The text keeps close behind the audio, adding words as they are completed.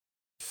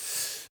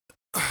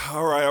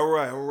All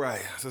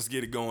right. Let's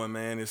get it going,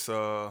 man. It's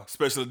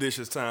special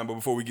editions time, but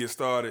before we get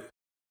started,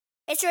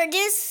 It's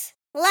Reduce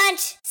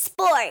Lunch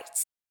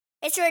Sports.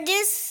 It's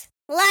Reduce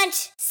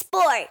Lunch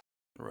Sport.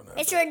 run that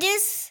It's back.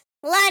 Reduce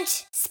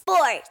Lunch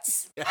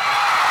Sports.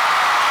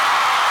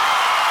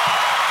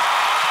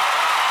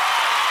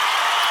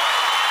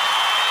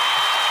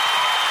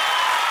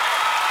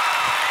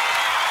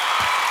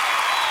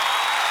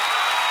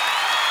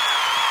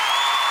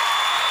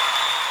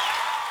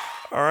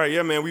 All right,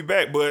 yeah, man, we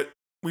back, but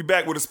we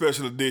back with a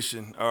special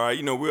edition. All right,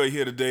 we're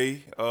here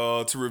today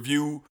to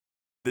review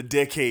the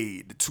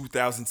decade, the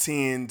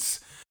 2010s.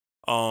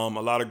 A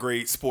lot of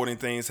great sporting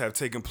things have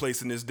taken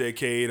place in this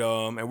decade,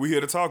 and we're here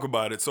to talk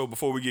about it. So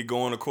before we get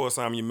going, of course,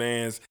 I'm your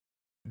man's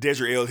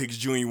Desiree L. Hicks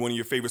Jr., one of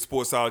your favorite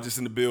sportsologists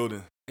in the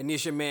building. And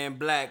this your man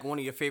Black, one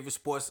of your favorite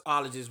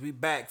sportsologists. We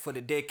back for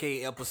the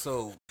decade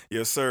episode.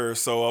 Yes, sir.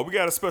 So we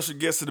got a special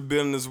guest in the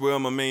building as well.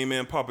 My main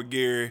man, Papa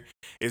Gary,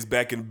 is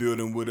back in the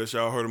building with us.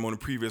 Y'all heard him on the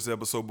previous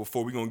episode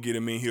before. We're going to get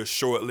him in here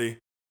shortly.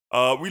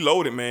 We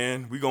loaded,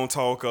 man. We're going to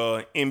talk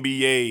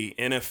NBA,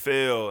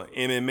 NFL,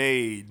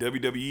 MMA,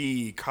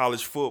 WWE,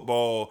 college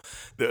football,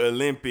 the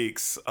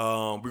Olympics.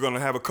 We're going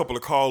to have a couple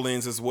of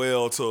call-ins as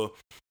well to,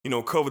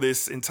 cover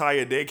this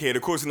entire decade.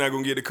 Of course, we're not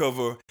going to get to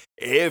cover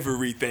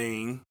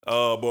everything,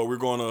 but we're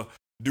going to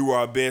do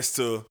our best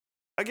to,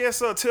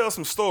 tell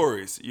some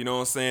stories, you know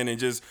what I'm saying, and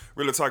just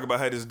really talk about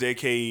how this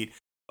decade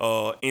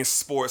in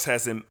sports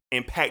has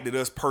impacted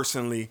us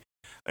personally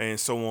and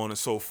so on and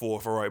so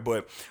forth. All right,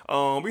 but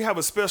we have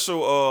a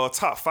special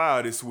top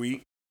 5 this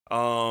week.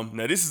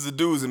 Now, this is a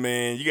doozy,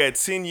 man. You got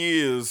 10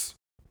 years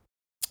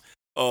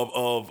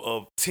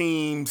of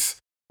teams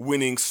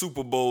winning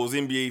Super Bowls,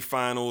 NBA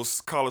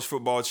Finals, college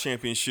football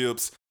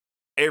championships,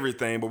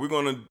 everything. But we're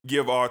going to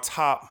give our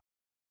top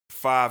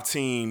 5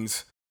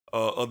 teams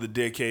of the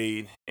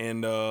decade.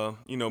 And,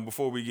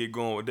 before we get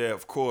going with that,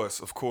 of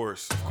course.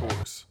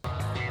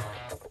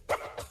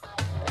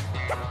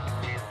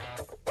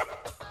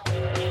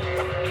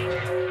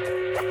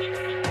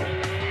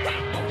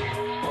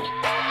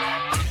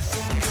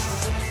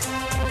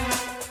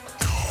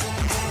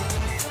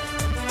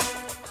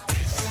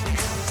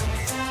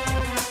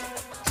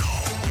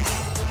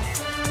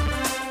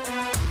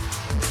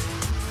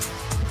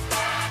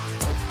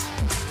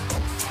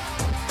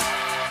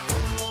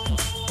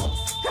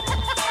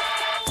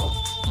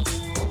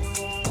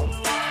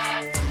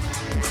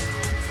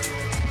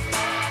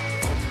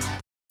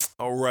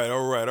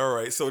 All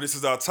right. So this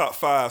is our top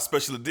 5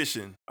 special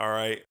edition. All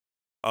right.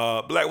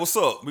 Black, what's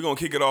up? We're going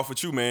to kick it off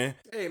with you, man.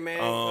 Hey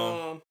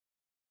man,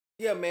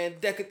 yeah man,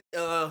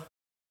 the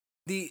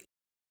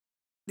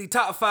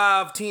top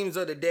 5 teams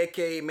of the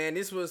decade, man.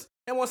 This was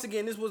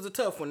a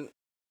tough one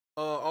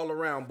all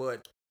around,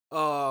 but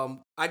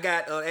I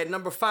got at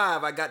number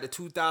 5, I got the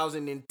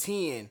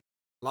 2010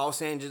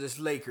 Los Angeles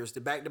Lakers,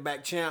 the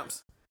back-to-back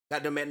champs.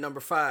 Got them at number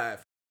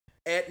 5.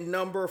 At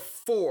number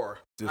 4,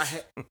 I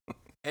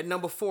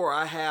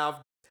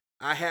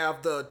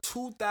have the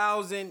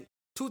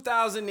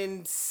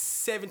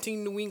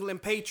 2017 New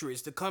England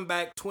Patriots to come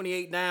back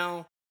 28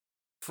 down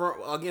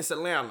against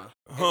Atlanta.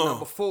 At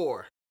number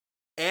 4.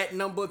 At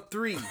number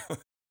 3,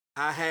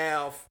 I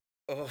have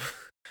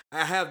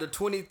the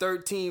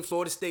 2013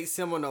 Florida State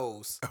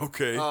Seminoles.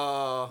 Okay.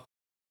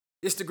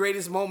 It's the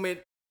greatest moment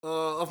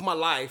of my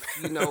life.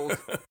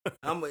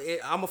 I'm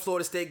a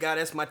Florida State guy.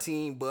 That's my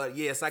team. But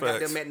yes, I got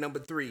them at number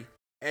 3.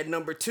 At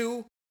number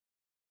 2,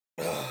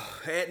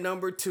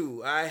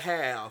 I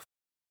have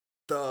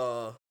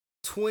the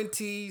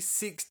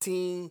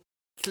 2016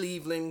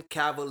 Cleveland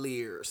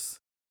Cavaliers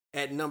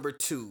at number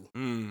 2.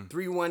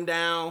 3-1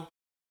 down.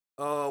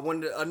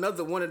 One of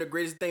the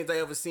greatest things I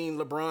ever seen.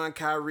 LeBron,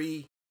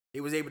 Kyrie,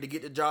 they was able to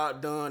get the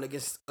job done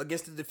against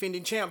the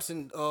defending champs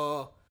and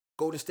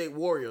Golden State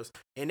Warriors.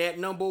 And at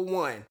number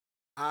 1,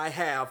 I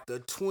have the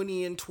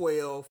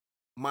 2012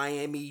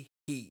 Miami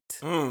Heat.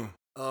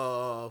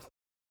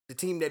 The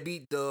team that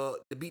beat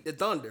the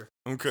Thunder.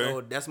 Okay.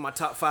 So that's my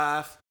top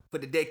 5 for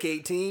the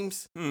decade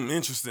teams.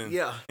 Interesting.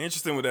 Yeah.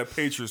 Interesting with that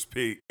Patriots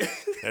pick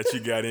that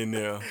you got in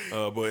there.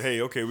 But hey,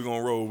 okay, we're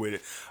going to roll with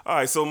it. All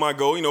right, so my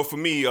goal, for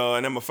me,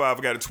 number 5,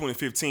 I got a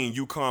 2015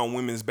 UConn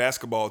women's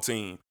basketball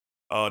team.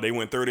 They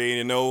went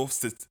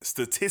 38-0.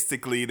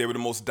 Statistically, they were the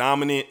most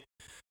dominant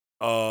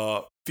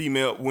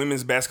female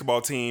women's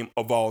basketball team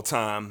of all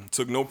time.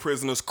 Took no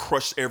prisoners,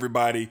 crushed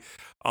everybody.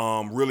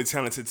 Really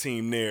talented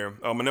team there.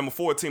 My number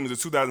 4 team is the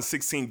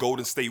 2016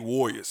 Golden State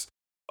Warriors.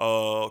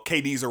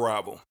 KD's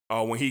arrival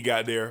when he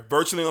got there.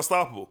 Virtually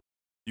unstoppable.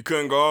 You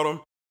couldn't guard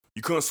him.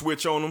 You couldn't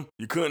switch on them.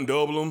 You couldn't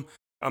double them.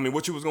 I mean,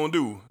 what you was going to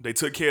do? They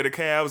took care of the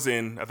Cavs,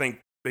 and I think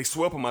they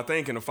swept them,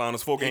 in the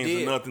finals, 4 games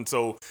to nothing.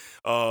 So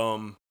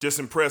just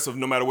impressive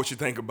no matter what you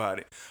think about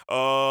it.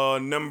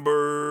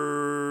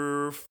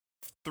 Number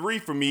 3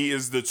 for me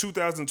is the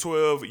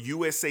 2012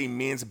 USA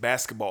men's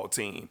basketball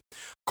team.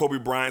 Kobe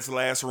Bryant's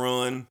last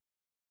run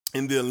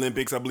in the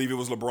Olympics. I believe it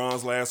was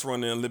LeBron's last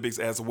run in the Olympics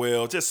as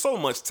well. Just so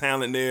much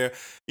talent there.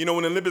 When the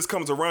Olympics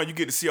comes around, you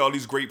get to see all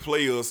these great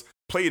players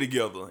play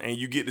together, and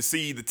you get to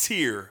see the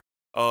tier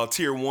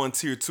tier 1,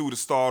 tier 2, the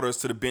starters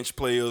to the bench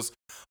players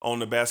on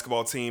the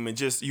basketball team and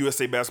just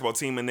USA basketball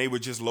team, and they were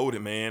just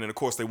loaded, man. And of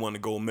course, they won the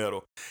gold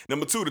medal.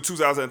 Number 2, the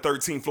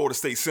 2013 Florida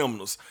State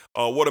Seminoles.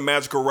 What a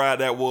magical ride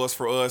that was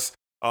for us.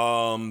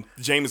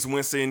 Jameis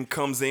Winston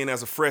comes in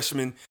as a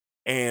freshman,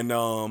 and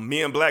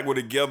me and Black were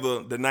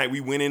together the night we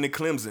went into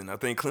Clemson. I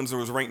think Clemson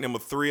was ranked number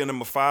 3 or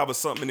number 5 or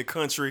something in the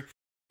country.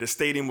 The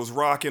stadium was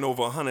rocking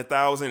over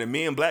 100,000, and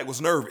me and Black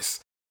was nervous.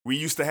 We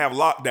used to have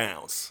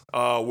lockdowns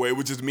where it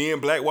was just me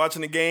and Black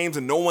watching the games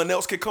and no one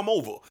else could come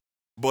over.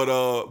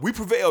 But we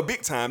prevailed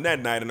big time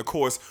that night. And, of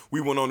course, we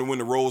went on to win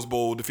the Rose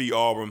Bowl, defeat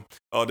Auburn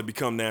to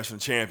become national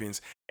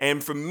champions.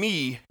 And for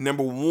me,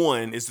 number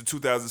 1 is the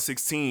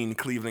 2016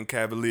 Cleveland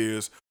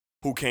Cavaliers,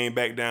 who came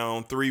back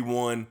down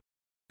 3-1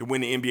 to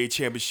win the NBA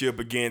championship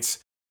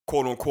against,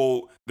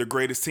 quote-unquote, the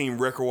greatest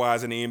team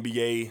record-wise in the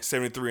NBA,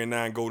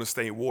 73-9 Golden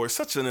State Warriors.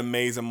 Such an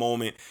amazing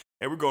moment.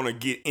 And we're going to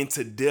get in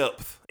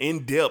depth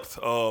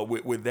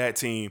with that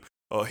team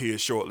here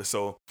shortly.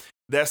 So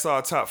that's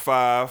our top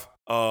 5.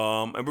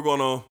 And we're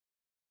gonna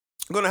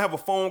have a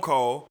phone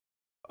call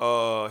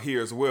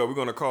here as well. We're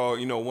gonna call,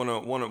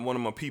 one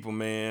of my people,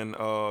 man,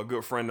 a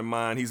good friend of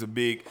mine. He's a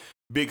big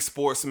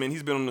sportsman.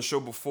 He's been on the show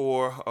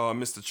before,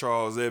 Mr.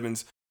 Charles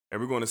Evans, and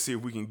we're gonna see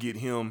if we can get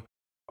him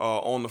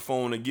on the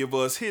phone to give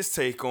us his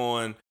take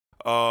on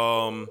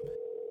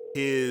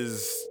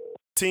his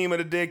team of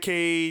the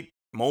decade,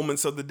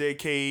 moments of the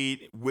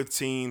decade with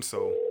teams.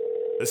 So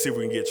let's see if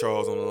we can get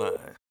Charles on the line.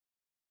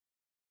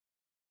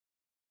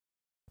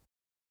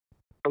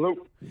 Hello.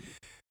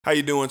 How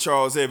you doing,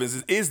 Charles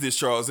Evans? Is this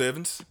Charles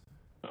Evans?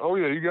 Oh,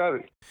 yeah, you got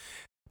it.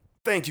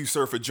 Thank you,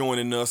 sir, for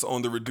joining us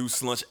on the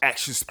Reduced Lunch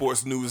Action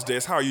Sports News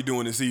Desk. How are you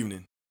doing this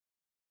evening?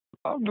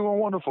 I'm doing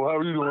wonderful. How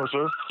are you doing,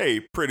 sir?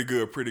 Hey, pretty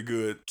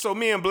good. So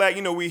me and Black,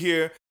 we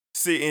here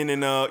sitting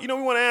and, we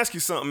want to ask you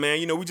something,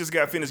 man. We just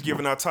got finished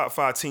giving our top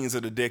 5 teams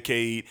of the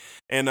decade.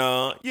 And,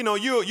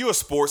 you're a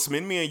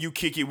sportsman. Me and you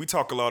kick it. We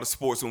talk a lot of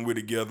sports when we're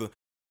together.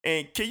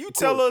 And can you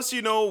tell us,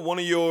 one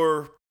of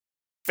your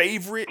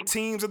favorite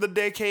teams of the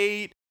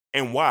decade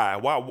and why?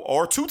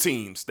 Or 2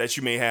 teams that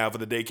you may have of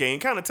the decade,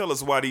 and kind of tell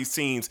us why these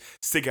teams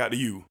stick out to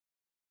you.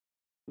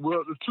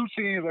 Well, the 2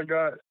 teams I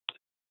got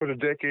for the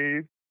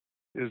decade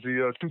is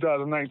the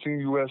 2019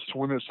 U.S.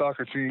 women's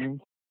soccer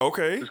team.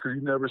 Okay. Just because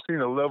you've never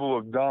seen a level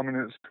of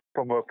dominance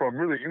from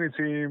really any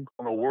team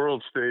on a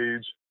world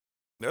stage.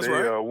 That's they,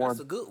 right. That's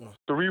a good one.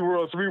 3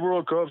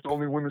 World Cups. The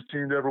only women's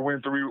team to ever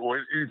win 3, or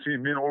any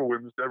team, men or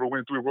women, to ever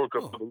win 3 World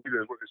Cups. Oh.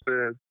 That's what they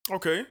said.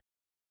 Okay.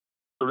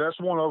 So that's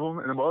one of them.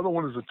 And the other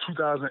one is the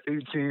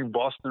 2018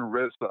 Boston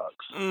Red Sox.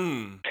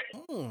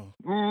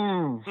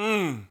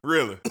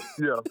 Really?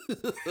 Yeah.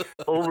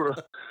 Over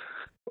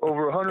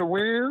 100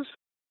 wins.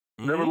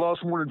 Never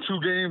lost more than 2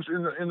 games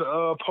in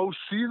the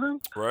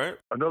postseason. Right.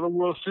 Another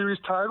World Series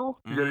title.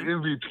 You got an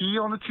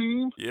MVP on the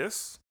team.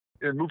 Yes.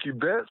 And Mookie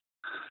Betts.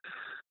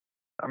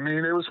 I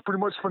mean, it was pretty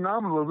much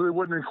phenomenal. It really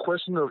wasn't a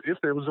question of if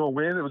they was going to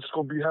win. It was just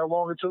going to be how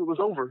long until it was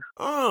over.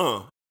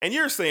 And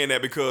you're saying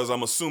that because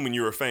I'm assuming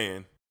you're a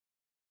fan.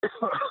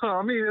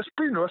 I mean, that's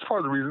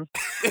part of the reason.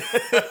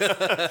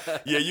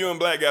 Yeah, you and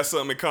Black got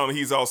something in common.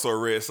 He's also a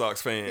Red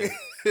Sox fan.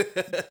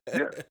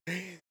 Yeah.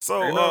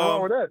 So, ain't nothing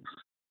wrong with that.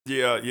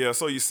 Yeah.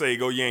 So you say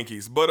go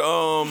Yankees, but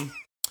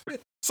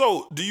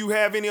so do you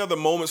have any other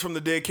moments from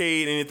the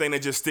decade? Anything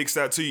that just sticks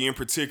out to you in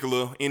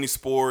particular? Any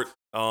sport?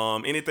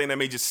 Anything that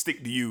may just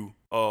stick to you?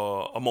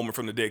 A moment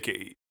from the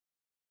decade.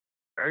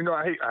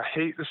 I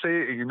hate to say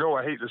it, and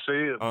I hate to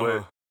say it,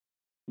 but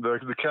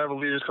the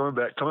Cavaliers coming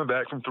back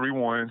from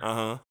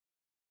 3-1.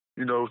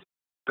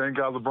 Thank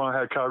God LeBron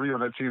had Kyrie on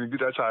that team to get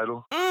that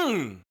title.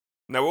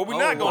 Now, what we're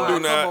not going to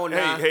do now... Come on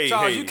now. Hey,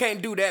 Charles, you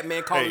can't do that,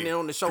 man, calling in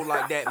on the show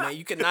like that, man.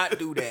 You cannot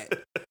do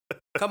that.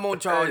 Come on,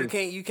 Charles.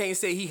 Hey. You can't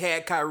say he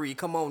had Kyrie.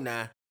 Come on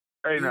now.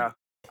 Hey, now,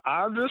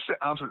 I'm just saying,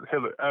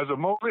 look, as a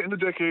moment in the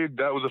decade,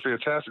 that was a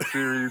fantastic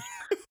series.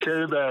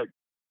 Came back.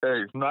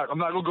 Hey, I'm not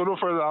going to go no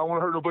further. I don't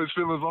want to hurt nobody's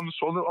feelings on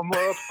the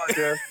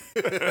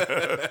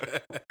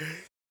podcast.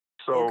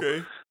 So,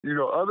 okay.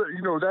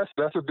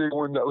 That's a big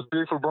one. That was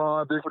big for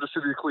Bron, big for the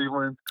city of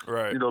Cleveland.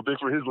 Right. Big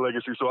for his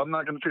legacy. So I'm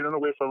not going to take that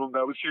away from him.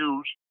 That was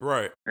huge.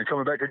 Right. And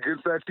coming back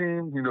against that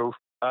team,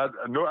 I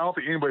don't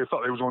think anybody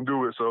thought they was going to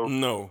do it. So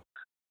no.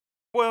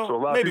 Well, so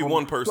maybe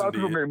one person A lot of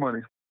people did. made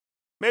money.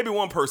 Maybe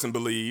one person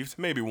believed.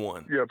 Maybe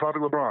one. Yeah,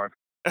 probably LeBron.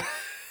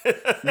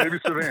 Maybe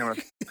Savannah.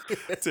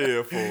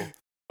 Terrible.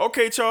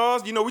 Okay,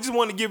 Charles, we just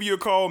wanted to give you a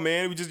call,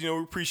 man. We just, we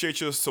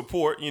appreciate your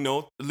support,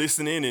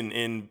 listening,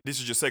 and this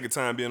is your second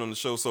time being on the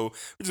show, so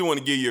we just want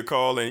to give you a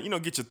call and,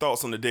 get your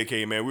thoughts on the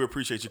decade, man. We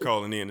appreciate you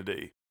calling in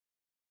today.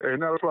 Hey,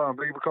 not a problem.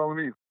 Thank you for calling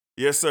me.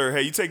 Yes, sir.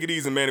 Hey, you take it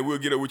easy, man, and we'll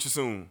get up with you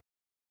soon.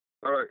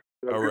 All right.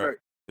 All right. Night.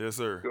 Yes,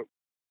 sir. Yep.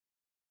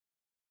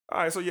 All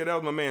right, so yeah, that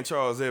was my man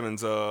Charles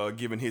Evans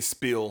giving his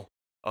spill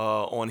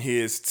on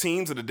his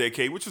teams of the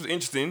decade, which was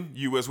interesting.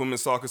 U.S.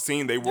 women's soccer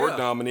team, they were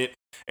dominant.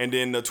 And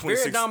then the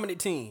 2016 very dominant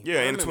team.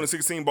 Yeah, and the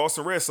 2016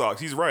 Boston Red Sox.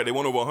 He's right. They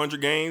won over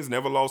 100 games,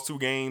 never lost 2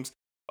 games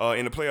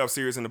in the playoff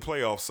series in the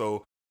playoffs.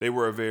 So they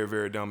were a very,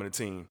 very dominant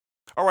team.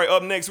 All right,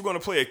 up next, we're going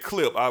to play a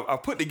clip. I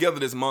put together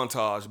this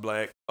montage,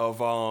 Black, of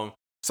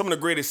some of the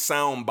greatest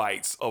sound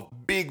bites of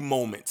big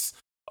moments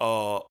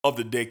of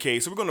the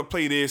decade. So we're going to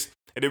play this,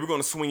 and then we're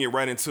going to swing it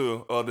right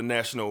into the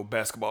National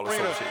Basketball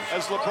Association.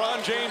 As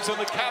LeBron James and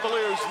the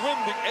Cavaliers win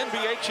the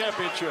NBA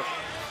championship,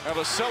 and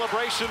a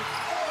celebration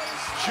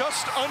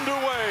just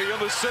underway in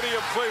the city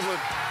of Cleveland.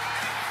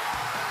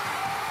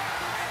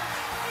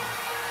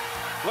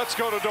 Let's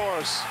go to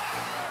Doris.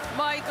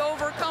 Mike,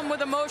 overcome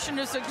with emotion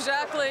is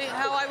exactly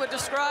how I would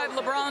describe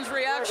LeBron's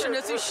reaction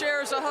as he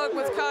shares a hug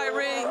with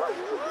Kyrie.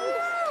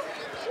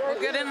 We'll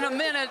get in a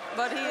minute,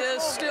 but he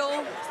is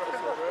still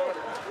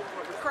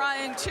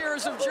crying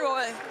tears of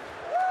joy.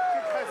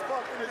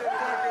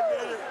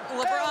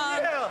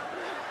 LeBron.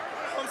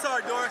 I'm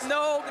sorry, Doris.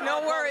 No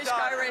worries,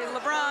 Kyrie.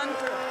 LeBron,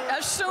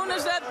 as soon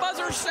as that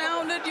buzzer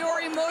sounded,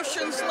 your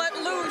emotions let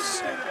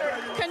loose.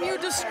 Can you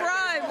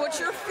describe what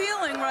you're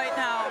feeling right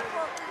now?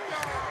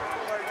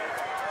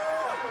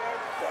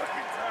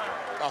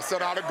 I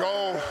set out a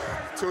goal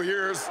 2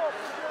 years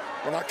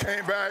when I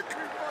came back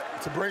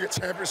to bring a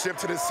championship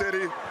to this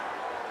city.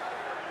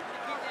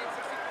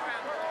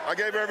 I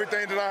gave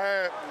everything that I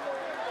had.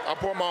 I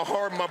poured my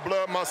heart, my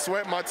blood, my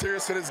sweat, my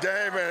tears to this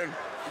game, and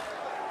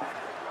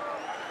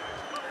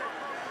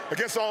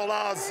against all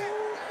odds,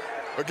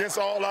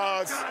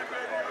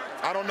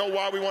 I don't know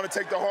why we want to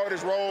take the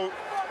hardest road.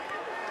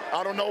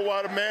 I don't know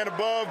why the man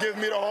above gives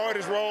me the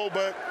hardest road,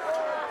 but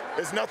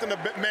it's nothing the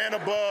man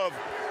above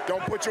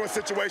don't put you in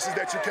situations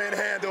that you can't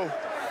handle.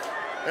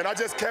 And I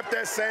just kept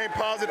that same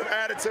positive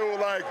attitude,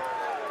 like,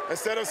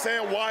 instead of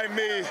saying, why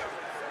me,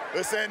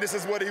 they're saying this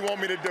is what he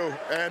want me to do.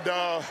 And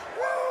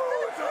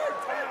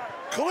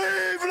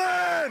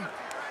Cleveland,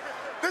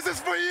 this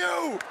is for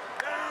you.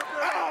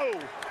 Oh!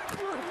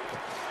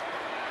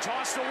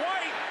 Toss to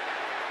White.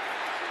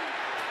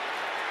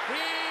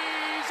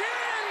 He's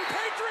in.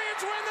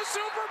 Patriots win the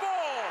Super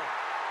Bowl.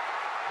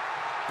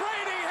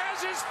 Brady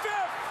has his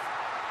 5th.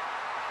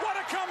 What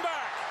a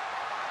comeback.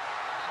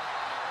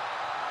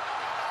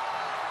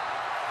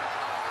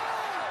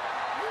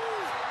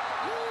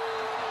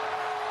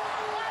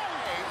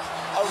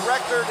 A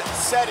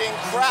record-setting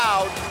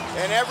crowd,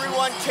 and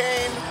everyone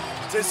came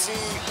to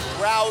see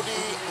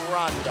Rowdy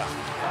Ronda.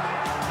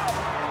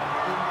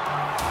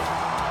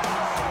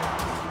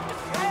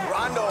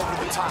 Ronda over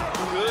the top.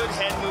 Good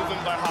head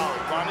movement by Holly.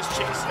 Ronda's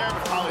chasing her,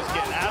 but Holly's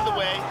getting out of the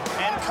way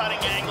and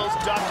cutting angles,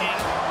 ducking.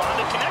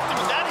 Ronda connected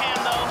with that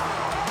hand, though.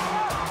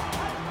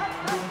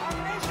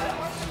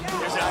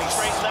 There's that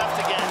straight left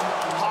again.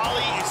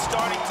 Holly is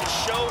starting to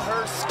show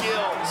her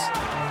skills.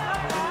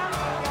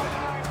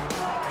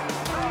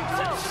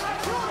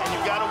 And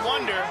you've got to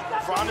wonder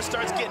if Ronda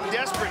starts getting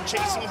desperate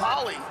chasing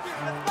Holly.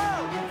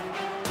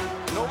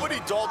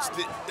 Nobody doubts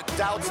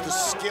the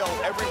skill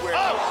everywhere.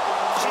 Oh,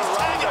 she's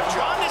tagging.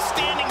 Ronda's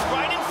standing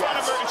right in front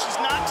of her, and she's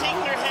not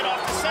taking her head off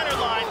the center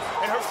line,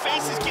 and her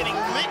face is getting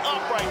lit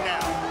up right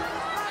now.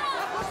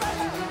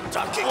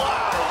 Ducking.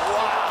 Wow.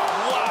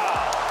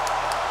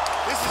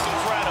 This is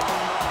incredible.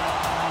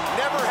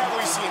 Never have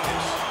we seen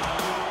this.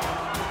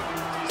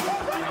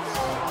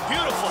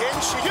 Beautiful.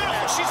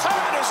 Beautiful. She's hurt.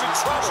 Ronda's in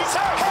trouble. She's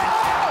hurt.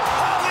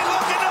 Holly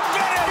looking to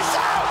finish.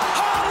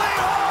 Holly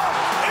Holm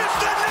is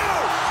the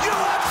new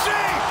UFC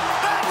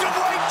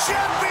bantamweight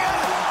champion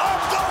of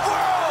the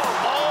world.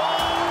 Oh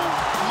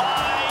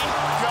my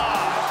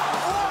God.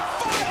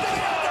 Fight to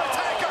the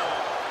Undertaker.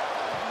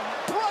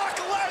 Brock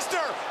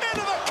Lesnar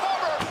into the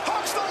cover.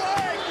 Hooks the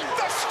leg.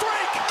 The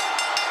streak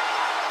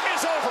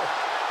is over.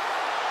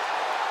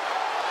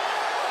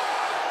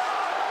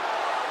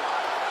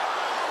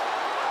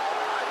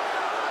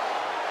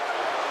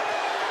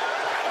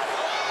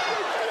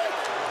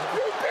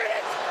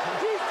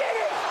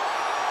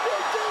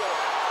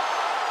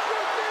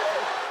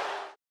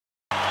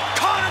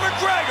 Conor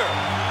McGregor.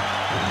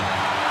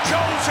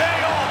 Jose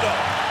Aldo.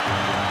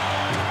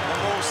 The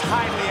most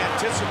highly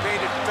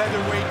anticipated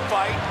featherweight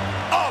fight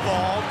of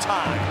all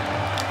time.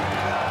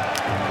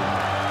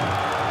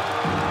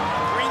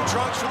 Green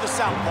trunks for the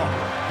southpaw,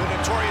 the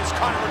notorious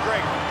Conor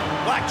McGregor.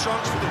 Black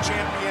trunks for the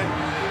champion,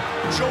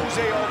 Jose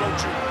Aldo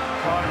Jr.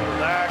 Conor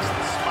relaxed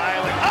and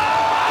smiling.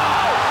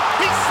 Oh!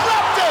 He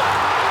slept him!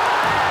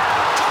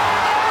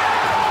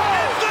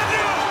 Is the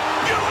new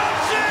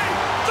UFC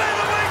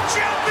featherweight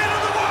champion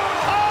of the world.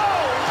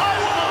 Oh,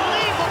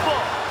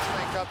 unbelievable!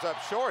 Thing comes up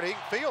short. He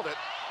can field it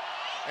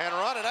and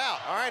run it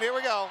out. All right, here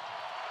we go.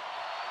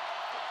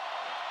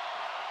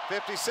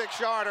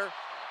 56-yarder.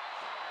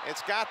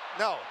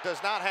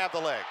 Does not have the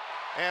leg.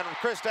 And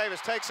Chris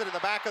Davis takes it in the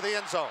back of the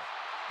end zone.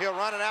 He'll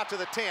run it out to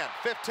the 10,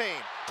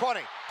 15,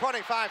 20,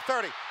 25,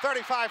 30,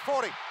 35,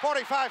 40,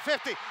 45,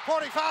 50,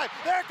 45.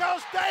 There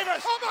goes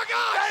Davis. Oh, my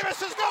God.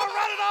 Davis is going to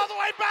run it all the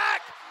way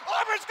back.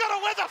 Auburn's going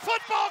to win the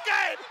football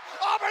game.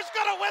 Auburn's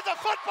going to win the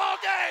football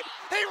game.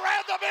 He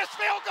ran the missed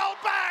field goal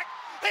back.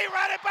 He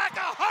ran it back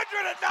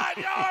 109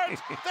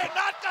 yards. They're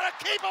not going to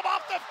keep him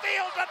off the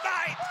field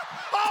tonight.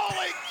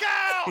 Holy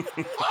cow.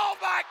 Oh,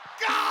 my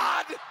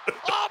God.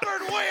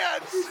 Auburn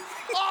wins.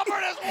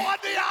 Auburn has won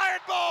the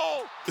Iron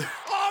Bowl.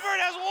 Auburn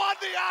has won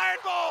the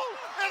Iron Bowl.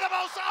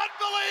 most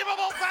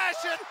unbelievable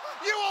passion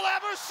you will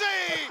ever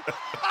see.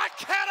 I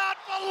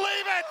cannot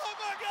believe it.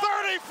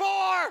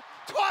 34-28.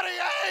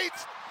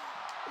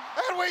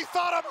 And we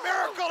thought a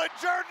miracle in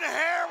Jordan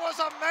Hare was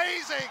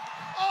amazing.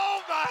 Oh,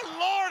 my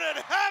Lord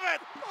in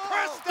heaven.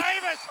 Chris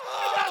Davis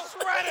just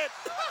read it.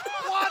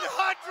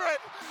 109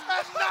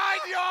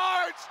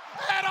 yards,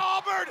 and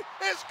Auburn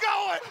is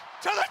going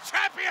to the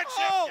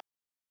championship.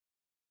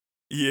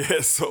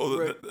 Yeah,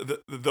 so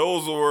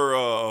those were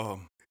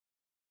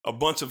a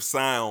bunch of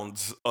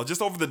sounds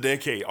just over the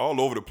decade,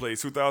 all over the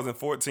place.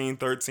 2014,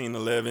 13,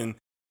 11,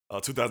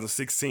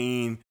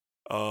 2016.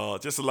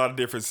 Just a lot of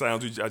different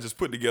sounds I just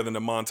put together in the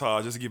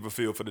montage just to give a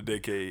feel for the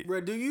decade.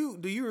 Bro, do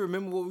you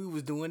remember what we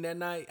was doing that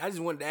night? I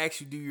just wanted to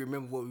ask you, do you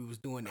remember what we was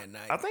doing that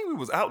night? I think we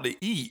was out to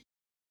eat.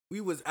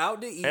 We was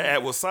out to eat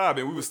at Wasabi,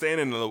 and we was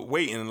standing in the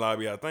waiting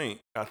lobby. I think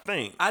that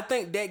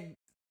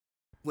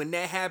when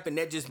that happened,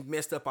 that just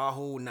messed up our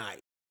whole night.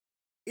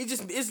 It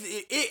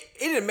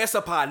didn't mess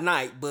up our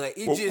night, but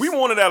we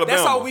wanted Alabama.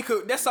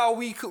 That's all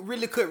we could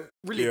really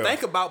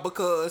think about,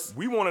 because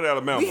we wanted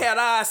Alabama. We had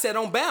our eyes set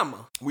on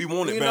Bama. We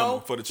wanted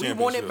Bama for the championship.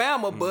 We wanted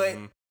Bama, but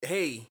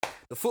hey,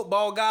 the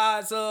football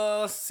gods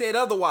said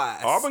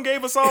otherwise. Auburn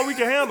gave us all we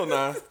could handle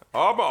now.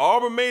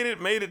 Auburn made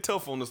it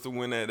tough on us to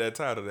win that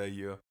title that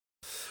year.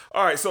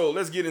 All right, so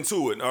let's get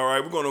into it. All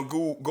right, we're going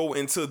to go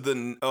into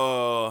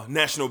the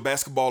National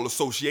Basketball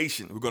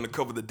Association. We're going to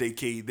cover the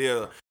decade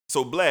there.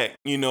 So, Black,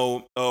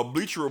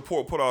 Bleacher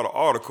Report put out an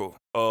article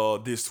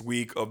this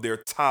week of their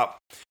top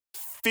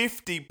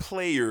 50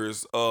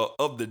 players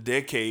of the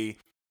decade.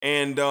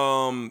 And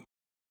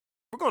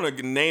we're going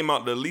to name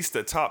out at least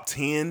the top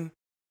 10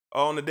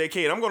 on the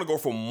decade. I'm going to go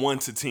from 1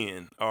 to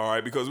 10, all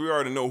right, because we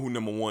already know who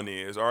number 1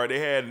 is. All right, they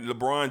had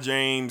LeBron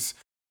James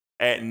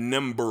at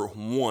number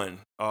 1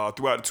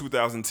 throughout the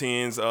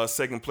 2010s.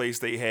 Second place,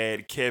 they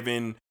had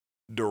Kevin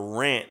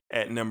Durant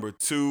at number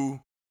 2.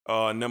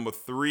 Number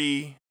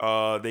 3,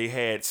 they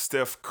had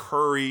Steph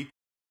Curry.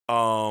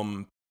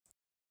 Before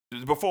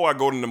I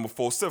go to number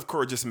 4, Steph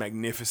Curry just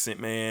magnificent,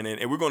 man.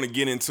 And we're going to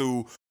get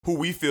into who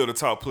we feel the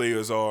top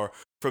players are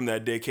from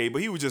that decade.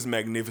 But he was just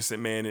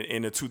magnificent, man,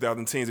 in the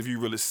 2010s if you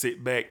really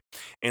sit back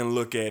and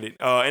look at it.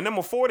 And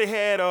number 4, they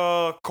had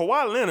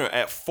Kawhi Leonard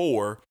at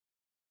 4.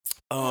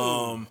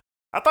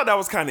 I thought that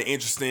was kind of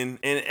interesting,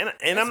 and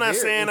I'm not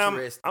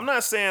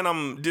saying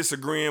I'm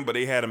disagreeing, but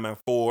they had him at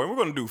 4, and we're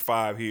gonna do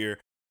 5 here.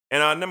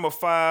 And number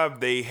 5,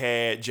 they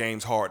had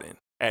James Harden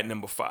at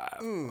number 5.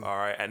 All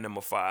right, at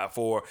number 5.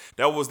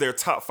 That was their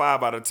top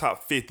 5 out of the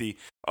top 50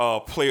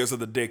 players of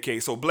the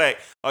decade. So, Black,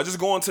 just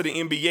going to the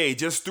NBA,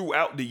 just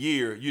throughout the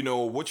year,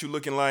 what you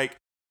looking like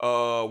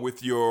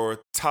with your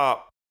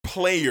top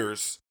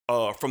players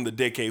from the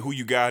decade, who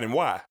you got and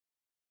why?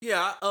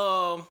 Yeah,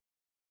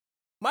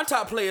 my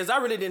top players, I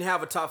really didn't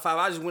have a top 5.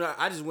 I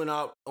just went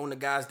out on the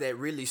guys that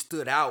really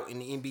stood out in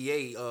the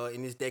NBA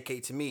in this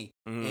decade to me.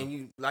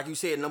 And like you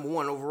said, number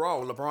 1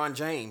 overall, LeBron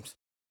James.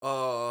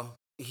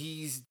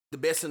 He's the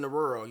best in the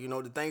world.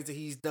 The things that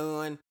he's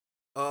done,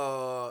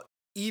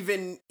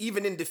 even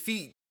in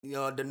defeat,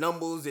 the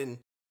numbers and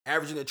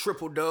averaging a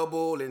triple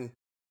double, and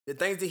the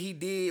things that he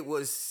did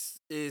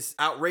is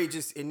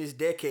outrageous in this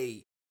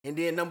decade. And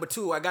then number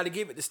 2, I got to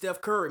give it to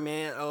Steph Curry,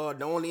 man.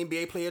 The only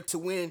NBA player to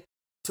win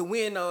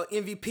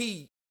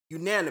MVP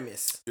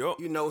unanimous. Yep.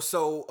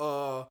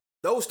 So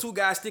those 2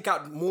 guys stick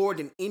out more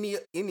than any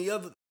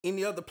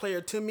other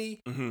player to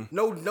me.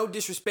 No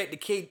disrespect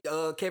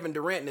to Kevin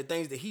Durant and the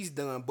things that he's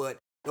done, but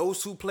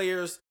those 2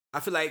 players, I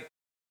feel like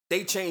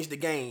they changed the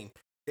game.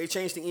 They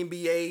changed the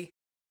NBA.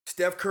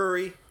 Steph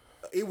Curry,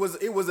 it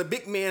was a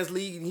big man's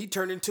league, and he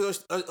turned into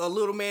a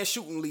little man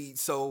shooting league.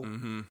 So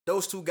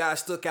those 2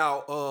 guys stuck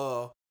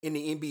out in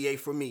the NBA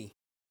for me.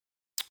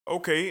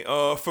 Okay,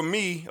 for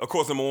me, of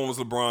course, number 1 was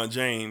LeBron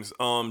James.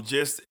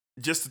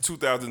 Just the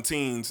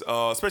 2010s,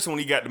 especially when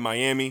he got to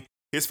Miami,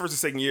 his first and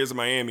second years in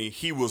Miami,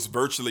 he was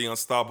virtually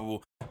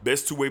unstoppable.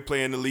 Best 2-way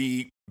player in the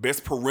league,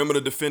 best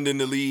perimeter defender in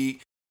the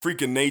league,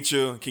 freaking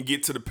nature, can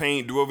get to the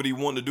paint, do whatever he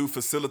wanted to do,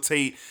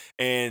 facilitate.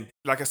 And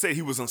like I said,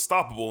 he was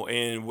unstoppable.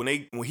 And when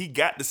he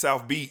got to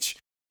South Beach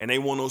and they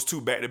won those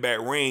 2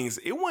 back-to-back rings,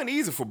 it wasn't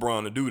easy for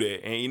Bron to do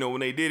that. And, when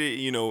they did it,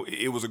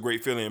 it was a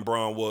great feeling, and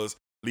Bron was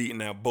leading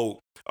that boat.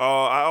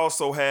 I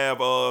also have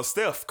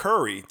Steph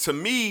Curry. To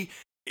me,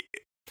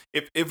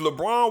 if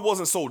LeBron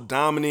wasn't so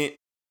dominant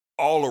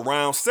all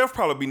around, Steph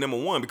probably be number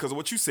 1 because of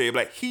what you said.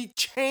 Like, he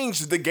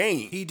changed the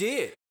game. He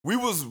did. We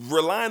was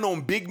relying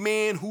on big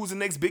man. Who's the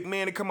next big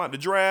man to come out the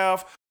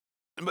draft?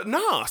 But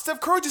nah,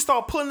 Steph Curry just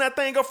started pulling that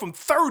thing up from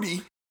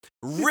 30,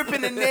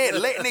 ripping the net,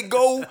 letting it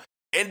go.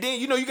 And then,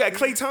 you got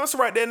Klay Thompson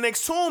right there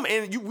next to him,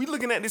 and we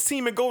looking at this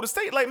team at Golden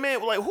State like,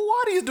 man, like, who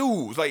are these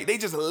dudes? Like, they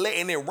just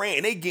letting it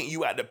rain. They getting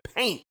you out the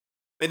paint.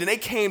 And then they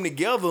came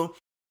together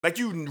like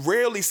you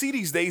rarely see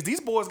these days. These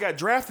boys got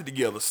drafted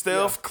together.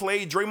 Steph,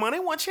 Klay, Draymond, they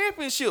won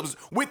championships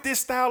with this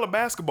style of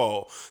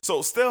basketball.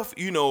 So Steph,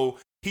 he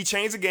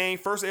changed the game.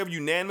 First ever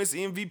unanimous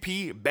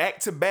MVP,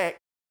 back-to-back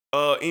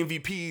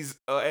MVPs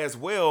as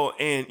well.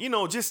 And,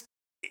 just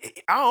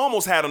I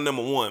almost had him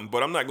number 1,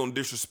 but I'm not going to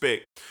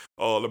disrespect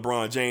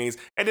LeBron James.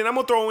 And then I'm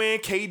going to throw in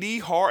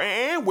KD, Harden,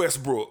 and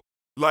Westbrook.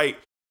 Like,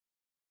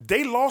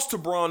 they lost to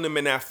Bron them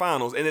in that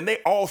finals, and then they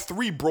all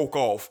 3 broke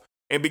off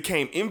and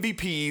became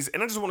MVPs.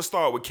 And I just want to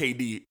start with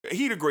KD.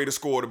 He the greatest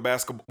scorer of the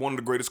basketball, one of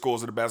the greatest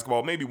scorers of the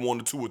basketball, maybe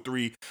 1 or 2 or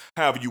 3,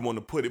 however you want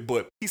to put it.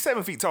 But he's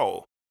 7 feet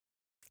tall.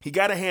 He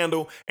got a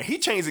handle, and he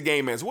changed the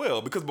game as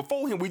well, because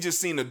before him, we just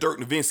seen the Dirk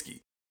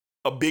Nowitzki,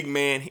 a big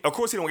man. Of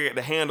course, he don't get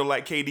the handle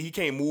like KD. He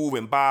can't move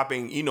and bop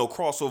and,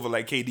 crossover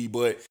like KD,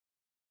 but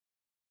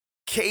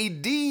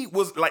KD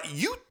was like,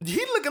 he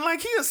looking like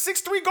he a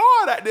 6'3"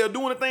 guard out there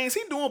doing the things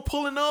he doing,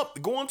 pulling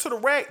up, going to the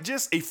rack,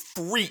 just a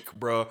freak,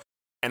 bro.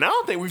 And I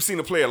don't think we've seen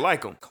a player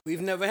like him.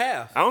 We've never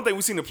have. I don't think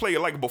we've seen a player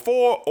like him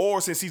before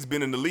or since he's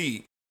been in the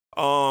league.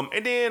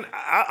 And then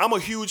I'm a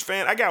huge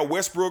fan. I got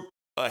Westbrook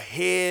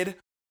ahead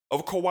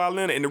of Kawhi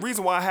Leonard. And the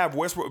reason why I have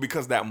Westbrook is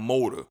because that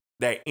motor,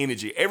 that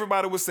energy.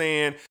 Everybody was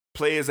saying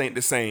players ain't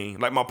the same.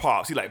 Like my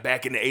pops, he like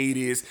back in the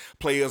 80s,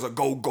 players are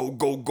go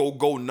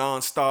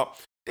nonstop.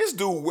 This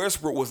dude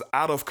Westbrook was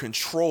out of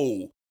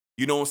control.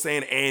 You know what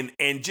I'm saying?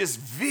 And just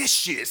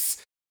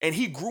vicious. And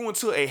he grew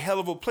into a hell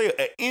of a player,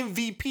 an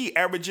MVP,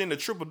 averaging a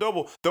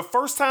triple-double the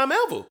first time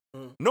ever.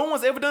 No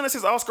one's ever done this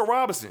since Oscar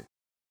Robertson.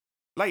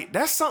 Like,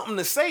 that's something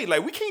to say.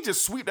 Like, we can't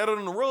just sweep that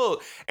under the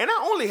rug. And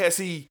not only has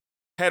he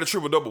had a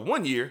triple-double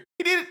 1 year,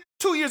 he did it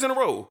 2 years in a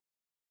row.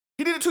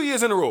 He did it 2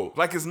 years in a row,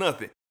 like it's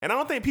nothing. And I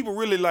don't think people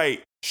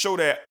really, show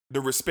that the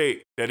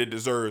respect that it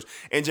deserves.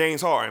 And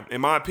James Harden,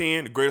 in my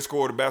opinion, the greatest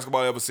scorer of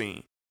basketball I've ever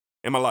seen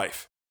in my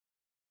life.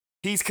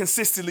 He's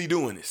consistently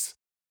doing this.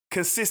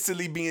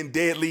 Consistently being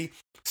deadly.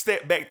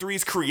 Step back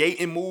threes,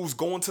 creating moves,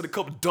 going to the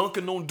cup,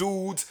 dunking on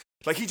dudes.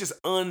 Like, he's just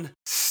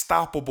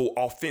unstoppable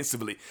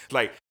offensively.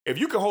 Like, if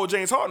you can hold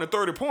James Harden to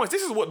 30 points,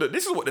 this is what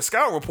the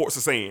scout reports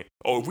are saying.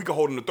 Oh, if we can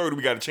hold him to 30,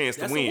 we got a chance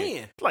to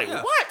win. Like,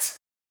 what?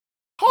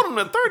 Hold him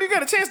to 30, you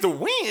got a chance to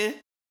win?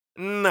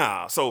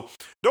 Nah. So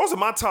those are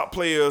my top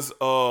players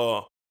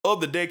of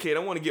the decade. I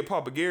want to get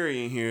Papa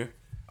Gary in here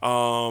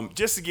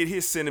just to get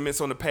his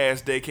sentiments on the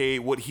past decade,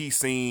 what he's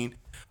seen,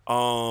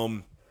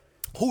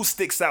 who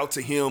sticks out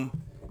to him.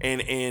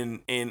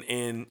 And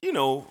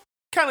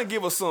kind of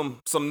give us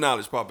some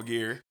knowledge, Papa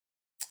Gary.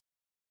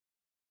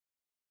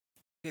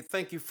 Hey,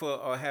 thank you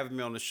for having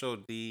me on the show,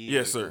 D.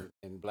 Yes, sir.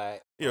 And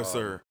Black. Yes,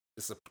 sir.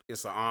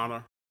 It's an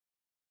honor.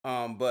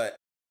 But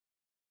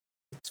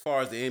as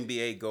far as the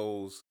NBA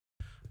goes,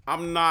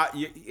 I'm not,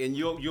 and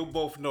you'll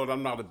both know that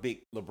I'm not a big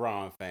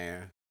LeBron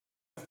fan.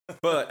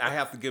 But I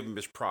have to give him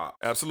his props.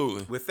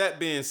 Absolutely. With that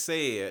being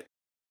said,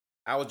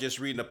 I was just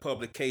reading a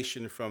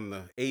publication from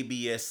the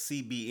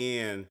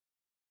ABS-CBN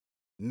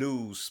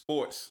News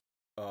sports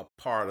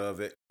part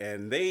of it,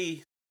 and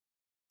they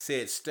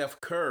said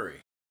Steph Curry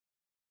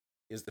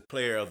is the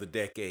player of the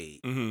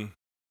decade. Mm-hmm.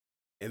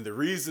 And the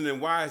reason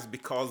why is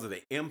because of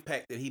the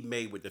impact that he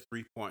made with the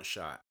three-point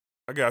shot.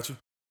 I got you.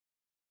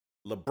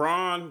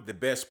 LeBron, the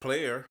best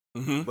player,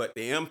 mm-hmm. but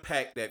the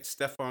impact that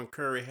Stephen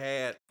Curry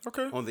had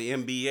on the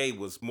NBA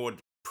was more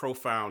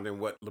profound than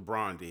what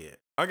LeBron did.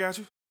 I got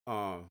you.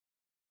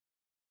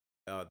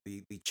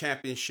 The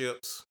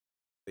championships,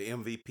 the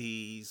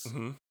MVPs,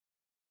 mm-hmm.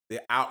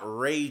 the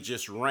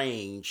outrageous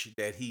range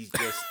that he's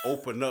just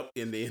opened up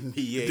in the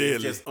NBA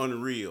is just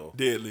unreal.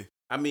 Deadly.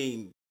 I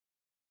mean,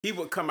 he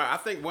would come out. I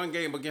think one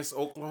game against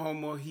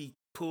Oklahoma, he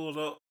pulled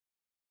up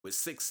with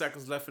 6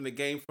 seconds left in the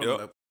game from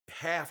the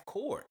half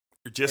court.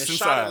 Just and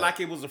inside. Shot it like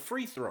it was a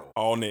free throw.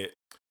 All net.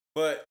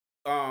 But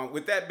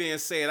with that being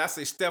said, I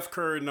say Steph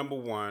Curry number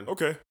 1.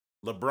 Okay.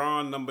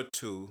 LeBron number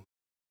 2.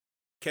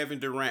 Kevin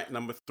Durant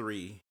number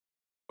 3.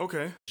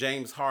 Okay.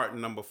 James Harden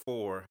number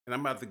 4. And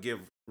I'm about to give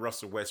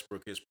Russell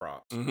Westbrook his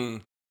props. Mm-hmm.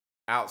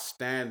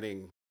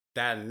 Outstanding,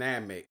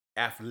 dynamic,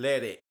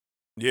 athletic.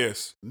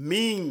 Yes.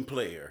 Mean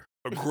player.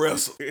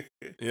 Aggressive.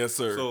 Yes,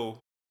 sir. So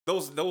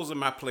those are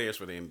my players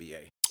for the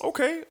NBA.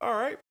 Okay, all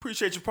right.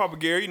 Appreciate you, Papa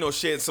Gary.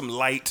 Shedding some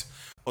light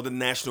on the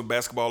National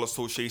Basketball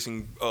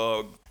Association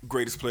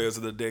greatest players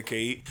of the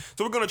decade.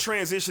 So we're going to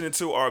transition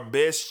into our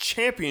best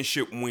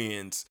championship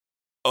wins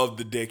of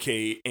the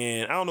decade.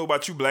 And I don't know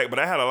about you, Black, but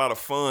I had a lot of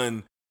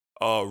fun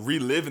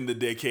reliving the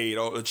decade,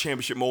 all the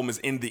championship moments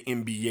in the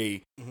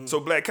NBA. Mm-hmm. So,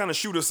 Black, kind of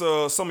shoot us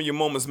some of your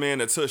moments, man,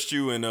 that touched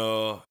you and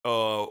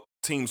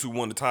teams who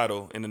won the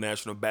title in the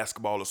National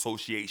Basketball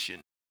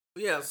Association.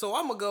 Yeah, so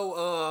I'm going to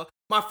go,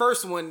 my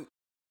first one,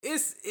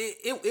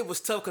 it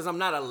was tough because I'm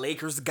not a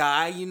Lakers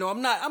guy.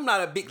 I'm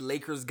not a big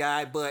Lakers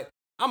guy, but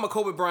I'm a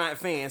Kobe Bryant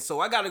fan. So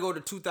I got to go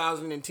to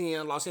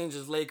 2010 Los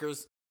Angeles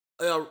Lakers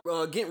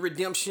getting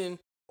redemption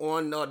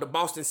on the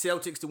Boston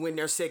Celtics to win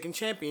their second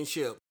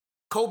championship.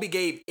 Kobe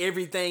gave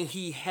everything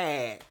he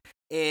had.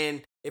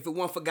 And if it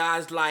weren't for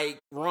guys like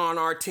Ron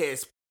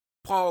Artest,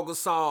 Paul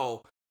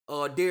Gasol,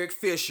 Derek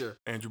Fisher,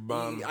 Andrew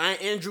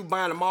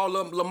Bynum, all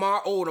of them,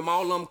 Lamar Odom,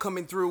 all of them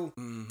coming through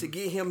to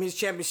get him his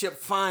championship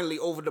finally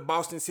over the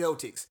Boston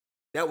Celtics.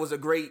 That was a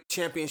great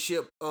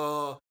championship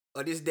of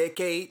this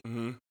decade.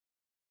 Mm-hmm.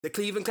 The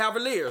Cleveland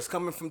Cavaliers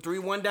coming from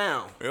 3-1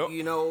 down. Yep.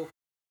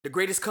 the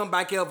greatest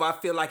comeback ever, I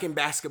feel like, in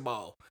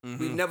basketball. Mhm.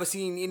 We've never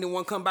seen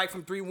anyone come back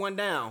from 3-1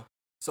 down.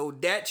 So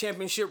that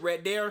championship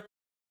right there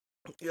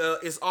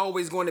is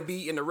always going to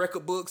be in the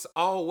record books,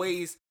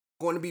 always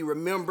going to be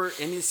remembered,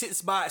 and it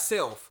sits by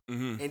itself.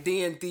 Mhm. And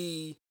then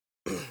the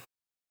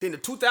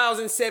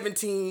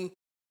 2017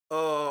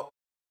 the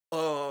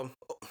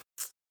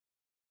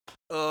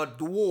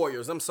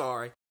Warriors, I'm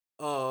sorry.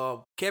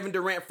 Kevin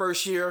Durant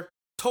first year,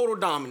 total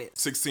dominance.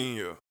 16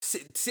 year.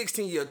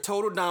 16 year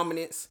total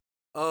dominance.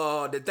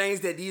 The things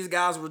that these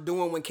guys were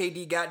doing when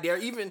KD got there,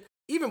 even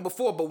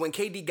before, but when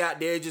KD got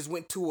there, it just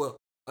went to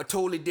a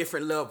totally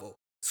different level.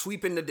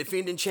 Sweeping the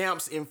defending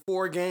champs in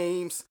 4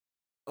 games.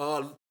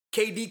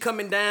 KD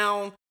coming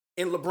down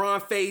in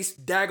LeBron face,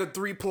 dagger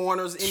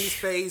 3-pointers in his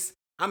face.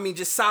 I mean,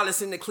 just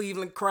silencing the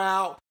Cleveland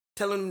crowd,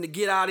 telling him to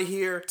get out of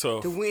here.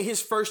 Tough. To win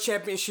his first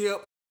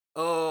championship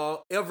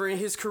ever in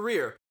his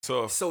career.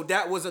 Tough. So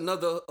that was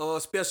another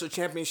special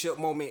championship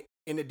moment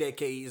in the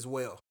decade as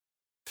well.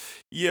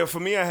 Yeah, for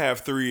me, I have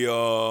 3.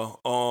 And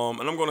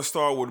I'm gonna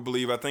start with,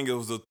 I think it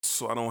was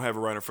I don't have it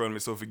right in front of me,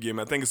 so forgive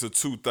me. I think it's a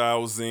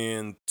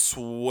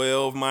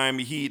 2012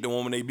 Miami Heat, the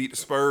one when they beat the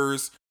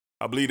Spurs.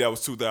 I believe that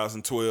was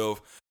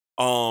 2012.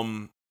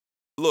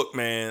 Look,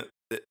 man.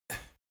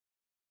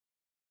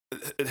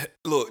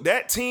 Look,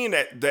 that team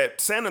that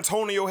San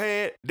Antonio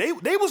had, they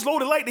was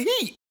loaded like the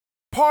Heat.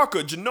 Parker,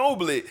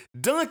 Ginobili,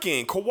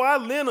 Duncan,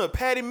 Kawhi Leonard,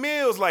 Patty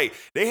Mills, like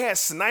they had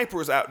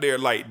snipers out there.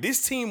 Like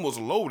this team was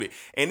loaded,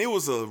 and it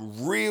was a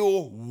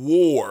real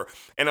war.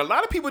 And a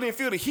lot of people didn't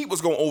feel the Heat was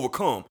gonna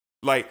overcome.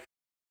 Like,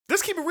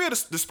 let's keep it real.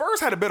 The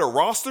Spurs had a better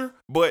roster,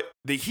 but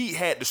the Heat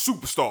had the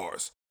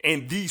superstars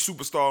and the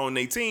superstar on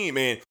their team.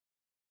 And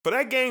for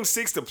that Game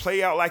 6 to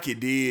play out like it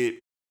did,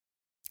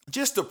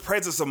 just the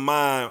presence of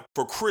mind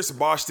for Chris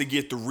Bosh to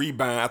get the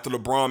rebound after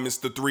LeBron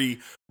missed the 3.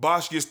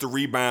 Bosh gets the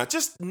rebound.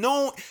 Just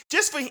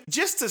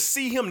to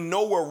see him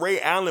know where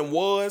Ray Allen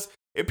was.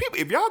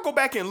 If y'all go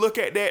back and look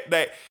at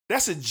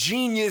that's a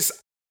genius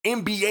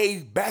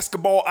NBA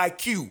basketball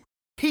IQ.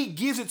 He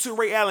gives it to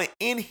Ray Allen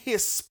in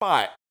his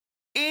spot.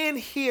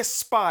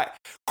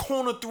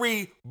 Corner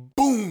 3,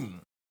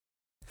 boom.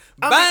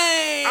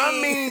 I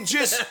mean,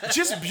 just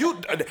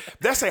beautiful.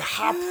 That's a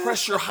high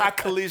pressure, high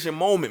collision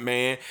moment,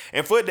 man.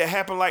 And for it to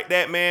happen like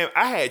that, man,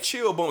 I had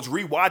chill bumps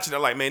rewatching it.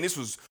 Like, man, this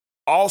was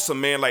awesome,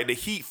 man. Like the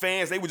Heat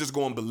fans, they were just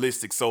going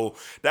ballistic. So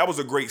that was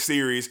a great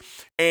series.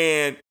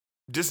 And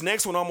this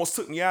next one almost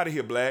took me out of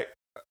here, Black.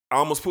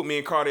 Almost put me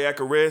in cardiac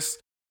arrest.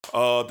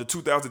 The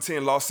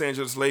 2010 Los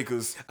Angeles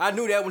Lakers. I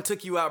knew that one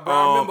took you out, bro.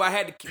 I remember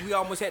we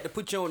almost had to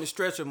put you on the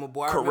stretcher, my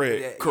boy.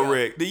 Correct.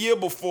 Yeah. The year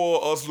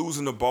before us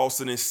losing to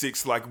Boston in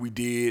 6 like we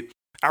did,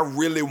 I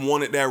really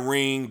wanted that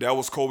ring. That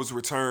was Kobe's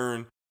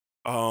return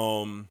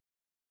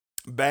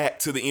back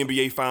to the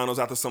NBA Finals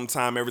after some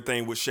time,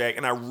 everything with Shaq.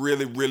 And I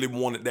really, really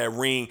wanted that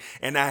ring.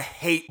 And I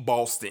hate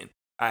Boston.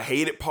 I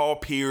hated Paul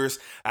Pierce.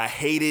 I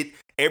hated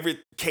every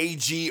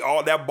KG,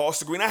 all that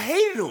Boston Green. I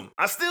hated him.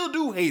 I still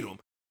do hate him.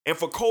 And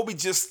for Kobe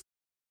just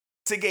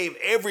to give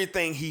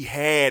everything he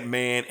had,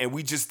 man, and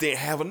we just didn't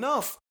have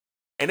enough.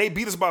 And they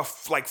beat us by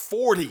like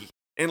 40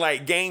 in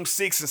like Game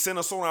 6 and sent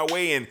us on our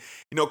way. And,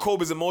 you know,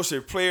 Kobe's an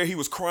emotional player. He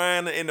was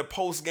crying in the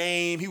post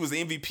game. He was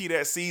the MVP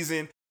that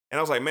season. And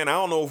I was like, man, I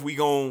don't know if we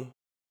gonna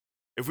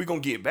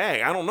get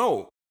back. I don't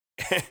know.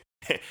 And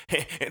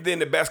then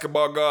the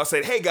basketball god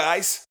said, hey,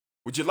 guys,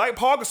 would you like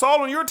Paul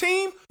Gasol on your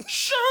team?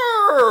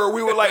 Sure,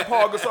 we would like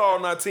Paul Gasol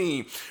on our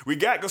team. We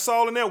got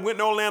Gasol in there, went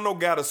to Orlando,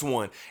 got us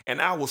one.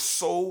 And I was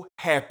so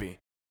happy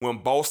when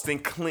Boston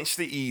clinched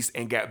the East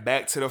and got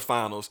back to the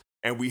finals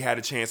and we had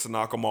a chance to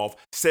knock them off.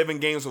 7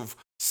 games of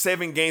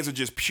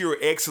just pure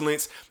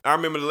excellence. I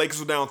remember the Lakers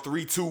were down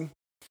 3-2.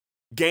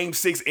 Game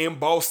 6 in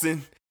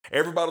Boston.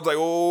 Everybody was like,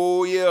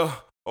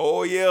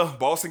 oh yeah,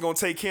 Boston gonna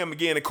take him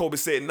again. And Kobe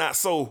said, not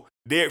so.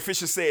 Derek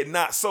Fisher said,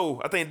 not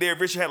so. I think Derek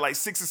Fisher had like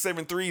 6 or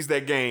 7 threes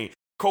that game.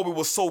 Kobe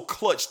was so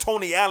clutch.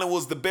 Tony Allen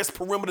was the best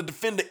perimeter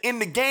defender in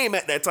the game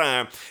at that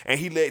time, and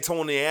he let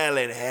Tony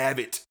Allen have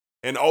it.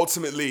 And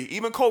ultimately,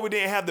 even Kobe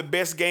didn't have the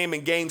best game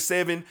in Game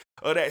 7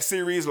 of that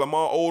series.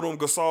 Lamar Odom,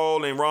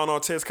 Gasol, and Ron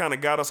Artest kind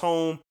of got us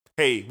home.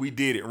 Hey, we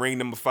did it. Ring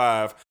number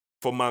 5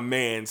 for my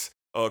man's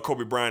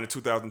Kobe Bryant, the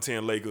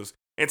 2010 Lakers.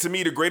 And to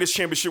me, the greatest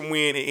championship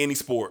win in any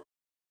sport.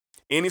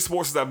 Any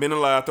sport since I've been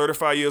alive,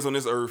 35 years on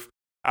this earth,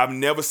 I've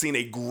never seen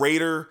a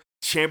greater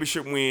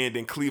championship win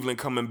than Cleveland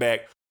coming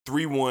back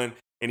 3-1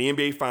 in the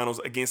NBA Finals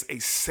against a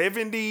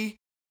 73-9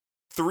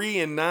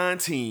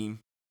 team,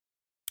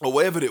 or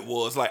whatever it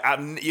was.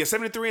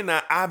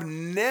 73-9. I've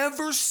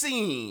never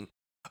seen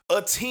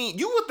a team.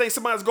 You would think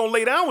somebody's gonna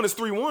lay down when it's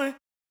 3-1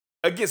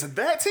 against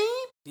that team.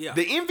 Yeah.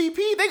 The MVP.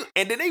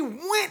 And then they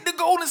went to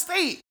Golden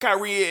State.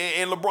 Kyrie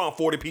and LeBron,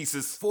 40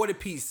 pieces. 40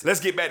 pieces. Let's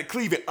get back to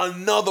Cleveland.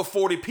 Another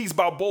 40 piece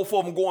by both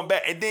of them going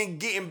back and then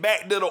getting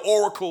back to the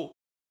Oracle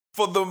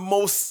for the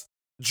most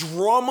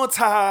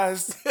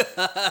dramatized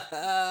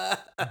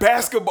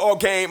basketball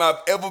game I've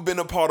ever been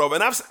a part of.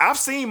 And I've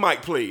seen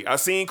Mike play. I've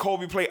seen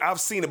Kobe play.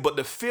 I've seen it. But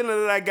the feeling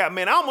that I got,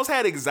 man, I almost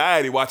had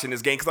anxiety watching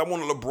this game because I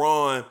wanted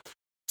LeBron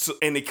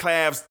and the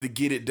Cavs to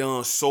get it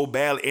done so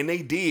badly, and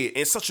they did.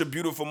 In such a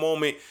beautiful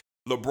moment,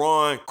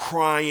 LeBron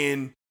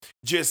crying,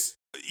 just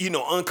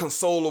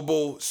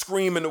unconsolable,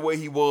 screaming the way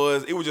he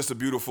was. It was just a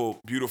beautiful,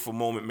 beautiful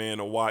moment, man,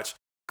 to watch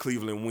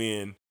Cleveland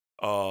win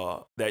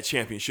that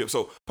championship.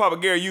 So, Papa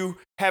Gary, you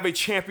have a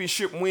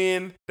championship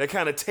win that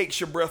kind of takes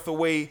your breath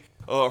away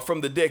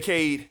from the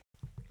decade.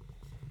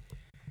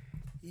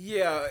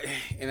 Yeah,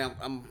 and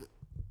I'm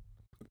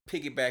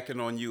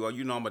piggybacking on you.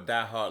 You know I'm a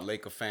diehard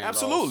Laker fan.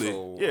 Absolutely.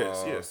 Also.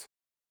 Yes.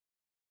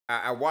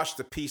 I watched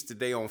a piece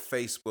today on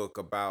Facebook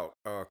about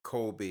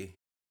Kobe,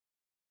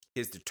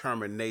 his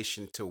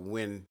determination to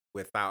win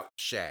without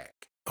Shaq.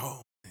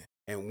 Oh.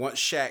 And once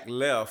Shaq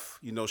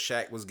left,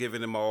 Shaq was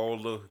giving him all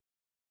the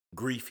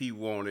grief he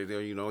wanted.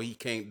 He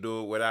can't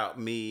do it without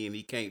me, and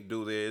he can't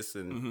do this.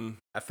 And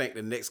I think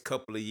the next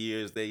couple of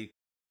years they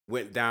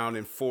went down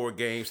in 4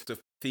 games to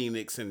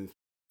Phoenix and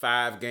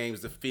 5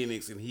 games to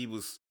Phoenix, and he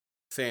was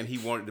saying he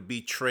wanted to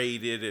be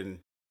traded, and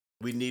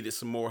we needed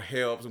some more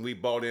help, and we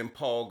brought in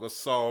Paul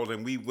Gasol,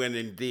 and we went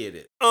and did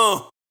it.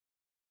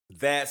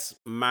 That's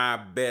my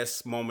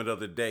best moment of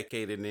the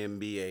decade in the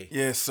NBA.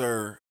 Yes,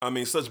 sir. I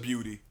mean, such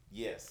beauty.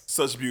 Yes.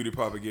 Such beauty,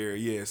 Papa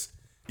Gary. Yes.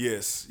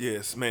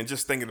 Man,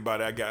 just thinking about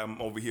it, I'm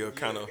over here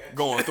kind of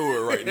going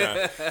through it right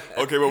now.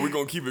 Okay, well, we're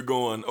going to keep it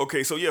going.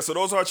 Okay, so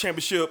those are our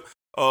championship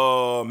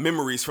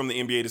memories from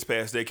the NBA this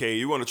past decade.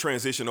 You want to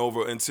transition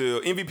over into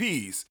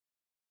MVPs.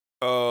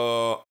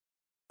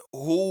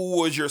 Who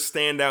was your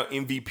standout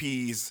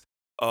MVPs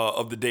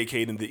of the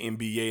decade in the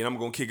NBA? And I'm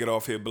going to kick it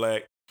off here,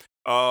 Black.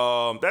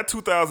 That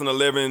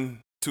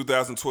 2011-2012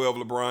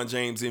 LeBron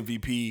James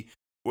MVP,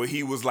 where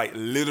he was like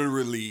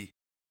literally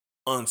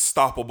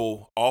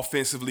unstoppable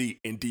offensively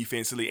and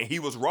defensively, and he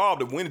was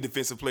robbed of winning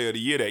Defensive Player of the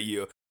Year that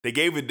year. They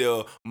gave it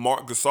to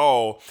Marc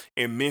Gasol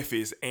in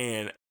Memphis,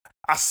 and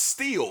I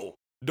still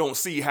don't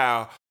see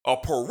how a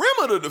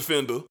perimeter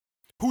defender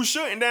who's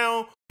shutting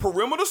down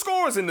perimeter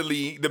scorers in the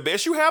league, the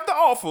best you have to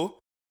offer,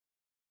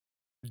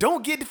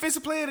 don't get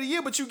Defensive Player of the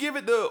Year, but you give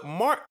it to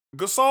Marc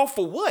Gasol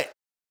for what?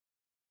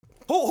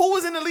 Who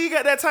was in the league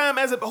at that time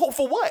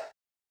for what?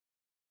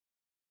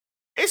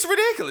 It's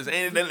ridiculous.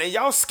 And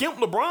y'all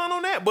skimped LeBron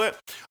on that, but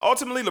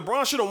ultimately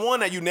LeBron should have won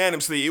that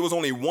unanimously. It was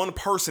only one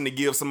person to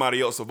give somebody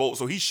else a vote,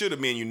 so he should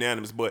have been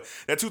unanimous. But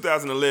that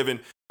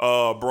 2011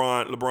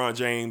 LeBron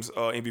James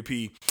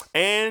MVP.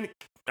 And,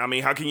 I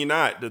mean, how can you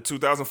not? The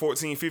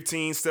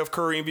 2014-15 Steph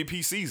Curry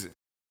MVP season.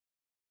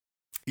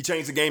 He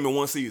changed the game in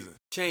one season.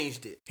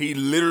 Changed it. He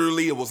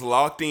literally was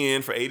locked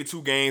in for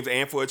 82 games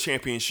and for a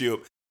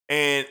championship.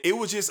 And it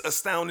was just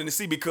astounding to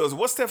see, because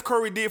what Steph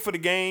Curry did for the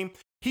game,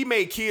 he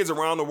made kids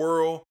around the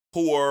world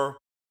who are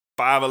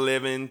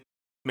 5'11",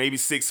 maybe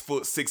 6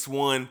 foot,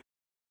 6'1".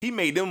 He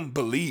made them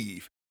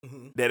believe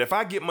that if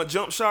I get my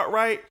jump shot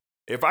right,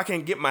 if I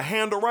can get my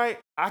handle right,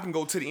 I can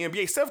go to the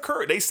NBA. Steph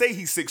Curry, they say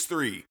he's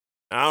 6'3".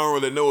 I don't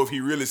really know if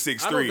he really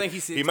 6'3". I don't think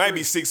he's 6'3". He might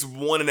be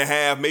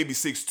 6'1.5", maybe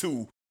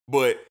 6'2".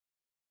 But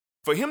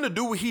for him to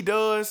do what he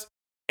does,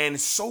 and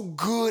so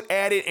good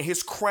at it, and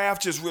his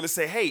craft just really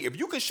say, hey, if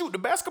you can shoot the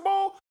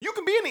basketball, you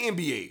can be in the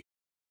NBA.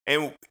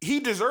 And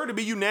he deserved to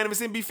be unanimous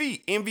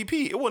MVP.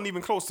 It wasn't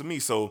even close to me,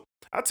 so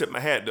I tip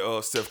my hat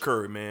to Steph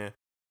Curry, man.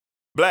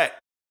 Black,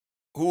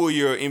 who are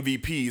your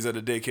MVPs of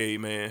the decade,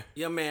 man?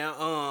 Yeah,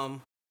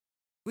 man.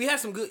 We had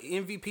some good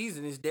MVPs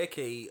in this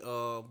decade,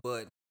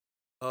 but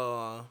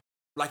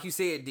like you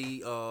said,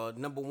 the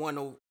number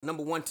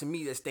one to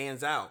me that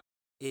stands out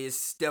is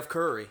Steph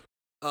Curry.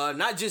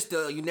 Not just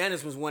the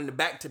unanimous one, the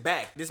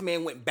back-to-back. This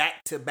man went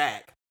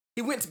back-to-back.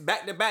 He went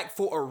back-to-back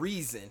for a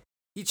reason.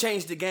 He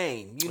changed the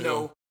game. You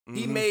know,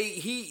 he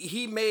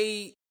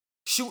made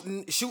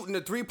shooting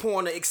the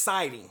 3-pointer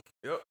exciting.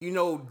 Yep. You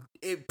know,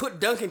 it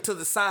put dunking to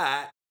the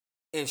side,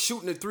 and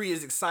shooting the 3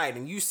 is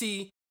exciting. You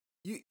see,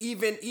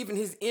 even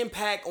his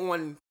impact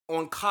on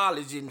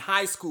college and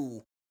high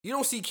school. You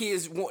don't see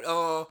kids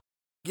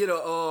get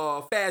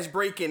a fast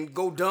break and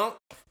go dunk.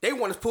 They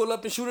want to pull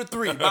up and shoot a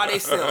 3 by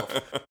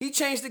themselves. He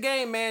changed the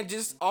game, man,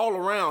 just all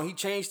around. He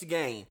changed the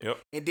game. Yep.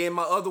 And then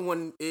my other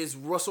one is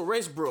Russell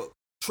Westbrook,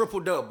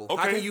 triple-double. Okay.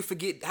 How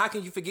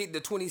can you forget the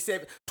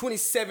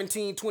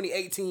 2017,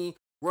 2018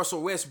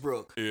 Russell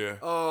Westbrook? Yeah.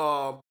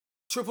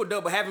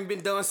 Triple-double haven't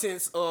been done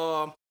since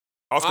Oscar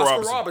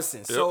Robertson.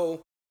 Yep.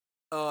 So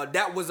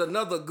that was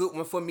another good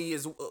one for me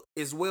as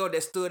well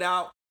that stood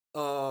out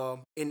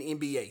in the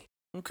NBA.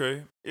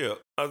 Okay, yeah.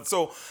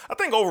 So I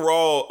think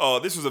overall,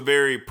 this was a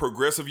very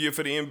progressive year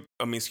for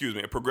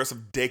a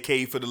progressive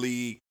decade for the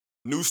league.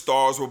 New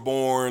stars were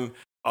born.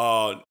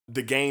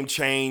 The game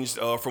changed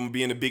from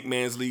being a big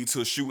man's league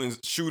to a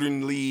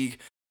shooting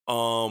league.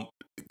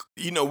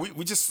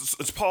 We just,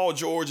 it's Paul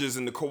George's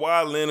and the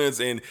Kawhi Leonard's,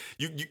 and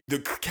the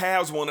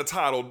Cavs won a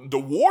title. The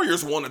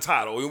Warriors won a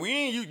title. And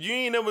you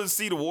ain't never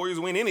see the Warriors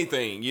win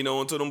anything,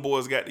 until them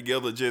boys got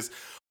together. Just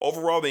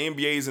overall, the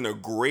NBA is in a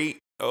great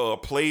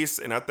place,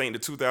 and I think the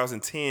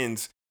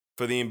 2010s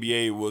for the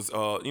NBA was,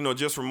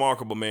 just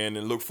remarkable, man,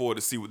 and look forward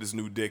to see what this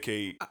new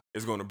decade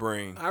is going to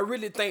bring. I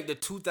really think the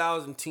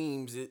 2000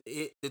 teams,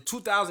 the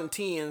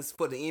 2010s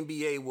for the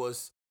NBA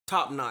was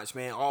top notch,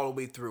 man, all the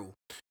way through.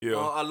 Yeah.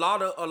 A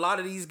lot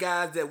of these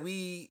guys that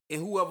we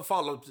and whoever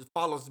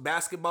follows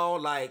basketball,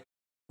 like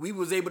we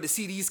was able to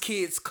see these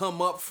kids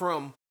come up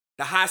from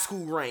the high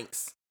school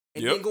ranks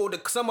and then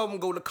some of them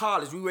go to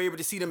college. We were able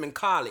to see them in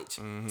college.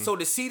 Mm-hmm. So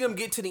to see them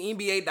get to the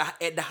NBA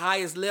at the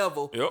highest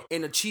level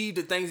and achieve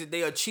the things that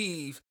they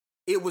achieved,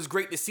 it was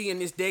great to see in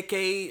this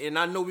decade. And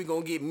I know we're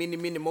gonna get many,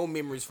 many more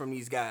memories from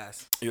these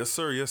guys. Yes,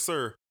 sir. Yes,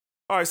 sir.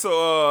 All right,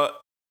 so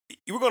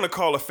we're gonna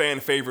call a fan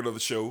favorite of the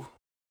show.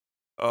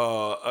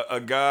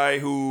 A guy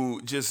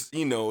who just,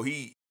 he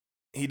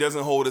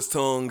doesn't hold his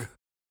tongue.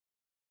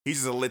 He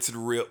just lets it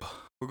rip.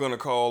 We're gonna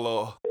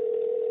call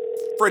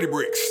Freddie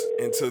Bricks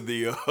into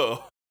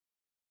the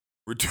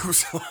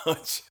Reduce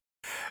Lunch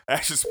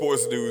Action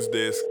Sports News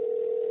Desk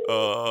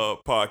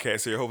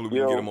podcast here. Hopefully we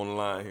can get him on the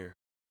line here.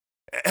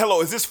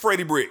 Hello, is this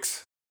Freddie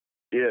Bricks?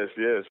 Yes,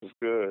 it's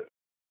good.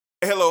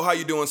 Hello, how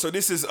you doing? So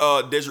this is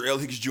Desiree L.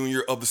 Hicks Jr.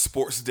 of the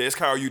Sports Desk.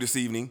 How are you this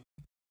evening?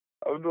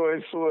 I'm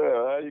doing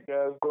swell. How you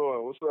guys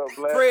doing? What's up,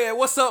 Black? Fred,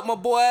 what's up, my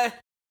boy?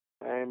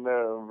 Ain't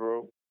nothing,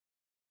 bro.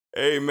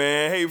 Hey,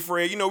 man. Hey,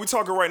 Fred. We're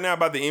talking right now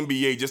about the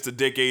NBA, just a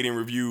decade in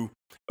review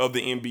of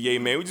the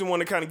NBA, man. We just want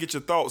to kind of get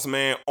your thoughts,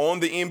 man,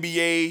 on the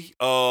NBA,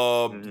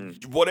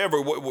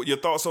 whatever, what your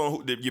thoughts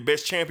on your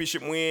best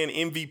championship win,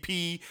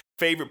 MVP,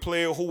 favorite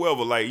player,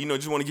 whoever.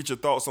 Just want to get your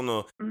thoughts on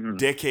the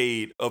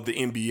decade of the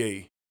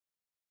NBA.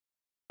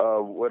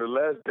 Well, the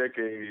last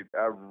decade,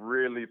 I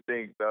really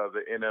think the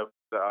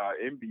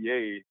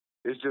NBA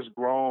is just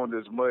grown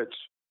as much.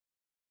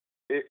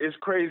 It's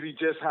crazy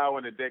just how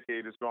in a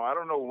decade it's grown. I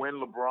don't know when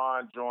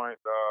LeBron joined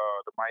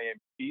the Miami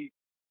Heat,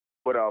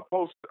 but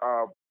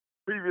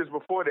previous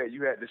before that,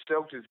 you had the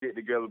Celtics get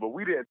together, but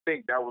we didn't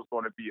think that was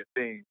going to be a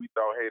thing. We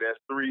thought, hey, that's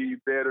 3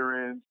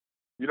 veterans.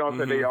 You know what I'm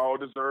saying? They all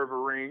deserve a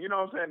ring. You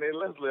know what I'm saying?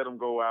 Let's let them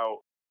go out.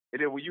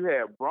 And then when you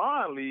had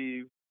Bron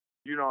leave,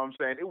 you know what I'm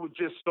saying? It was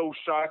just so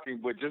shocking,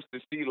 but just to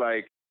see,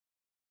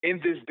 in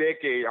this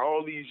decade,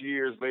 all these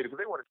years later, because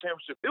they won a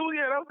championship. That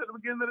was at the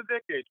beginning of the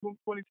decade,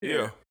 2010.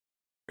 Yeah.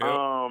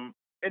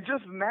 And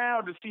just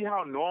now to see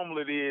how normal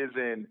it is,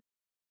 and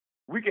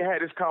we can have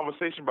this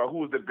conversation about who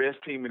was the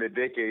best team in the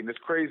decade. And it's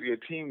crazy, a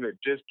team that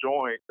just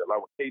joined, like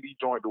when KD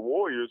joined the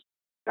Warriors,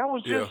 that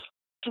was just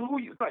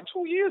 2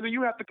 years, and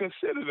you have to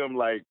consider them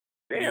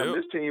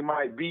this team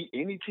might beat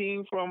any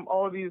team from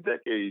all these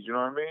decades. You know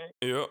what I mean?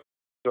 Yeah.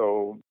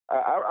 So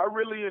I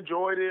really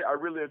enjoyed it. I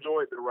really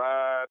enjoyed the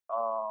ride.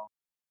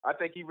 I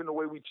think even the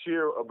way we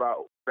cheer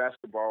about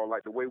basketball,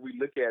 the way we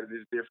look at it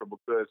is different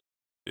because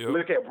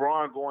look at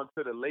Bron going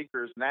to the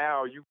Lakers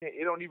now.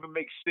 It don't even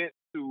make sense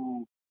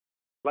to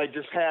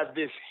just have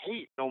this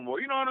hate no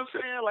more. You know what I'm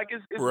saying?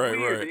 It's weird.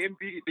 Right. The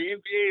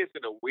NBA is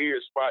in a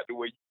weird spot the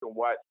way you can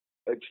watch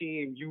a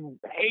team you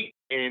hate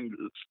and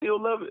still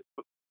love it.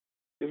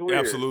 It's weird.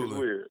 Absolutely. It's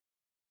weird.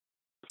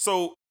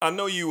 So I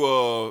know you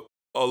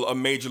a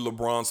major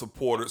LeBron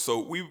supporter. So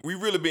we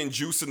really been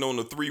juicing on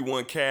the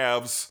 3-1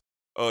 Cavs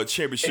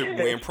championship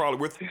win.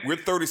 Probably we're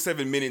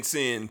 37 minutes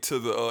into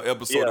the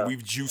episode and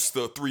we've juiced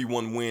the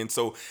 3-1 win.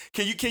 So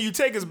can you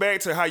take us back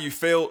to how you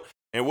felt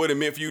and what it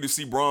meant for you to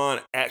see Bron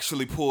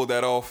actually pull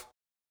that off?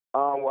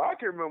 Well, I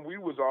can remember we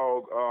was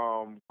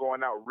all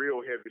going out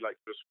real heavy,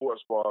 the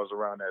sports bars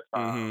around that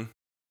time. Mm-hmm.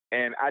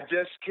 And I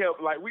just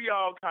kept, we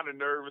all kind of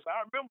nervous.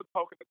 I remember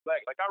talking to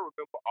Black, I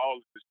remember all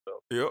of this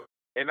stuff. Yep.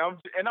 And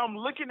I'm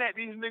looking at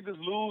these niggas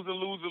lose,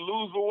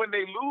 but when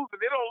they lose,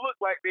 they don't look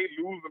like they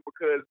losing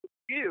because of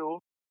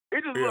skill.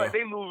 It just look like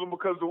they losing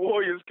because the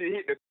Warriors can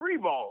hit the 3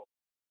 ball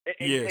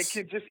and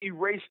can just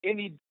erase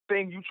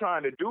anything you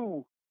trying to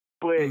do.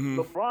 But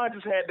LeBron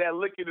just had that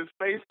look in his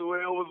face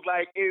where it was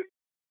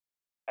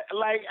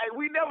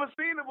we never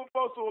seen it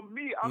before. So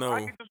I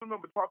can just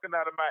remember talking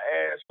out of my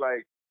ass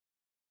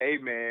hey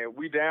man,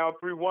 we down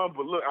 3-1,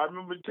 but look, I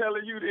remember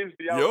telling you this.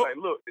 I was like,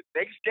 look, the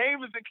next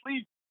game is in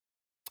Cleveland.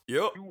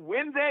 Yep. You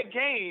win that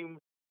game.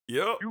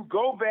 Yep. You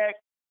go back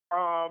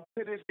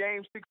to this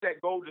game 6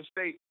 at Golden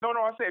State. No,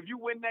 I said if you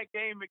win that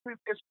game,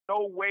 there's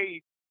no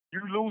way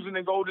you losing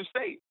in Golden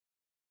State.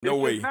 No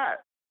way. It's not.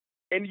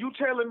 And you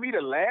telling me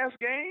the last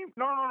game?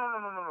 No.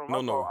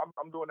 No.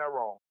 I'm doing that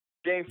wrong.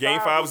 Game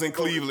 5 was in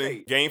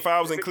Cleveland. Game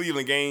 5 was in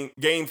Cleveland.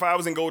 Game 5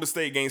 was in Golden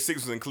State. Game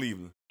 6 was in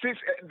Cleveland.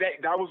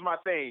 That was my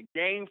thing.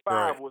 Game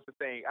 5 was the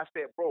thing. I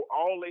said, bro,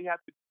 all they have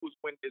to do is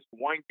win this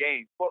one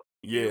game. Fuck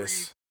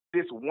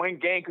this one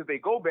game because they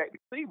go back to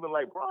Cleveland.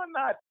 Bron,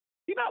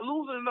 he's not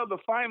losing another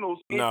finals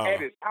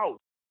at his house.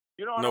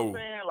 You know what I'm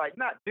saying?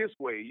 Not this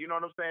way. You know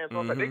what I'm saying? So I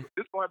was like,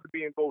 this going to have to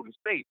be in Golden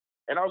State.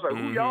 And I was like,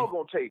 who y'all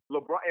going to take?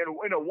 LeBron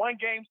in a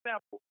one-game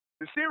sample.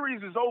 The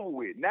series is over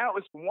with. Now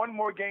it's one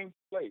more game to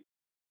play.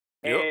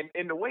 And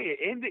in the way it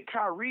ended,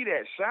 Kyrie,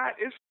 that shot,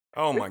 it's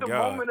the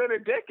moment of the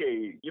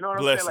decade. You know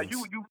what I'm saying?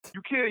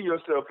 You kidding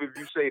yourself if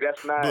you say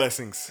that's not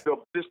blessings.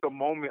 Just the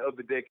moment of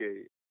the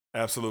decade.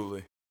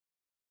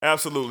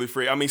 Absolutely,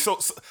 Fred. I mean, so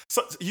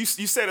you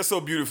said it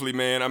so beautifully,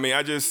 man. I mean,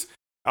 I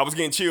was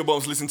getting chill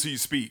bumps listening to you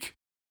speak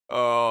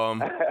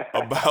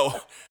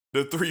about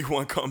the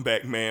 3-1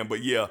 comeback, man.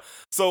 But yeah.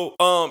 So,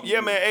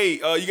 yeah, man. Hey,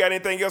 you got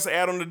anything else to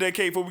add on the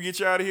decade before we get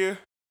you out of here?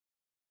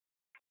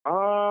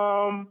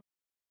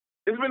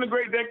 It's been a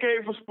great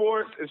decade for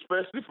sports,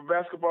 especially for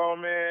basketball,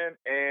 man.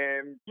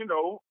 And, you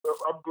know,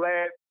 I'm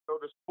glad,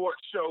 the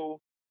sports show,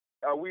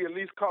 we at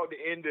least caught the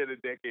end of the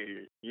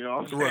decade. You know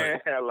what I'm saying?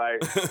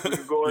 Like, we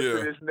can go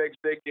into this next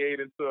decade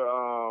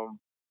into,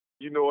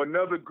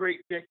 another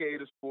great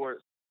decade of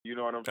sports. You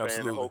know what I'm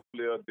saying? And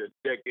hopefully the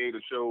decade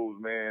of shows,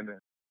 man. And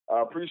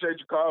I appreciate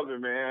you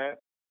calling, man.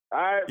 All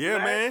right, yeah,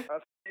 man. I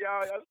see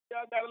y'all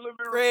got a little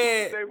bit of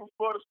Fred. today for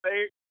Florida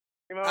State.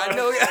 You know I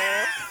know.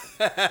 Yeah.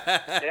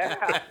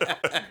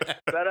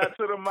 Shout out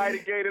to the Mighty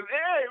Gators.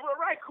 Hey, well,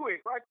 right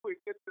quick.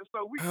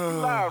 So we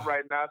live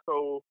right now.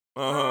 So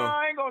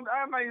I'm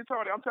not even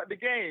talking. I'm talking the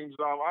games.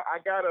 I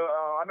gotta.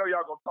 I know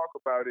y'all gonna talk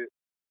about it.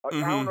 I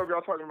don't know if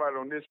y'all talking about it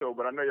on this show,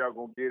 but I know y'all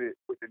gonna get it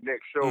with the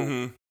next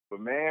show. But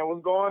man,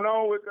 what's going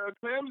on with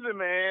Clemson,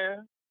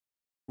 man?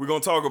 We're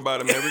gonna talk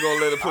about it, man. We're gonna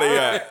let it play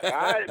out. All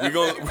right,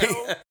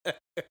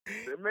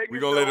 We're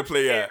gonna let it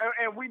play out.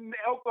 And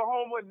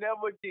Oklahoma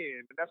never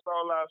again. That's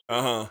all I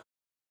say.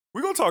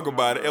 We're gonna talk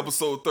about it.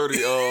 Episode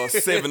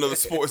 37 of the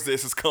Sports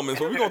Desk is coming,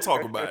 so we're gonna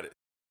talk about it.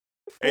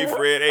 Hey,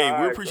 Fred.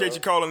 Hey, we appreciate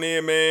you calling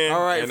in, man.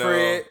 All right,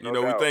 Fred.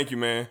 We thank you,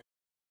 man.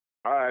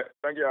 All right,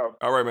 thank y'all.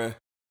 All right, man.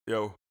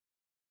 Yo.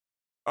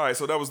 All right,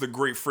 so that was the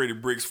great Freddie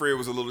Briggs. Fred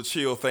was a little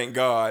chill, thank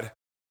God.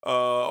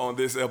 On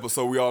this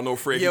episode, we all know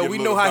Fred. Yeah, we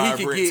know how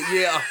he can get.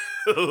 Yeah,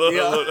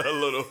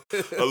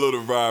 a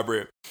little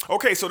vibrant.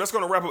 Okay, so that's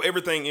gonna wrap up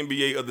everything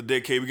NBA of the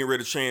decade. We get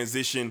ready to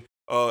transition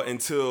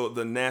until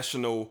the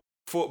National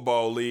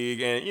Football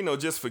League, and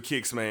just for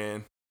kicks,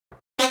 man.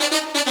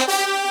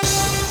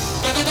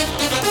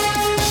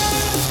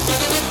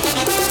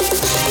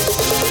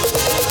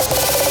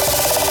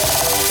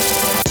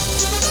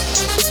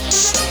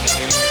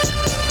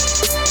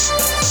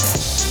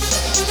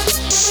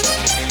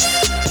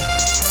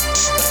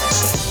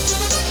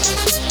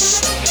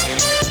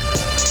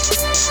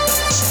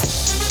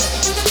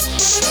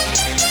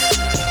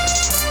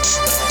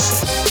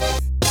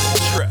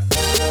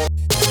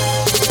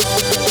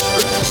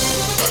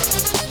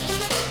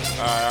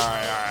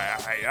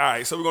 All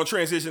right, so we're going to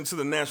transition to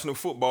the National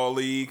Football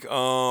League.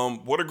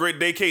 What a great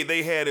decade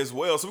they had as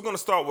well. So we're going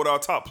to start with our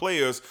top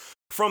players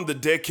from the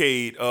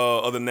decade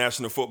of the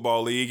National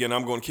Football League, and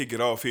I'm going to kick it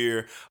off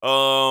here.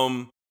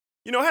 I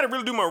had to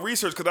really do my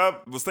research because I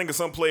was thinking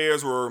some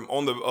players were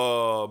on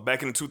the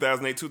back in the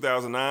 2008,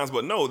 2009s,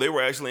 but no, they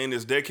were actually in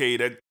this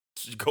decade. That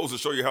goes to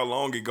show you how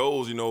long it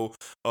goes,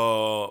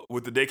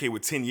 with the decade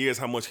with 10 years,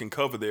 how much you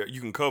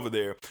can cover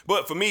there.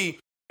 But for me,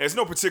 there's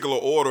no particular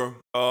order.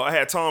 I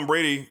had Tom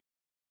Brady.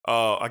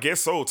 I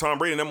guess so. Tom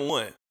Brady, number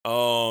one.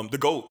 The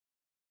GOAT.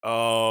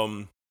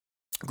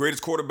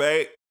 Greatest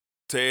quarterback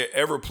to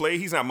ever play.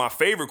 He's not my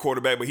favorite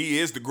quarterback, but he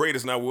is the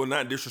greatest, and I will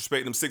not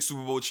disrespect him. 6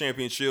 Super Bowl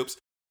championships.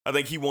 I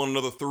think he won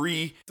another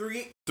three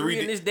in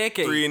this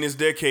decade. 3 in this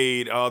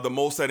decade. The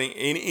most out of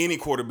any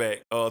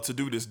quarterback to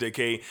do this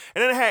decade.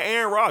 And then I had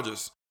Aaron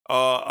Rodgers.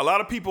 A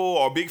lot of people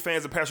are big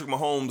fans of Patrick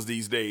Mahomes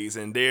these days,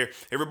 and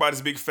everybody's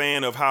a big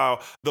fan of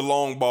how the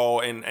long ball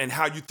and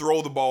how you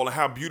throw the ball and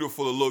how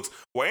beautiful it looks.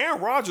 Well,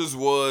 Aaron Rodgers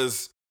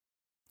was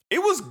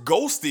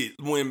ghosted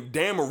when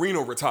Dan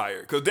Marino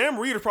retired, because Dan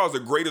Marino is probably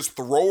the greatest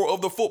thrower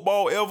of the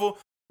football ever,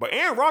 but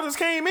Aaron Rodgers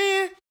came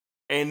in,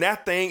 and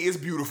that thing is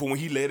beautiful when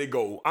he let it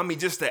go. I mean,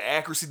 just the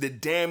accuracy, the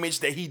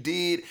damage that he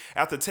did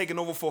after taking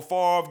over for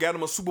Favre, got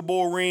him a Super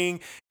Bowl ring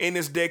in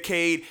this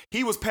decade.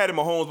 He was Patty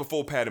Mahomes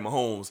before Patty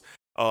Mahomes.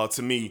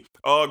 To me,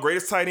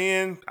 greatest tight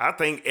end I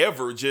think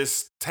ever,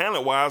 just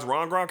talent-wise,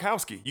 Ron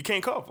Gronkowski. You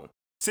can't cover him.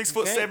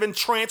 6'7"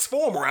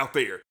 transformer out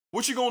there.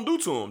 What you gonna do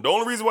to him? The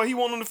only reason why he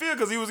wasn't on the field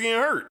because he was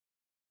getting hurt.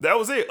 That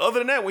was it. Other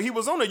than that, when he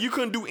was on there, you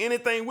couldn't do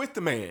anything with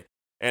the man.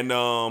 And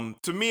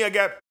to me, I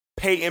got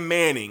Peyton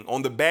Manning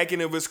on the back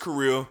end of his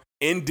career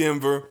in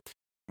Denver.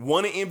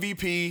 Won an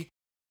MVP.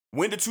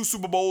 Went to 2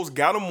 Super Bowls.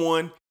 Got him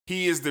one.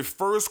 He is the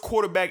first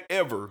quarterback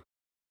ever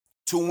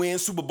to win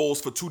Super Bowls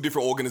for 2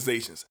 different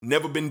organizations.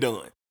 Never been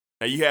done.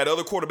 Now, you had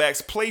other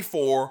quarterbacks play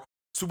for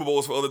Super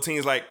Bowls for other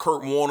teams, like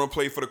Kurt Warner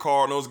played for the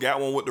Cardinals, got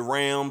one with the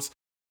Rams,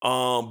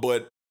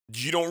 but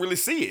you don't really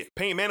see it.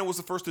 Peyton Manning was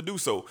the first to do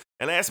so.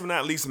 And last but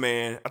not least,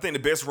 man, I think the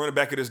best running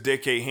back of this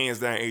decade, hands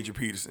down, Adrian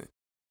Peterson.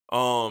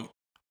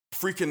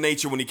 Freaking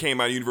nature when he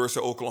came out of University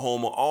of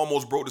Oklahoma,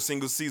 almost broke the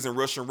single-season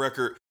rushing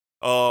record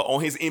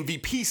on his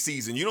MVP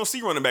season. You don't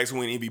see running backs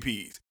win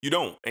MVPs. You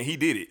don't, and he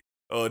did it.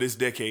 This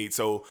decade.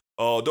 So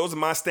those are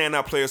my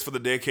standout players for the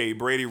decade: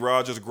 Brady,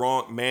 Rodgers,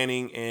 Gronk,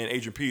 Manning, and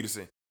Adrian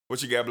Peterson.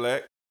 What you got,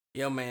 Black?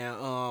 Yeah,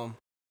 man.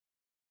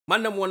 My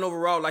number one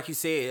overall, like you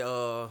said,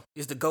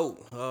 is the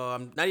GOAT.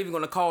 I'm not even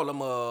gonna call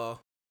him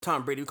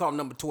Tom Brady. We call him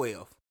number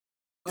 12.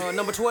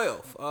 Number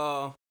 12.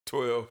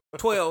 12.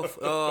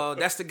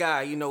 That's the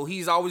guy.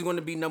 He's always going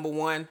to be number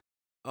one.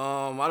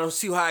 I don't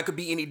see how it could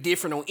be any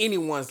different on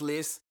anyone's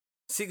list.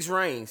 6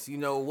 rings.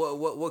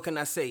 What can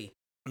I say?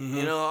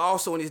 Mm-hmm.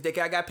 Also in this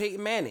decade, I got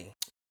Peyton Manning.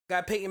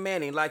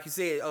 Like you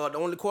said, the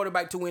only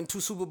quarterback to win 2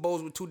 Super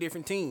Bowls with 2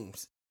 different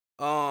teams.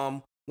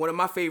 One of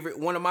my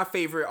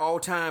favorite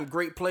all-time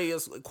great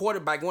players,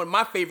 quarterback. One of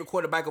my favorite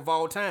quarterback of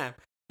all time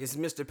is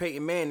Mr.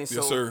 Peyton Manning. So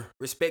yes, sir.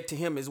 Respect to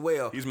him as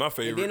well. He's my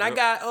favorite. And then I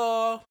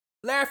got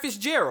Larry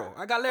Fitzgerald.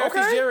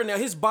 Fitzgerald now.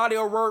 His body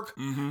of work,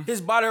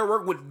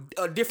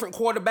 with different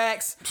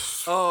quarterbacks,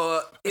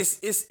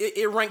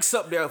 it ranks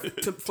up there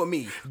for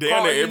me.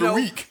 Down there every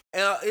week.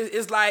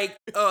 It's like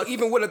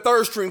even with a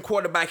third string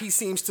quarterback, he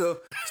seems to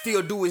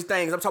still do his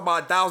things. I'm talking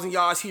about 1,000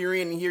 yards year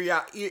in and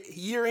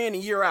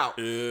year out.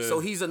 Yeah.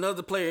 So he's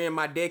another player in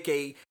my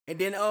decade. And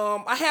then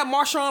I had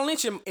Marshawn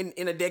Lynch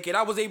in a decade.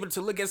 I was able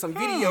to look at some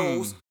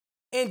videos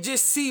and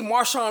just see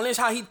Marshawn Lynch,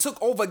 how he took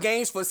over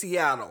games for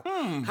Seattle.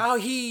 How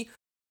he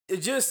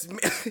just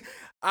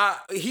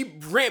he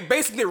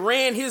basically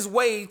ran his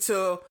way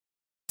to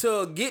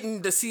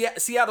getting the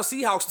Seattle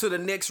Seahawks to the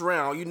next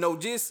round. You know,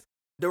 just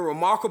the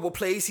remarkable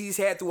plays he's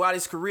had throughout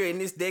his career in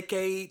this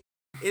decade.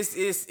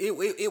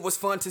 It was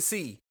fun to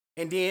see.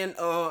 And then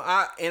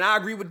I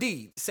agree with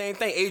D. Same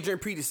thing, Adrian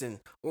Peterson.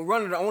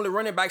 One of the only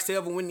running backs to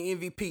ever win the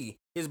MVP.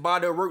 His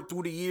body of work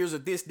through the years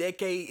of this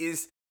decade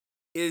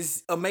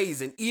is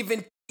amazing.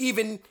 Even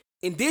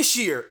in this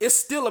year, it's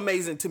still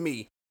amazing to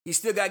me. He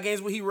still got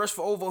games where he rushed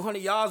for over 100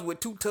 yards with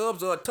 2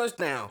 tubs or a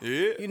touchdown.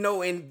 Yeah. You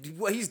know, and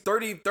he's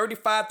 30,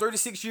 35,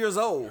 36 years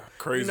old.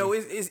 Crazy. You know,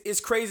 it's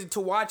crazy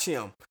to watch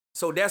him.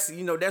 So that's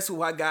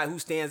who I got, who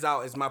stands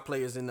out as my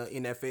players in the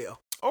NFL.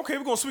 Okay,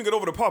 we're going to swing it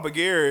over to Papa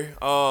Gary.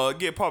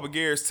 Get Papa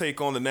Gary's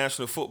take on the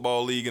National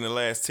Football League in the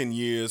last 10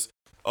 years.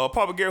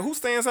 Papa Gary, who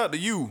stands out to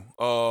you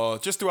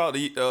just throughout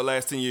the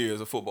last 10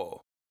 years of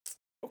football?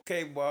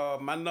 Okay, well,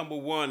 my number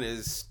one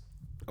is,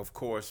 of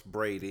course,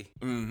 Brady.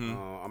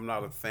 I'm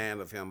not a fan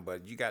of him,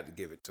 but you got to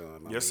give it to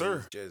him. Yes,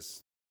 sir.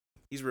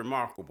 He's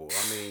remarkable.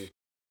 I mean,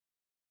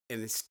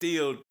 and he's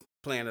still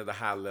playing at a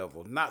high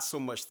level. Not so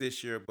much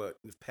this year, but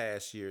in the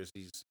past years,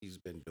 he's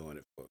been doing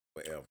it for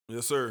forever.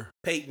 Yes, sir.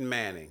 Peyton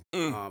Manning.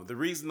 The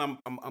reason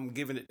I'm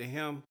giving it to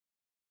him,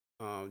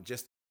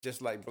 just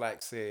like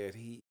Black said,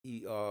 he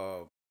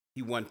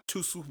won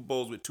 2 Super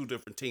Bowls with 2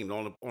 different teams.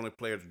 The only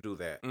player to do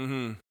that.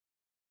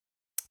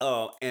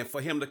 And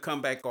for him to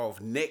come back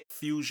off neck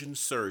fusion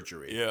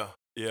surgery,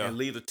 and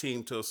lead a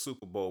team to a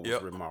Super Bowl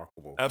was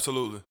remarkable.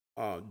 Absolutely.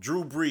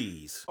 Drew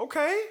Brees.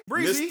 Okay,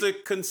 Breezy.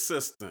 Mr.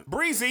 Consistent.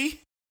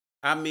 Breezy.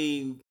 I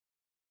mean,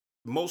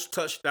 most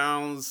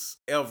touchdowns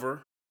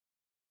ever,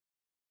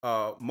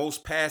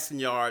 most passing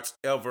yards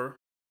ever,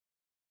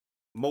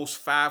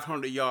 most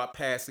 500-yard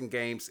passing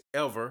games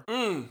ever.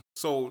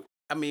 So,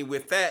 I mean,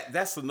 with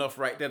that's enough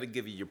right there to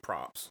give you your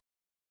props.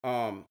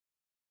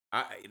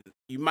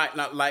 You might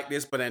not like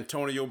this, but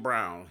Antonio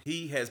Brown,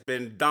 he has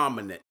been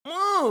dominant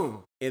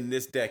in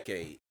this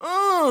decade.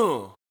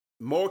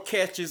 More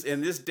catches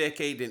in this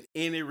decade than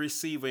any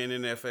receiver in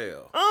the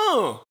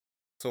NFL.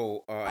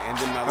 So, and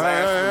then my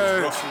last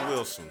one was Russell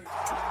Wilson.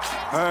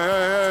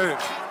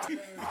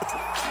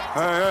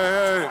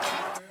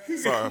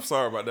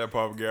 Sorry about that,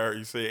 Papa Gary.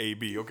 You say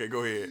AB. Okay,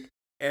 go ahead.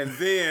 And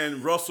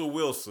then Russell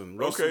Wilson.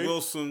 Russell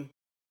Wilson,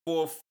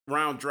 4th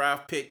round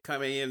draft pick,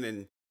 coming in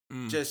and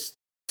just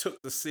took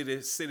the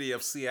city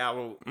of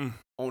Seattle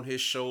on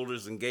his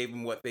shoulders and gave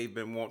them what they've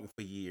been wanting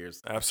for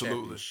years.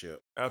 Absolutely.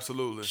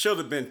 Absolutely. Should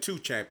have been 2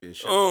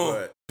 championships.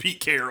 But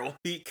Pete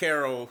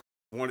Carroll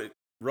wanted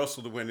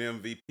Russell to win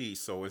MVP,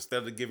 so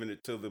instead of giving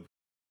it to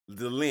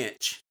the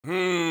Lynch,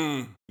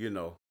 you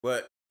know,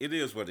 but it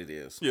is what it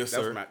is. Yes,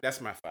 sir. That's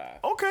my 5.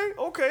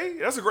 Okay.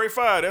 That's a great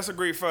 5. That's a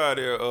great 5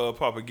 there,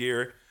 Papa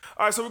Gary.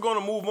 All right, so we're going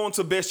to move on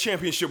to best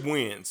championship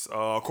wins.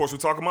 Of course, we're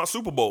talking about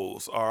Super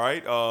Bowls. All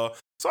right.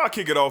 So I'll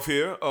kick it off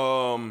here.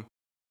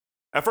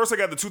 At first, I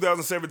got the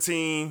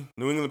 2017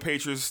 New England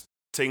Patriots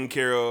taking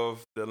care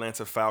of the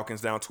Atlanta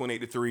Falcons down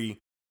 28-3,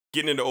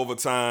 getting into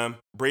overtime.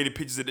 Brady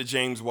pitches it to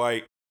James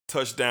White,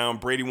 touchdown.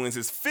 Brady wins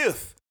his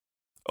 5th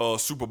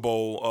Super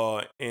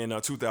Bowl in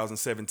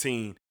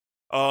 2017.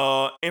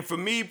 And for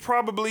me,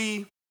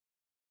 probably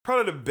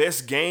the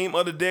best game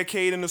of the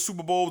decade in the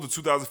Super Bowl, the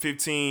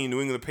 2015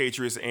 New England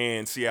Patriots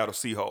and Seattle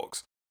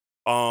Seahawks.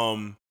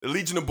 The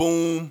Legion of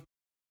Boom,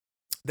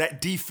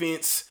 that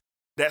defense,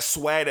 that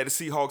swag that the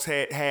Seahawks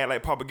had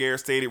like Papa Gary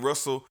stated,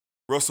 Russell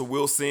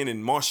Wilson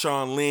and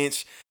Marshawn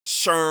Lynch,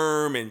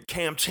 Sherm and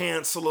Cam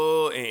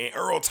Chancellor and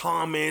Earl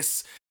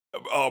Thomas,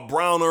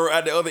 Browner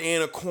at the other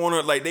end of the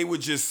corner, like they were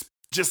just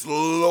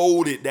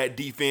loaded that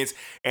defense.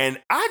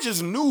 And I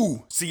just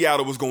knew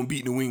Seattle was going to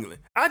beat New England.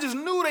 I just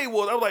knew they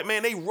was. I was like,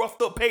 man, they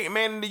roughed up Peyton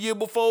Manning the year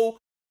before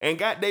and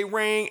got their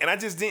ring. And I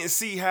just didn't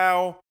see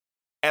how,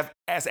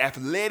 as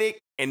athletic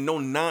and no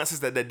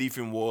nonsense that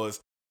defense was,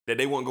 that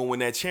they weren't going to win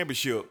that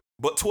championship.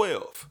 But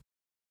 12.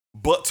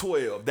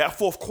 That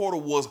 4th quarter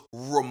was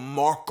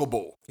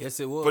remarkable.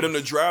 Yes, it was. For them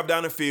to drive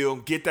down the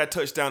field, get that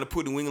touchdown to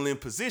put New England in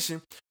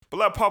position.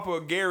 But like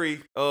Papa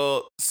Gary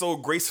so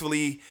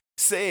gracefully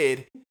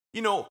said,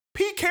 you know,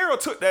 Pete Carroll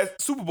took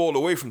that Super Bowl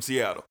away from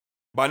Seattle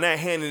by not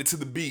handing it to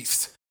the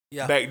beast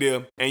back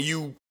there. And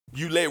you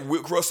let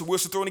Russell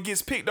Wilson throw and it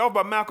gets picked off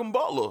by Malcolm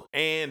Butler.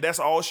 And that's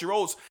all she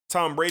wrote.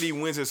 Tom Brady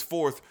wins his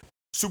 4th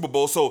Super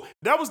Bowl. So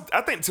that was,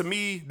 I think, to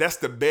me, that's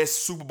the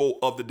best Super Bowl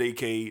of the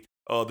decade.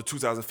 The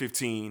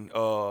 2015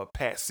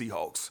 Pats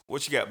Seahawks.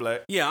 What you got,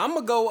 Black? Yeah, I'm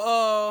gonna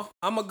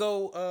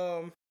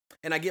go.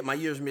 And I get my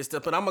years mixed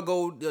up, but I'm gonna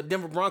go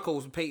Denver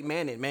Broncos with Peyton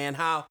Manning. Man,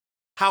 how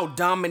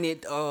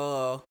dominant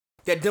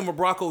that Denver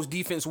Broncos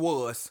defense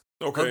was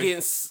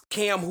against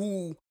Cam,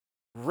 who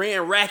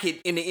ran racket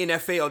in the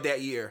NFL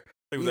that year.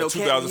 It was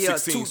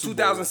 2016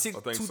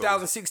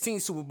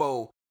 2016 Super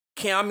Bowl.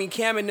 Cam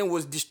and them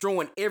was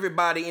destroying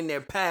everybody in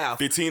their path.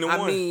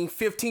 15-1.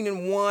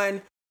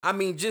 15-1. I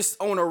mean,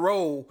 just on a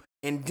roll.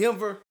 And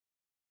Denver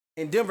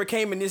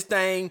came in this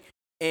thing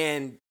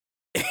and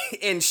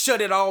shut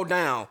it all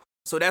down.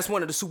 So that's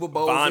one of the Super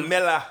Bowls.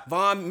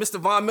 Mr.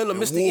 Von Miller,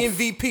 Mr.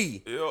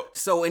 MVP. Yep.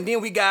 So, and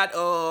then we got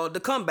the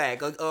comeback,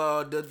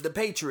 the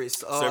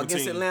Patriots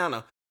against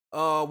Atlanta.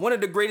 One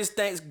of the greatest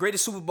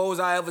Super Bowls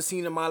I ever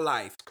seen in my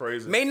life.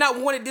 Crazy. May not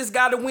wanted this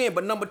guy to win,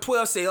 but number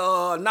 12 said,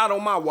 not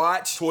on my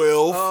watch.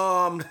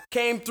 12.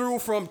 Came through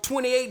from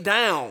 28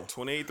 down.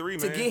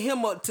 28-3, man.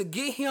 To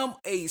get him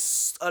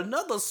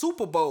another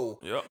Super Bowl.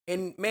 Yep.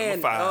 And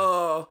man,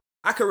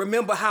 I can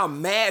remember how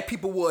mad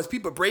people was.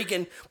 People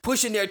pushing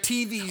their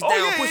TVs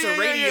down, pushing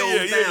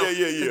radios down.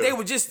 Yeah. They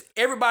were just,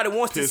 everybody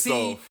wants to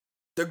see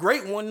the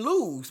great one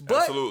lose.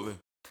 But absolutely.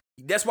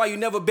 That's why you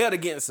never bet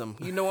against them.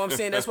 You know what I'm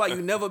saying? That's why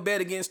you never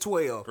bet against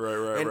 12.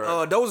 Right.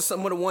 And those are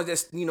some of the ones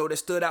that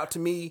stood out to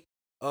me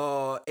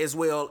as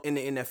well in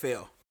the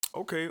NFL.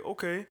 Okay.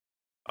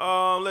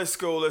 Let's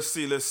go. Let's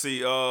see.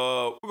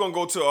 We're gonna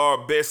go to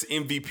our best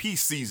MVP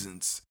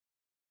seasons.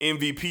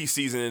 MVP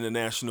season in the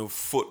National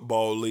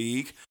Football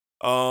League.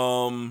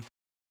 I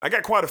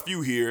got quite a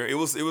few here. It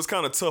was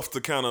kind of tough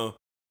to kind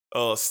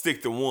of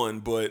stick to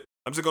one, but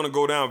I'm just going to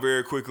go down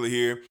very quickly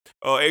here.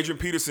 Adrian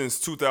Peterson's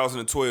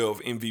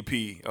 2012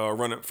 MVP,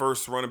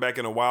 running back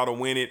in a while to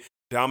win it.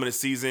 Dominant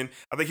season.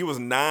 I think he was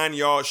 9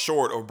 yards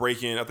short of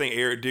breaking, I think,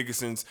 Eric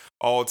Dickerson's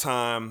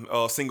all-time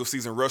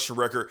single-season rushing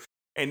record.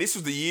 And this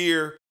was the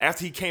year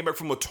after he came back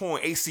from a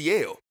torn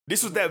ACL.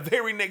 This was that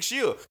very next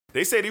year.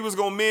 They said he was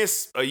going to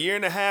miss a year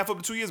and a half up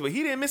to 2 years, but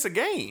he didn't miss a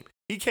game.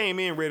 He came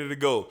in ready to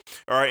go.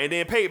 All right, and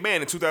then Peyton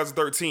Manning in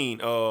 2013,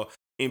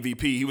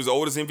 MVP. He was the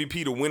oldest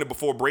MVP to win it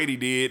before Brady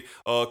did.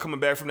 Coming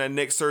back from that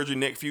neck surgery,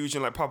 neck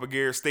fusion, like Papa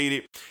Garrett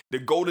stated. To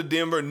go to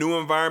Denver, new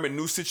environment,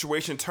 new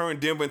situation, turn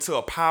Denver into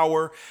a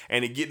power,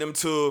 and to get them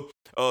to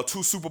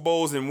 2 Super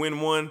Bowls and win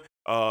one.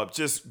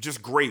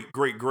 Just great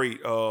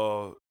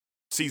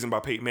season by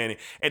Peyton Manning.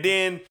 And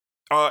then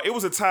it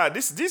was a tie.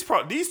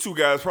 These two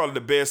guys probably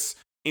the best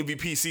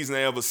MVP season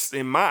I ever,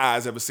 in my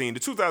eyes, ever seen. The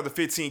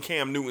 2015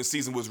 Cam Newton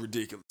season was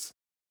ridiculous.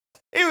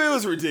 It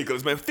was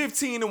ridiculous, man.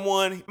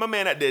 15-1. My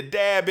man out there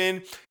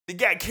dabbing. They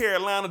got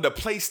Carolina the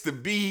place to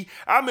be.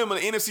 I remember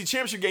the NFC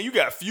Championship game. You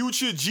got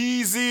Future,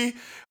 Jeezy,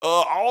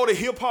 all the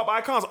hip hop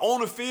icons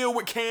on the field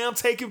with Cam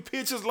taking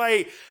pictures.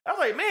 Like, I was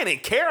like, man, in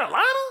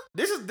Carolina?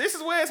 This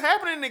is where it's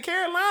happening in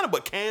Carolina.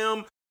 But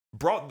Cam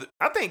brought the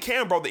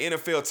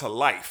NFL to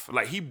life.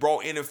 Like, he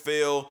brought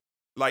NFL.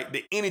 Like,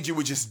 the energy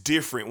was just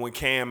different when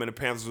Cam and the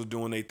Panthers were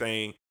doing their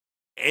thing.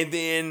 And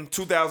then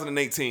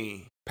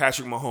 2018,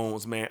 Patrick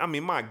Mahomes, man. I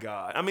mean, my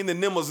God. I mean, the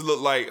numbers look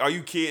like, are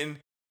you kidding?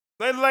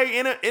 They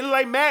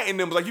like Madden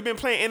numbers. Like, you've been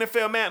playing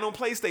NFL Madden on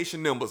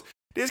PlayStation numbers.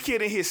 This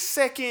kid in his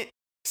second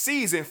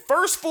season,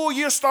 first full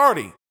year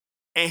starting,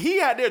 and he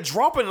out there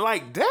dropping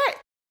like that.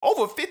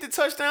 Over 50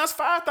 touchdowns,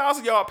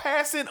 5,000 yard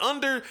passing,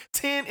 under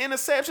 10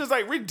 interceptions.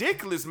 Like,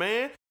 ridiculous,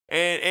 man.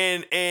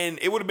 And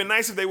it would have been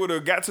nice if they would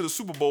have got to the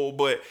Super Bowl,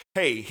 but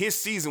hey,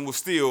 his season was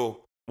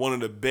still one of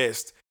the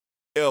best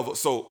ever.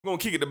 So we're gonna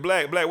kick it to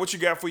Black. Black, what you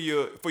got for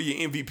your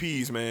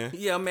MVPs, man?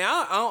 Yeah, man,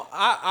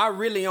 I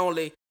really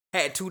only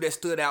had 2 that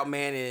stood out,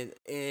 man,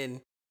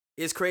 and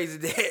it's crazy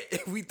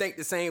that we think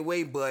the same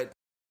way, but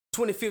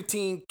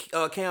 2015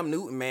 Cam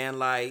Newton, man,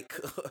 like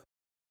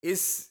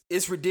it's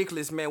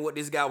ridiculous, man, what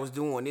this guy was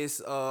doing.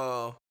 It's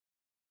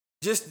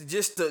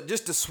just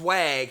the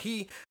swag.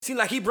 He seemed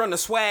like he brought the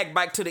swag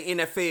back to the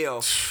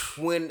NFL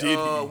when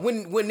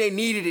they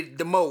needed it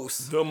the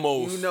most.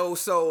 You know,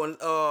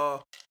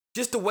 so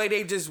just the way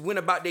they just went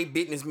about their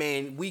business,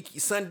 man.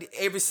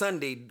 Every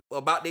Sunday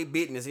about their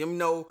business. You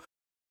know,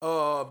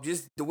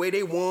 just the way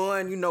they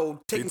won. You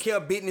know, taking care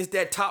of business.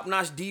 That top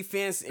notch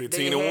defense.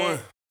 15-1.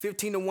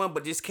 15-1.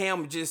 But just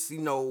Cam, just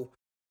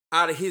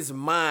out of his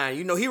mind.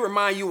 You know, he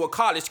remind you of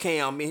college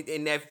Cam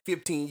in that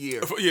 15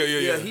 year.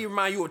 Yeah. He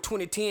remind you of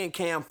 2010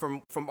 Cam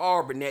from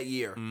Auburn that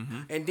year. Mm-hmm.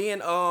 And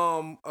then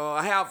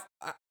I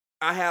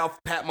have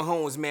Pat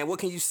Mahomes, man. What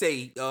can you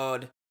say?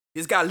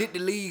 This guy lit the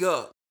league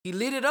up. He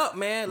lit it up,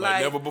 man.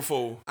 Like never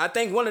before. I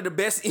think one of the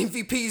best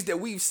MVPs that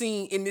we've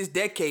seen in this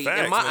decade,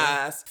 Facts, in my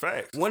man. eyes.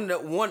 Facts.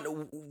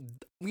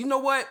 You know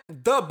what?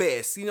 The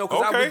best. You know,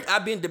 because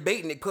I've been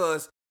debating it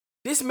because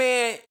this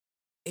man,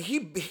 he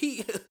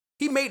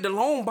made the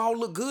long ball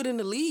look good in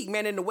the league,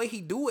 man, and the way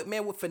he do it,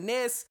 man, with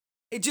finesse,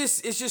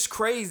 it's just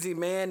crazy,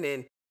 man.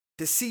 And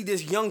to see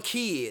this young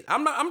kid,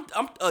 I'm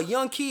a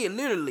young kid,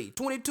 literally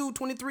 22,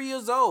 23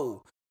 years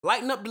old,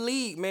 lighting up the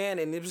league, man,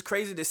 and it was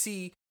crazy to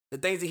see the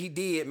things that he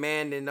did,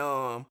 man. And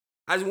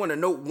I just want to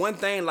note one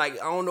thing. Like,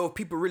 I don't know if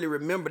people really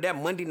remember that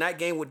Monday night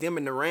game with them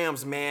and the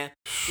Rams, man.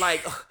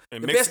 Like,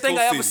 the best thing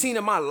I ever seen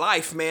in my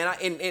life, man.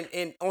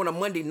 And on a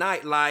Monday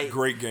night, like,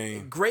 great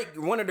game,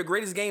 one of the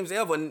greatest games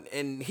ever.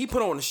 And he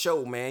put on a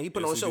show, man. He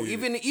put on a show,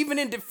 even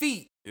in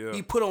defeat. Yeah.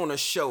 He put on a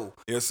show.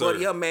 Yes, sir.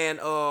 But yeah, man.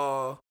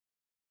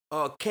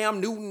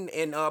 Cam Newton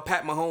and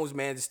Pat Mahomes,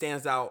 man,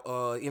 stands out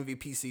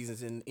MVP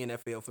seasons in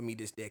NFL for me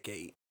this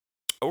decade.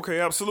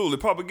 Okay, absolutely.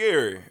 Papa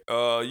Gary,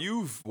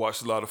 you've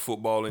watched a lot of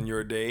football in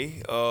your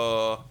day,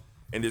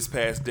 in this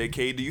past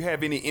decade. Do you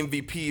have any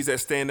MVPs that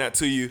stand out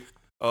to you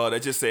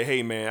that just say,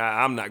 hey, man,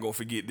 I'm not going to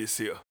forget this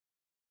here?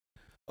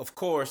 Of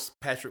course,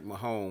 Patrick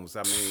Mahomes.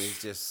 I mean,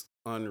 it's just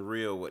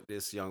unreal what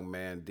this young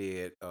man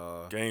did.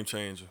 Game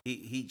changer.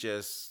 He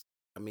just,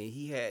 I mean,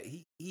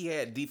 he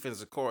had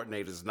defensive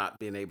coordinators not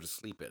being able to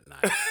sleep at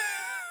night.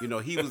 You know,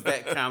 he was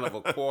that kind of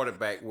a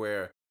quarterback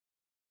where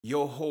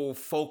your whole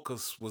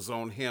focus was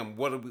on him.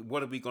 What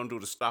are we gonna do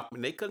to stop him?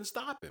 And they couldn't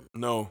stop him.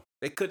 No,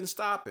 they couldn't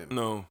stop him.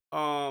 No.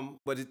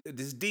 But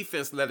this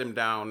defense let him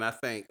down, I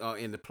think,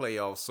 in the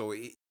playoffs. So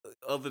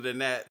other than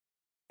that,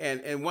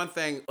 and one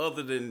thing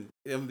other than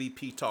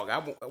MVP talk, I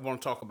want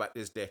to talk about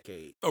this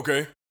decade.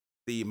 Okay.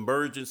 The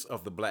emergence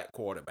of the black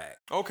quarterback.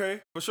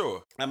 Okay, for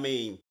sure. I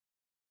mean,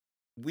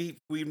 we've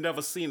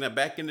never seen that.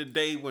 Back in the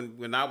day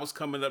when I was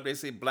coming up, they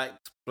say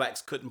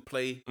blacks couldn't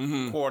play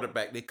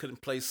quarterback. They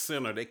couldn't play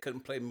center. They couldn't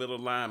play middle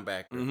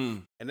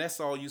linebacker. And that's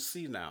all you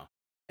see now.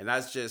 And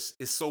that's just,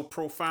 it's so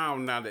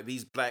profound now that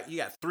you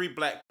got 3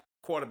 black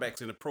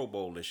quarterbacks in the Pro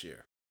Bowl this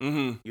year.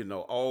 You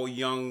know, all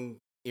young,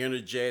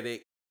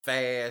 energetic,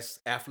 fast,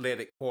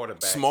 athletic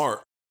quarterbacks.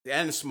 Smart.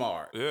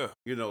 Yeah.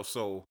 You know,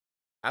 so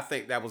I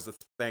think that was the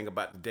thing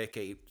about the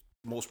decade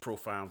most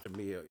profound to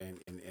me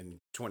in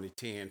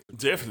 2010.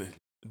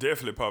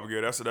 Definitely, Papa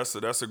Gary.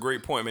 That's a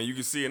great point, man. You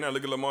can see it now.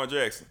 Look at Lamar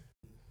Jackson.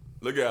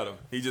 Look at him.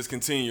 He just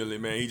continually,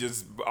 man. He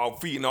just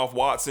feeding off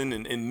Watson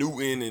and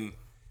Newton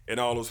and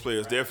all those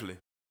players. Definitely.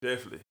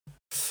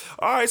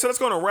 All right, so that's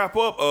going to wrap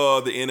up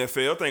the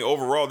NFL. I think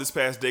overall this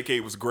past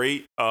decade was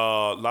great. A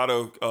lot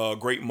of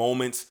great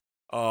moments.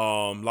 A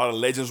lot of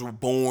legends were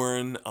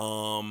born.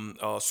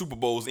 Super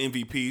Bowls,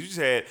 MVPs. We just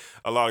had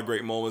a lot of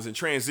great moments and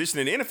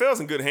transitioning. The NFL's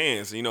in good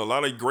hands. You know, a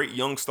lot of great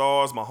young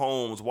stars,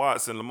 Mahomes,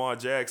 Watson, Lamar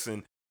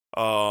Jackson.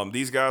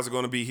 These guys are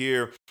going to be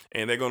here,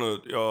 and they're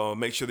going to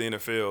make sure the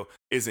NFL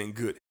is in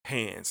good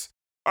hands.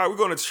 All right, we're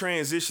going to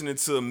transition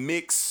into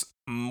mixed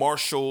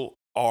martial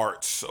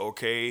arts,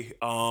 okay?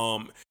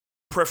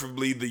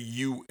 Preferably the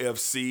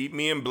UFC.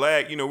 Me and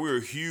Black, you know,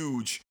 we're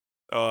huge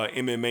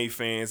MMA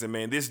fans, and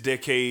man, this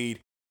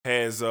decade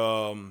has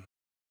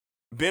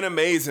been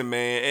amazing,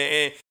 man.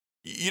 And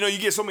you know, you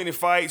get so many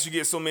fights, you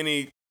get so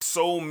many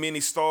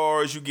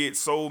stars, you get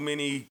so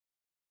many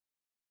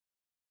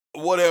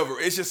whatever.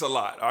 It's just a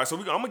lot. All right, so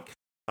I'm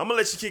gonna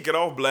let you kick it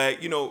off,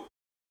 Black. You know,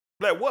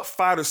 Black, what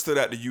fighter stood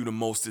out to you the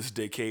most this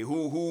decade?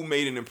 Who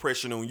made an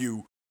impression on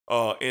you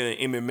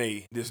in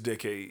MMA this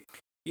decade?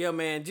 Yeah,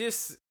 man,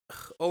 just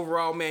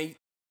overall, man,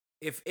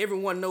 if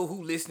everyone know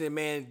who listening,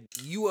 man,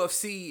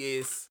 UFC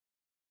is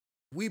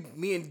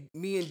me and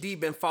D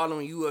been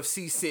following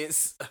UFC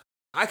since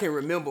I can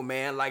remember,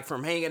 man. Like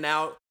from hanging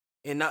out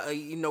in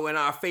in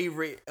our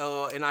favorite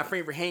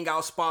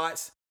hangout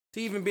spots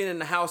to even being in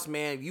the house,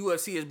 man.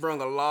 UFC has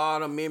brought a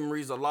lot of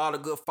memories, a lot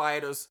of good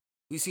fighters.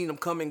 We seen them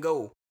come and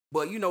go,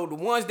 but you know the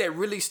ones that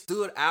really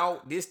stood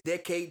out this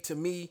decade to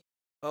me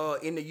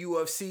in the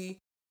UFC,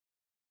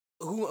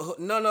 who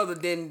none other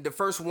than the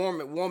first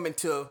woman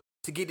to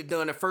get it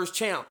done, the first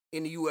champ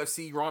in the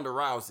UFC, Ronda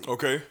Rousey.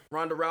 Okay,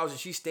 Ronda Rousey,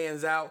 she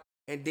stands out.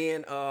 And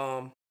then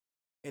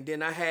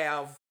I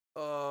have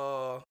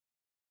Conor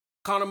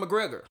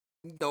McGregor.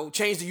 You know,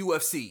 change the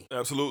UFC.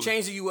 Absolutely.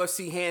 Change the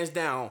UFC hands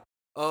down.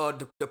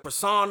 The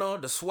persona,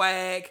 the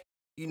swag,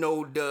 you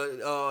know,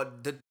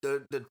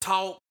 the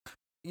talk,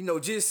 you know,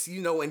 just,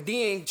 you know, and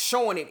then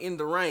showing it in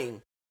the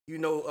ring. You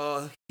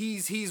know,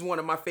 he's one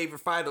of my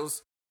favorite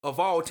fighters of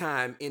all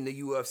time in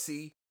the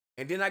UFC.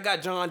 And then I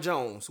got Jon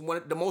Jones, one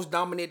of the most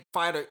dominant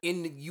fighter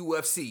in the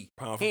UFC.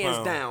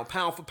 Hands down,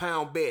 pound for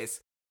pound best.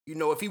 You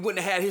know, if he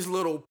wouldn't have had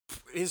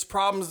his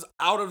problems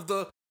out of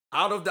the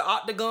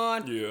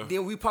octagon,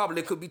 then we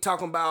probably could be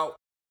talking about,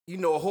 you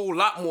know, a whole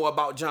lot more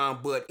about Jon.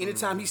 But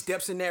anytime he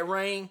steps in that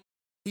ring,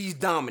 he's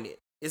dominant.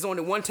 It's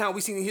only one time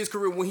we seen in his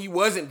career when he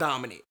wasn't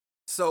dominant.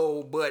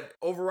 So, but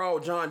overall,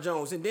 Jon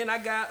Jones. And then I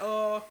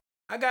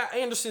got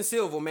Anderson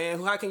Silva,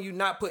 man. How can you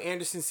not put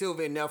Anderson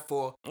Silva in there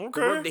for the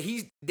work that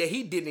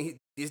he did in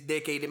this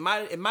decade? It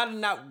might have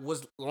not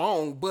was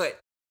long, but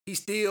he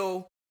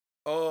still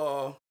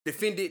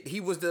defended.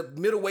 He was the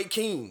middleweight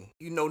king.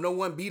 You know, no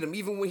one beat him.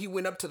 Even when he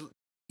went up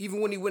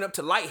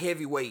to light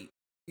heavyweight,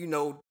 you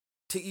know,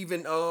 to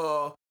even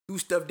do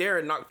stuff there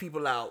and knock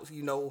people out.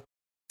 You know,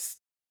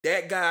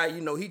 that guy, you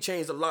know, he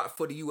changed a lot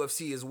for the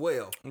UFC as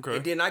well. Okay.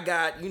 And then I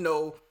got, you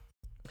know,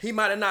 he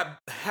might have not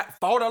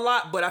fought a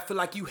lot, but I feel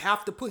like you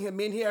have to put him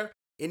in here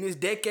in this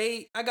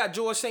decade. I got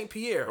George St.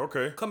 Pierre.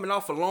 Okay. Coming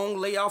off a long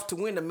layoff to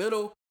win the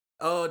middle.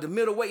 the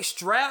middleweight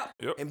strap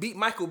and beat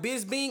Michael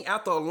Bisping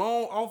after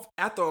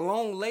a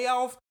long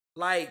layoff.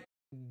 Like,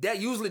 that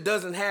usually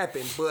doesn't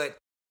happen, but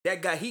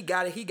that guy, he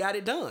got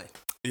it done.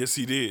 Yes,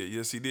 he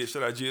did.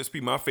 Shout out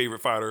GSP, my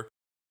favorite fighter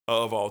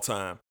of all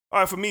time. All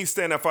right, for me,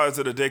 standout fighters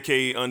of the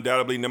decade,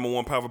 undoubtedly number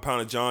one pound for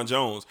pounder, Jon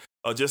Jones.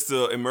 Just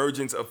the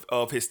emergence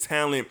of his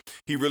talent,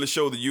 he really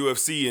showed the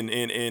UFC and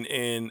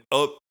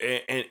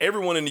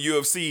everyone in the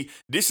UFC,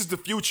 this is the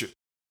future.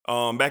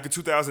 Back in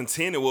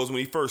 2010, it was when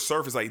he first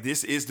surfaced. Like,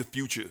 this is the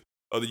future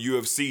of the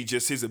UFC.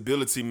 Just his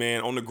ability,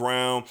 man, on the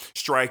ground,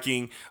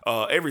 striking,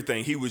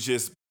 everything. He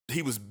was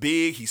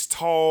big. He's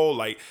tall.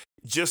 Like,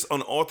 just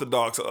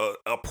unorthodox.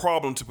 A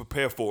problem to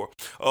prepare for.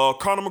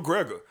 Conor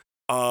McGregor.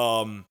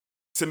 To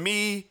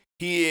me,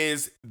 he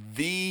is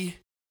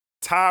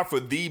tied for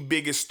the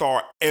biggest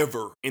star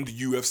ever in the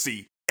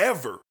UFC.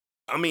 Ever.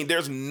 I mean,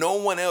 there's no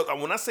one else.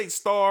 When I say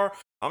star,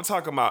 I'm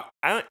talking about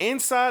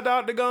inside the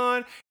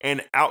octagon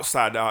and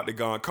outside the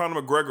octagon. Conor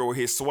McGregor with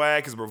his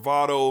swag, his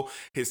bravado,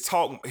 his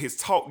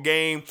talk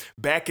game,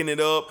 backing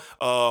it up,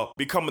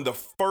 becoming the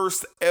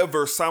first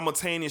ever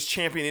simultaneous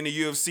champion in the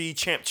UFC,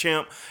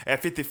 champ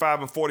at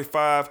 55 and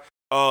 45.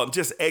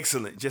 Just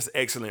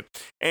excellent.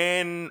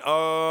 And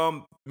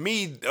want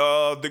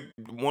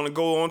to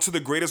go on to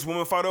the greatest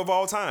woman fighter of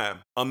all time,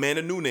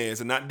 Amanda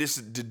Nunes, and not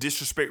to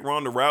disrespect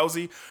Ronda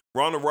Rousey.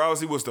 Ronda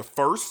Rousey was the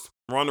first.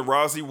 Ronda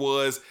Rousey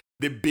was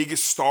the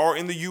biggest star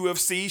in the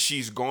UFC.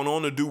 She's gone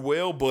on to do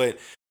well, but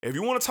if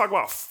you want to talk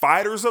about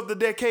fighters of the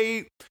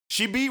decade,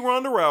 she beat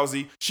Ronda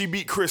Rousey. She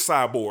beat Chris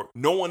Cyborg.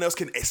 No one else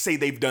can say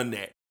they've done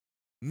that.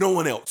 No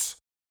one else.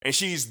 And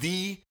she's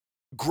the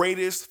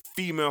greatest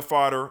female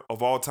fighter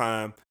of all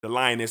time, the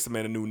Lioness,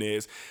 Amanda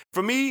Nunes.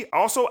 For me,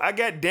 also, I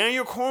got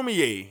Daniel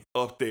Cormier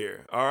up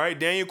there. All right,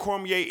 Daniel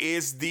Cormier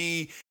is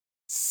the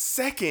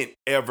second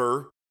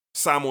ever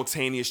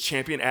simultaneous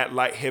champion at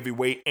light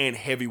heavyweight and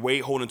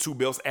heavyweight, holding two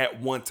belts at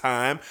one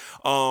time.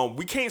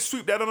 We can't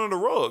sweep that under the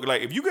rug.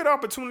 Like, if you get an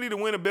opportunity to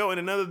win a belt in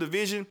another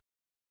division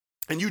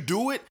and you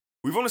do it,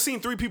 we've only seen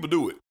 3 people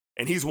do it,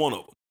 and he's one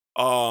of them.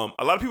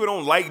 A lot of people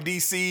don't like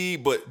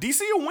DC, but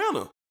DC a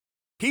winner.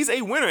 He's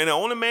a winner, and the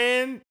only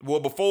man,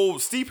 well, before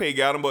Stipe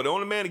got him, but the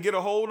only man to get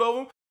a hold of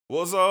him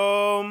was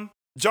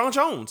Jon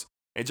Jones.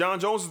 And Jon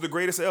Jones is the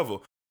greatest ever.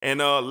 And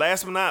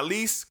last but not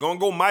least, gonna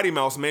go Mighty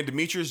Mouse, man,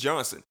 Demetrius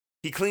Johnson.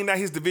 He cleaned out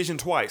his division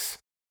twice.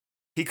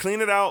 He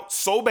cleaned it out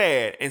so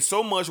bad and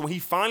so much when he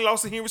finally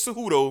lost to Henry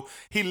Cejudo,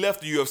 he left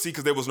the UFC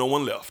because there was no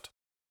one left.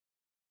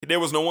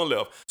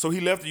 So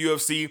he left the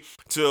UFC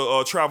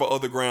to travel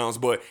other grounds,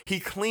 but he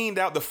cleaned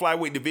out the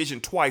flyweight division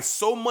twice,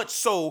 so much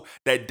so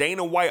that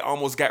Dana White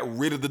almost got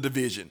rid of the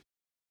division.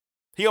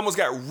 He almost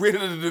got rid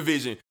of the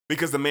division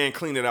because the man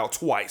cleaned it out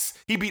twice.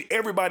 He beat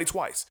everybody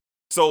twice.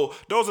 So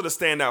those are the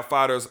standout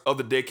fighters of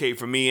the decade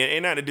for me.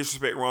 And not to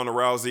disrespect Ronda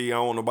Rousey, I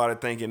don't want nobody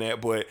thinking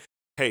that, but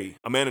hey,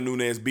 Amanda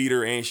Nunes beat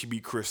her and she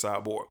beat Chris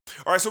Cyborg. All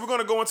right, so we're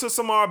going to go into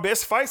some of our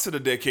best fights of the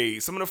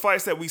decade. Some of the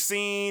fights that we've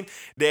seen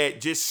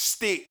that just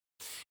stick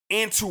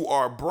into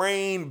our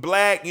brain.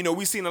 Black,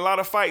 we've seen a lot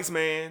of fights,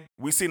 man.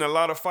 We've seen a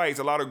lot of fights,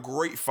 a lot of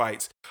great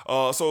fights.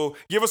 So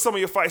give us some of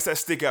your fights that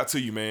stick out to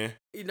you, man.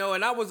 And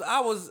I was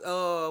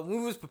when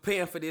we was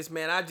preparing for this,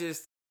 man, I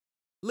just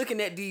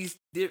looking at these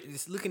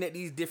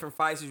different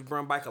fights, you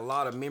bring back a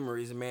lot of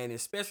memories, man,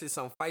 especially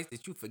some fights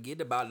that you forget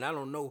about, and I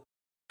don't know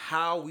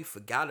how we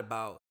forgot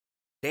about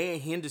Dan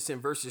Henderson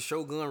versus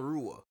Shogun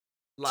Rua.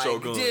 Like,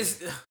 Shogun.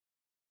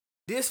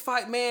 This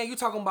fight, man, you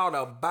talking about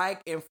a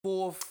back and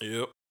forth.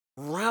 Yep.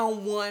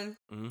 Round 1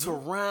 to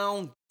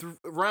round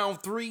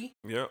 3.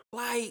 Yep.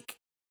 Like,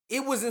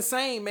 it was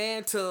insane,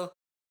 man, to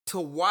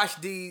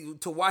watch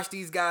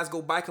these guys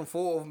go back and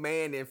forth,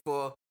 man, and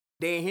for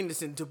Dan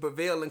Henderson to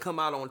prevail and come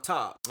out on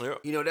top.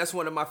 Yep. That's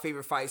one of my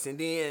favorite fights. And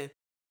then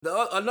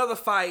another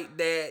fight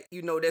that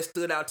that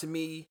stood out to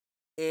me,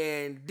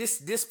 and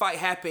this fight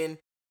happened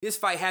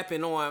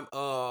on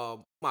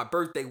my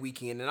birthday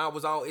weekend, and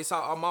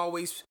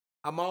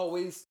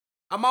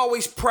I'm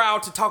always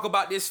proud to talk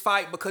about this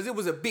fight because it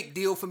was a big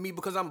deal for me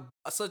because I'm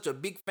such a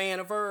big fan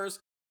of hers.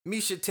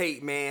 Miesha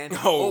Tate, man,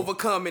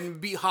 overcome and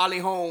beat Holly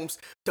Holmes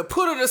to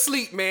put her to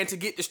sleep, man, to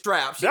get the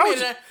strap.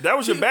 That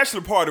was your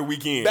bachelor party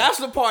weekend.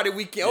 Bachelor party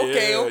weekend.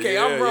 Okay,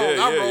 I'm wrong.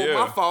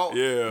 My fault.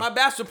 Yeah. My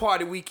bachelor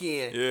party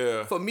weekend.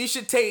 Yeah. For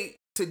Miesha Tate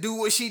to do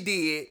what she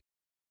did,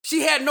 she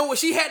had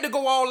to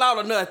go all out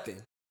or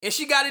nothing. And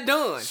she got it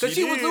done. Because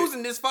she was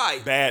losing this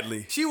fight.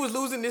 Badly. She was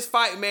losing this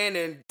fight, man,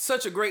 and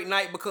such a great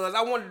night because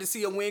I wanted to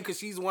see her win because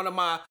she's one of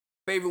my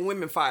favorite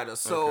women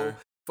fighters. So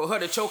for her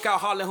to choke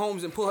out Holly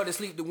Holmes and put her to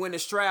sleep to win the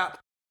strap,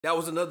 that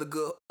was another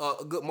good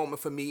moment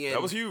for me. And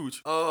that was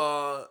huge.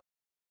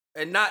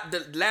 And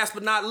last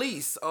but not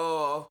least,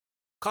 Conor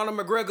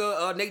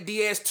McGregor, Nate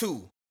Diaz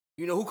 2.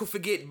 Who could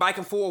forget back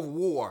and forth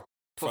war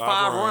for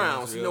 5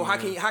 rounds? Yeah,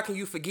 how can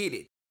you forget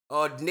it?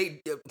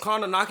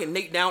 Conor knocking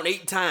Nate down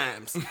 8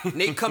 times.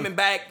 Nate coming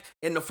back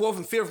in the 4th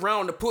and 5th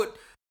round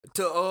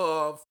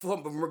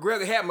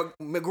McGregor had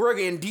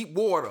McGregor in deep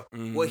water.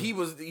 Mm-hmm. Well,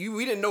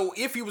 we didn't know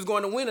if he was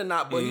going to win or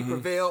not, but he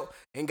prevailed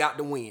and got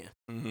the win.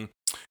 Mm-hmm.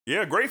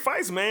 Yeah, great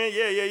fights, man.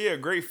 Yeah.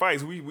 Great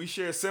fights. We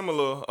share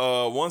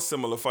similar, one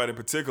similar fight in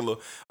particular.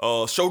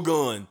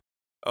 Shogun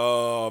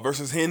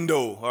versus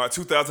Hendo.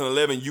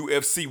 2011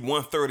 UFC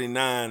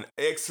 139.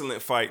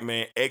 Excellent fight,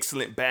 man.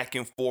 Excellent back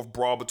and forth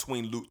brawl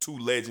between two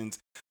legends.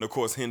 And of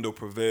course, Hendo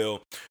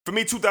prevailed. For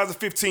me,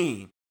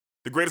 2015,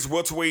 the greatest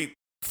welterweight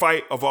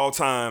fight of all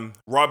time.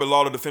 Robbie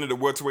Lawler defended the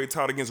welterweight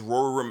title against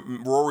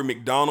Rory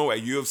McDonald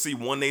at UFC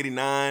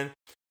 189.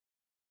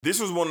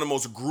 This was one of the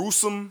most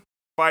gruesome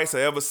fights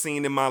I ever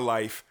seen in my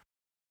life.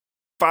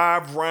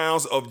 5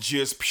 rounds of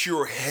just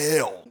pure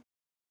hell.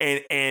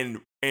 And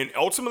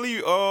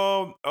ultimately,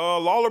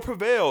 Lawler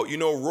prevailed. You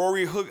know,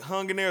 Rory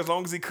hung in there as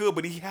long as he could,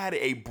 but he had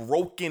a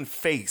broken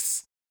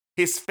face.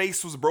 His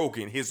face was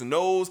broken. His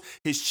nose,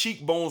 his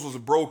cheekbones was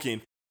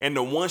broken. And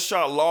the one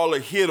shot Lawler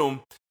hit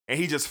him, and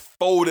he just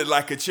folded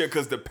like a chair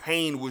because the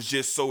pain was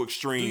just so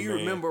extreme. Do you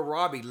remember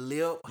Robbie's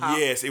lip?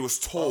 Yes, it was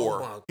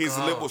tore. Oh His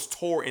lip was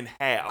tore in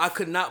half. I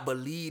could not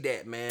believe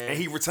that, man. And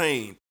he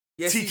retained.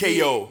 Yes,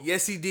 TKO.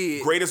 Yes, he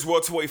did. Greatest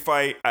welterweight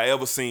fight I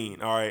ever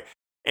seen. All right.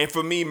 And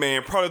for me,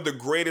 man, probably the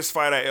greatest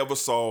fight I ever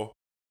saw,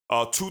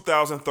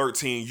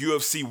 2013,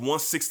 UFC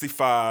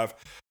 165.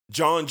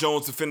 John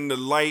Jones defending the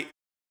light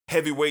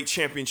heavyweight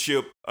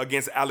championship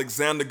against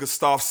Alexander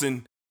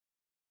Gustafsson.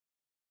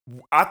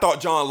 I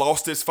thought John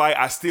lost this fight.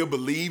 I still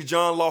believe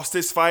John lost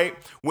this fight.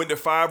 Went to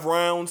 5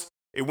 rounds.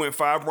 It went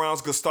 5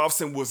 rounds.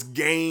 Gustafsson was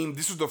game.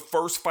 This was the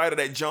first fighter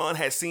that John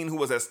had seen who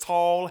was as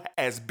tall,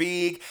 as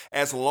big,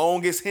 as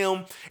long as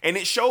him. And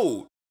it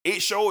showed.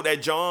 It showed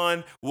that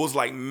John was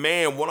like,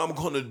 man, what I'm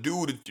going to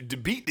do to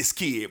beat this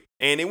kid.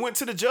 And it went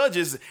to the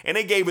judges, and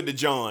they gave it to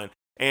John.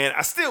 And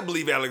I still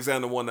believe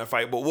Alexander won that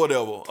fight, but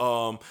whatever.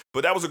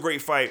 But that was a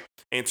great fight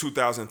in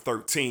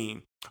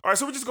 2013. All right,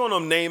 so we're just going to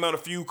name out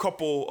a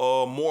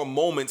couple more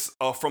moments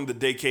from the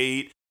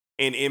decade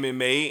in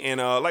MMA. And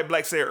like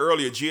Black said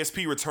earlier,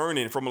 GSP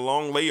returning from a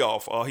long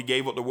layoff. He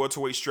gave up the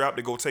welterweight strap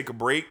to go take a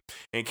break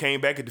and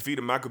came back and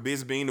defeated Michael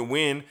Bisping to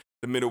win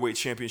the middleweight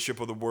championship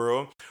of the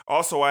world.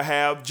 Also, I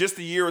have just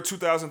the year of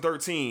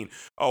 2013,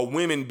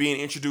 women being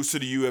introduced to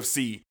the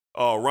UFC.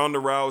 Ronda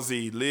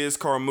Rousey, Liz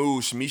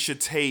Carmouche, Miesha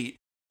Tate,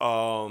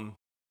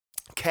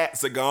 Kat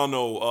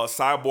Zingano,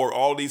 Cyborg,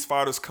 all these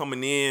fighters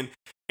coming in,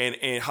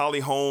 and Holly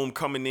Holm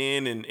coming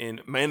in,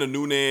 and Amanda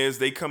Nunes,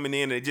 they coming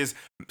in and just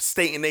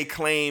stating they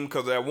claim,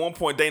 because at one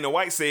point Dana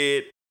White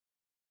said,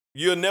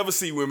 you'll never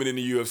see women in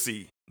the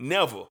UFC.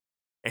 Never.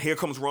 And here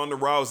comes Ronda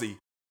Rousey.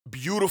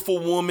 Beautiful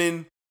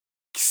woman,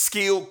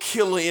 skilled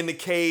killer in the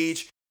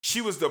cage.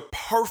 She was the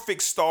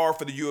perfect star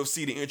for the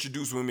UFC to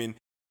introduce women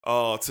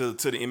to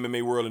the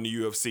MMA world in the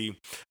UFC.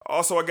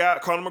 Also, I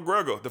got Conor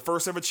McGregor, the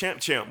first ever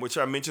champ, which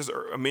I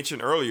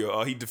mentioned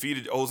earlier. He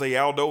defeated Jose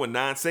Aldo in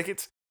 9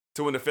 seconds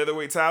to win the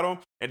featherweight title,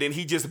 and then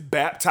he just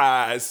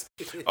baptized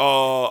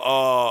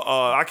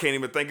I can't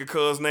even think of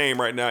Cuz's name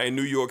right now in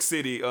New York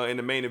City in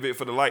the main event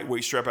for the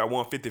lightweight strap at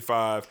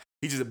 155.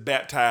 He just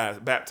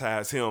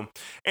baptized him.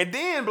 And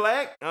then,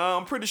 Black,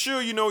 I'm pretty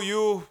sure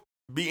you'll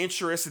be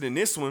interested in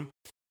this one.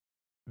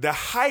 The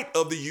height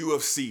of the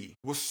UFC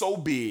was so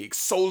big,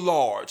 so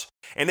large,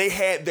 and they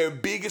had their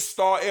biggest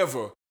star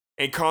ever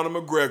in Conor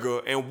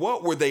McGregor. And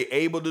what were they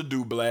able to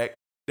do, Black?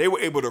 They were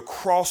able to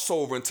cross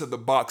over into the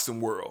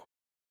boxing world.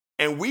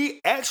 And we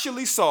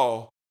actually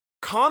saw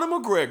Conor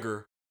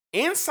McGregor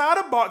inside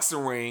a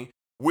boxing ring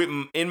with,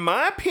 in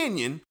my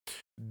opinion,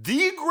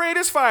 the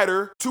greatest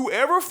fighter to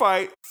ever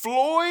fight,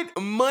 Floyd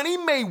Money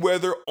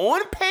Mayweather,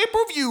 on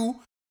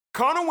pay-per-view.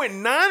 Conor went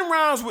 9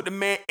 rounds with the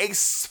man, a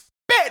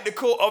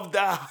spectacle of the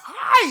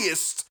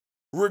highest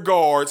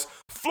regards.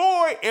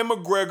 Floyd and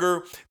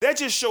McGregor, that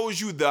just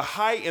shows you the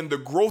height and the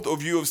growth of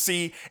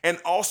UFC and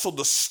also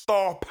the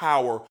star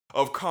power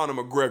of Conor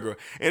McGregor.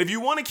 And if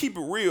you want to keep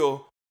it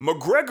real,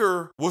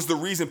 McGregor was the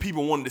reason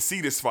people wanted to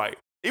see this fight.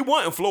 It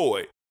wasn't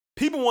Floyd.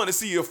 People wanted to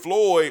see if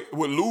Floyd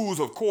would lose,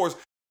 of course,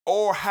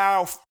 or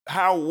how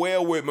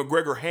well would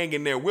McGregor hang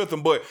in there with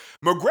him. But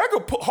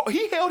McGregor,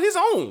 he held his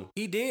own.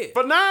 He did.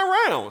 For 9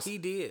 rounds. He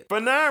did.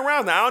 For 9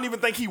 rounds. Now, I don't even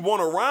think he won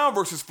a round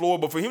versus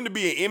Floyd, but for him to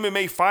be an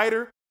MMA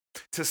fighter,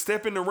 to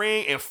step in the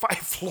ring and fight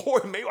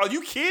Floyd Mayweather, are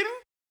you kidding?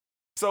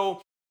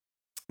 So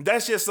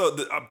that's just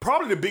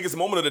probably the biggest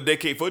moment of the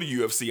decade for the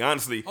UFC,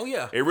 honestly. Oh,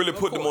 yeah. It really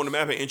put them on the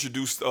map and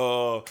introduced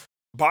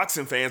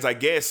boxing fans, I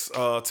guess,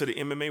 to the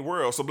MMA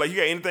world. So, Blake, you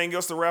got anything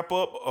else to wrap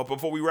up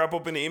before we wrap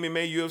up in the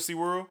MMA UFC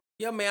world?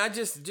 Yeah, man, I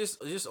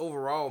just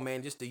overall,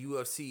 man, just the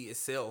UFC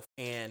itself.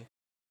 And,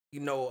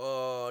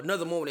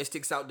 another moment that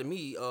sticks out to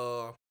me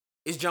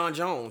is John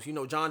Jones.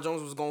 John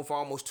Jones was gone for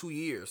almost 2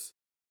 years.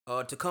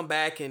 To come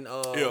back and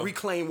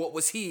reclaim what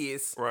was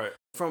his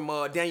from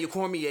Daniel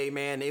Cormier,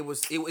 man, it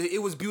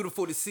was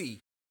beautiful to see.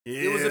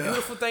 Yeah. It was a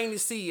beautiful thing to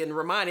see and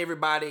remind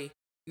everybody,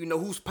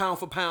 who's pound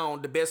for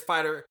pound the best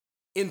fighter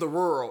in the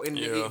world in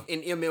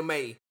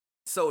MMA.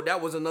 So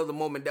that was another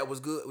moment that was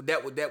good.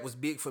 That was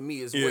big for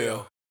me as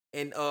well.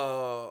 And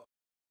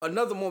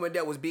another moment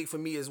that was big for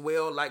me as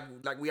well, like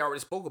we already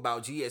spoke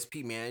about,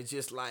 GSP, man. It's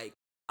just like,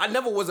 I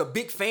never was a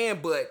big fan,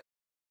 but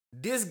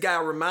this guy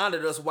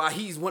reminded us why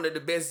he's one of the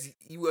best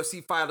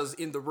UFC fighters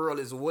in the world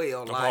as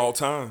well. Of all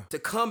time. To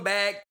come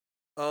back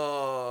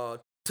to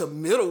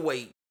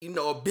middleweight,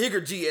 a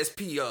bigger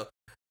GSP,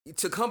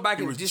 to come back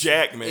and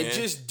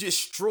just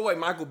destroy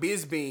Michael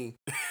Bisping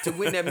to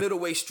win that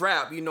middleweight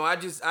strap. I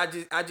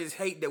just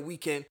hate that we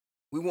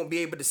won't be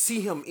able to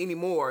see him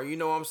anymore. You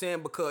know what I'm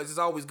saying? Because it's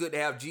always good to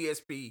have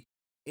GSP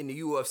in the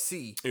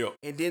UFC. Yeah.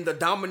 And then the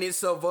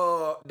dominance of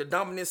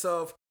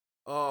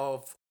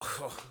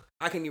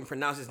I can't even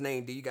pronounce his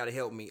name, dude. You gotta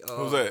help me.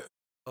 Who's that?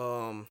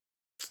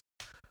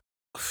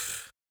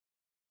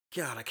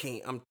 God, I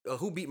can't.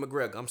 Who beat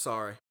McGregor? I'm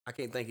sorry. I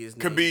can't think of his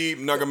name. Khabib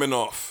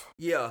Nurmagomedov.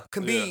 Yeah,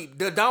 Khabib. Yeah.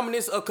 The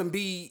dominance of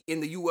Khabib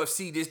in the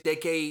UFC this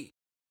decade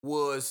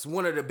was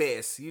one of the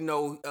best.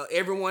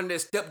 Everyone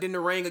that stepped in the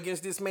ring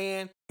against this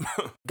man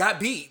got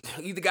beat.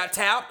 Either got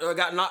tapped or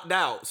got knocked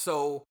out.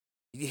 So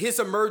his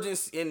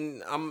emergence,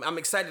 and I'm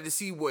excited to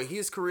see where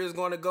his career is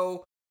going to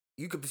go.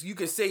 You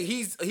could say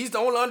he's the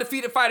only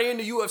undefeated fighter in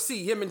the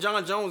UFC. Him and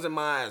John Jones in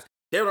my eyes.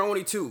 They're the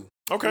only two.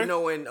 Okay. And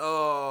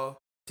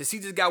to see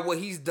this guy, what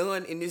he's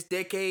done in this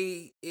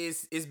decade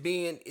it's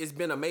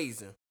been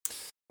amazing.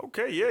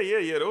 Okay,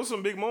 yeah. Those are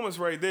some big moments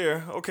right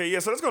there. Okay, yeah,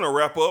 so that's going to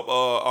wrap up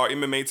our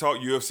MMA talk,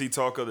 UFC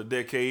talk of the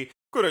decade.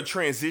 We're going to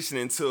transition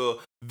into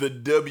the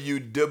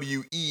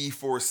WWE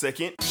for a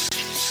second.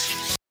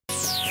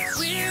 We're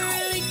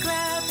really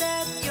glad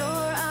that you're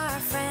our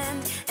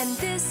friend, and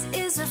this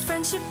is a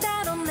friendship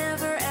that'll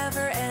never,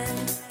 ever end.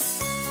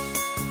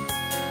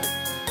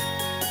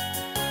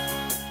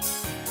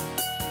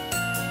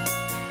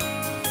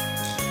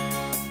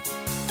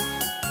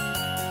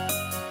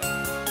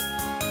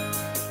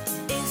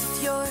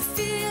 If you're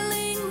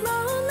feeling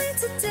lonely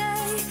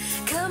today,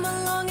 come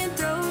along and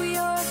throw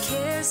your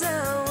cares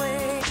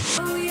away.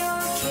 Throw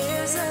your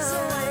cares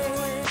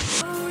away.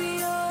 Throw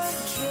your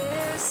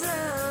cares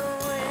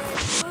away.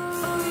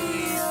 Throw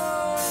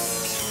your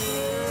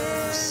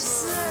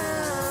cares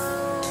away.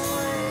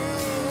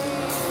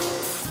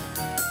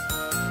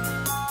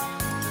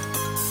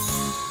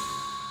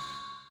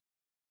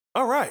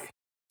 All right.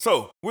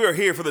 So, we're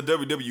here for the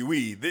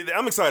WWE.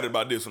 I'm excited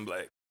about this one,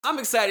 Black. I'm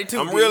excited too.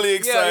 I'm really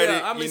excited.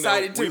 Yeah, I'm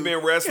excited too. We've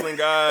been wrestling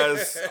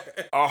guys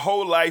our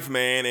whole life,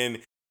 man, and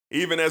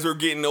even as we're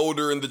getting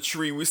older in the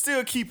tree, we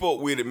still keep up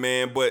with it,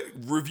 man. But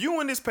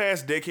reviewing this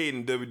past decade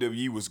in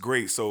WWE was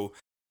great. So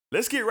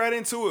let's get right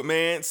into it,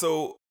 man.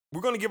 So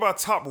we're gonna give our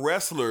top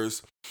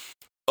wrestlers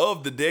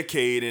of the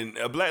decade, and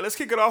Black, let's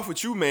kick it off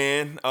with you,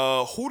 man.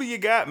 Who do you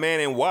got, man,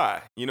 and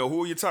why?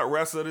 Who are your top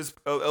wrestlers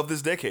of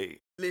this decade?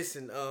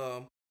 Listen,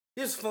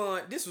 this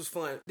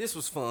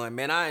was fun,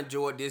 man. I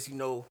enjoyed this.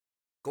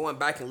 Going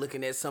back and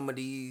looking at some of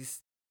the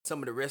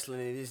wrestling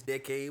in this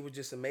decade was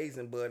just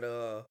amazing. But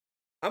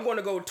I'm going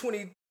to go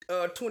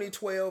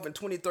 2012 and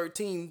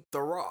 2013,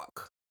 The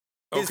Rock.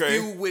 His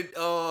feud with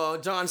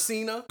John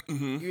Cena.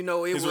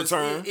 Mm-hmm. His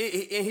return.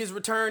 In his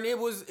return, it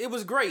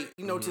was great.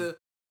 To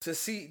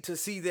see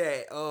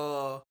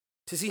that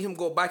to see him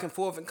go back and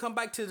forth and come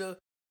back to the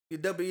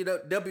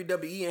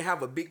WWE and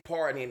have a big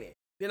part in it.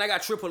 Then I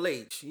got Triple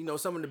H.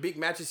 Some of the big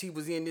matches he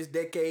was in this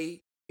decade.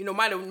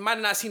 Might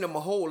have not seen him a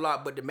whole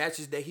lot, but the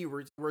matches that he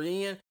were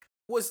in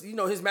was,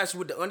 his matches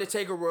with The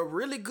Undertaker were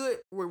really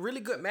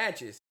good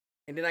matches.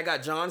 And then I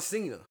got John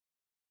Cena.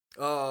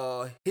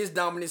 His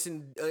dominance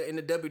in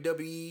the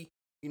WWE,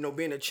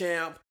 being a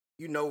champ,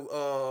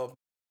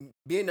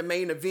 being the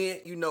main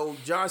event,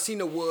 John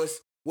Cena was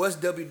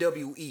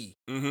WWE.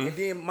 Mm-hmm. And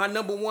then my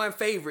number one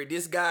favorite,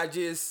 this guy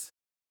just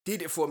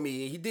did it for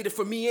me. He did it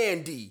for me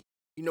and D.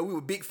 We were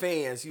big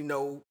fans,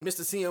 Mr.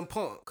 CM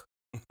Punk.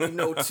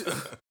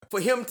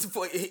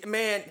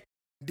 Man,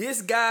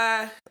 this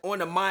guy on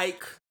the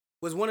mic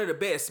was one of the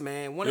best,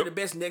 man. One of the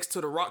best next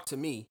to The Rock to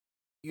me.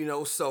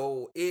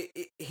 So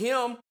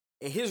him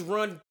and his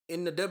run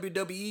in the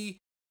WWE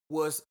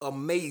was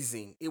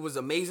amazing. It was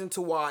amazing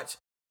to watch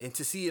and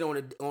to see it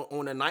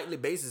on a nightly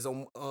basis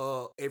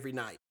every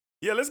night.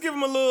 Yeah, let's give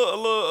him a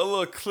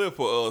little clip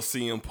of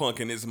CM Punk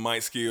and his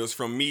mic skills.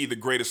 From me, the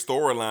greatest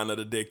storyline of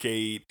the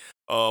decade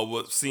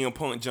was CM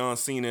Punk, John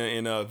Cena,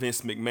 and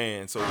Vince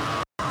McMahon. So.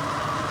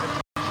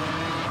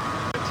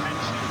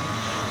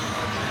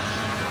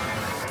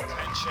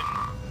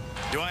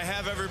 Do I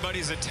have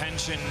everybody's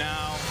attention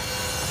now?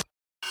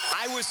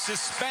 I was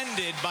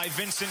suspended by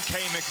Vincent K.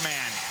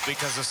 McMahon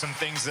because of some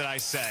things that I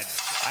said.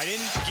 I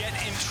didn't get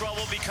in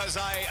trouble because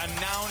I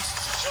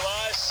announced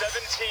July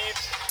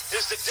 17th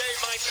is the day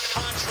my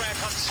contract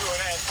comes to an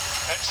end.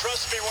 And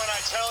trust me when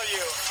I tell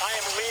you, I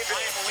am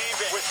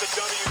leaving with the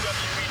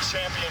WWE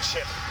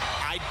Championship.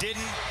 I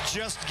didn't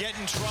just get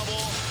in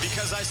trouble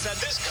because I said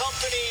this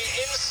company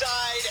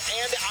inside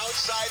and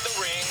outside the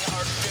ring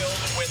are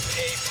filled with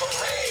a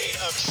parade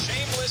of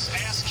shameless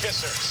ass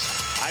kissers.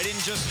 I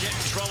didn't just get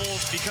in trouble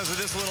because of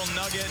this little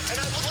nugget.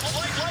 And I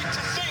would like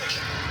to think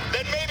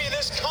that maybe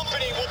this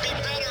company will be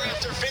better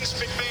after Vince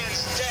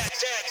McMahon's dead.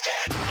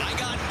 I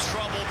got in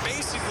trouble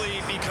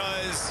basically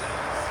because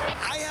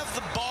I have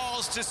the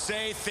balls to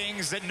say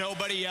things that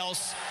nobody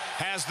else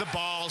has the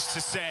balls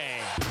to say.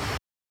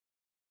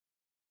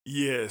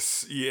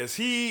 Yes,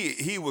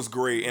 he was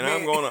great, and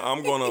I'm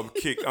gonna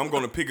pick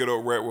it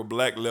up right where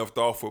Black left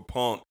off with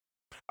Punk.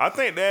 I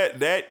think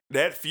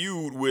that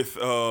feud with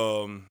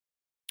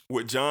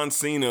John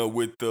Cena,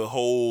 with the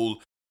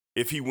whole,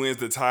 if he wins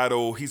the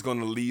title, he's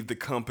gonna leave the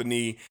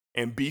company,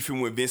 and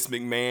beefing with Vince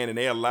McMahon, and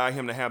they allow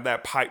him to have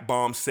that pipe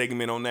bomb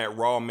segment on that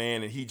Raw,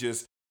 man, and he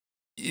just,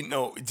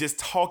 just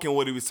talking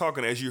what he was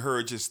talking, as you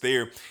heard just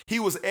there, he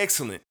was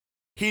excellent.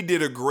 He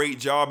did a great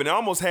job, and it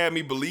almost had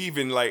me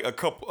believing, like, a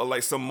couple,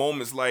 like, some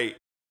moments, like,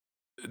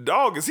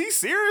 dog, is he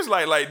serious?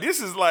 Like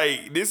this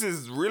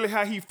is really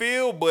how he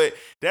feel. But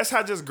that's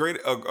how just great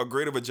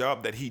of a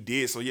job that he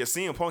did. So yeah,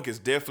 CM Punk is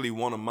definitely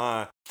one of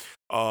my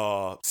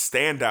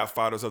standout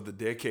fighters of the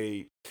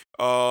decade.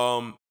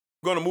 Gonna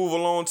move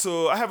along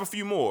to, I have a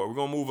few more. We're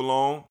gonna move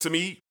along. To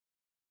me,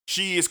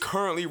 she is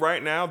currently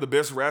right now the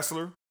best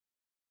wrestler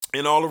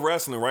in all of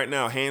wrestling right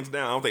now, hands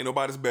down. I don't think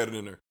nobody's better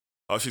than her.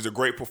 She's a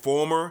great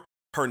performer.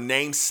 Her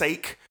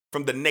namesake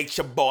from the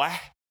Nature Boy,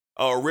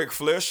 Ric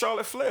Flair,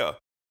 Charlotte Flair,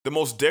 the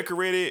most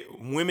decorated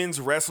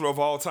women's wrestler of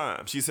all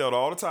time. She's held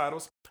all the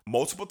titles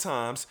multiple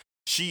times.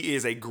 She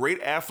is a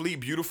great athlete,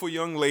 beautiful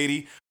young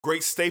lady,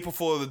 great staple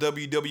for the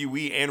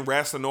WWE and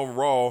wrestling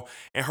overall.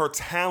 And her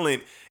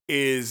talent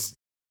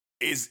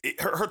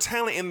her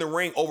talent in the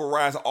ring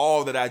overrides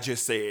all that I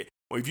just said.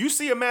 Well, if you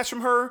see a match from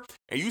her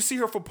and you see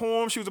her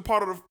perform, she was a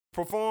part of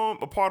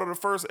the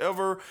first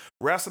ever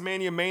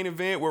WrestleMania main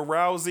event with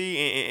Rousey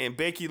and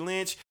Becky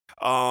Lynch.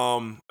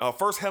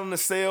 First Hell in a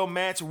Cell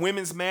match,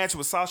 women's match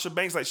with Sasha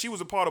Banks. Like, she was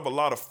a part of a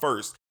lot of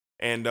firsts.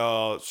 And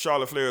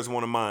Charlotte Flair is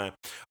one of mine.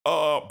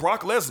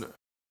 Brock Lesnar,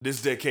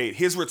 this decade,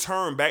 his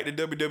return back to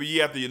WWE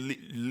after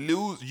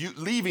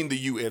leaving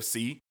the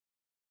UFC.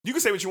 You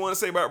can say what you want to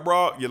say about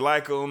Brock. You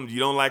like him, you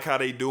don't like how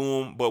they do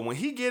him, but when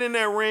he get in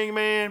that ring,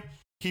 man,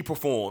 he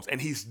performs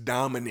and he's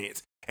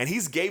dominant. And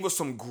he's gave us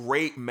some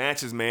great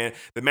matches, man.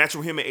 The match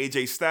with him and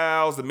AJ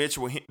Styles, the match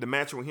with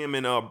him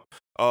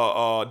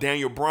and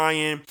Daniel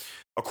Bryan,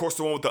 of course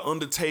the one with the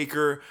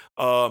Undertaker.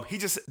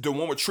 The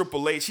one with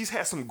Triple H. He's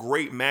had some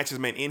great matches,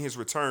 man, in his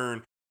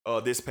return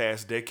this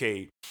past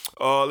decade.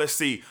 Let's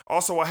see.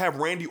 Also, I have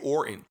Randy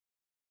Orton.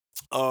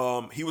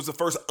 He was the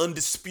first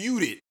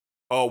undisputed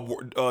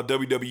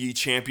WWE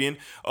champion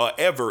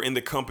ever in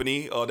the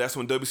company. That's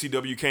when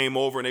WCW came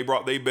over and they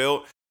brought their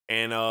belt.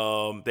 And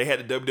they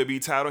had the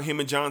WWE title. Him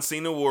and John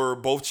Cena were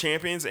both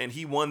champions, and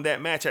he won that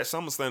match at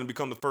SummerSlam to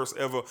become the first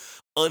ever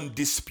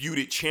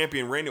undisputed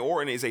champion. Randy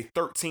Orton is a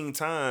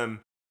 13-time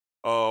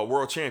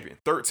world champion.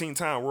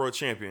 13-time world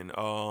champion.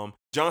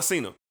 John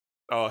Cena,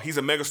 he's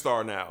a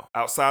megastar now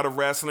outside of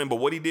wrestling, but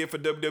what he did for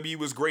WWE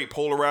was great.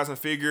 Polarizing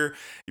figure.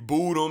 He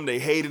booed him. They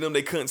hated him.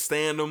 They couldn't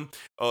stand him.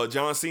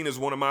 John Cena is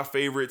one of my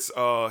favorites.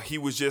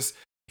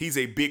 He's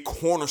a big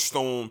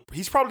cornerstone.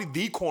 He's probably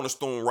the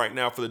cornerstone right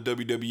now for the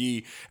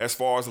WWE as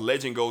far as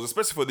legend goes,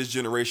 especially for this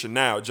generation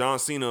now. John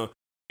Cena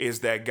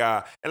is that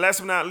guy. And last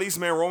but not least,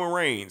 man, Roman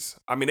Reigns.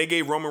 I mean, they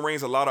gave Roman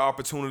Reigns a lot of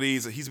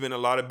opportunities. He's been in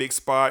a lot of big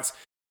spots.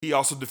 He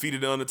also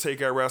defeated The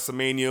Undertaker at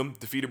WrestleMania,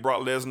 defeated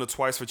Brock Lesnar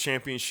twice for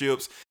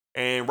championships.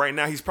 And right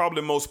now, he's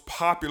probably the most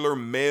popular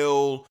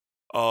male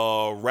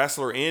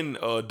wrestler in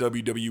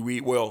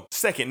WWE. Well,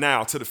 second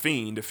now to The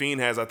Fiend. The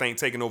Fiend has, I think,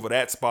 taken over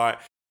that spot.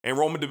 And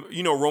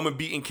Roman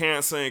beating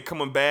cancer and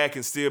coming back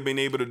and still being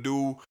able to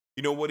do,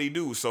 what he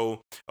do.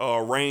 So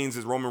Roman Reigns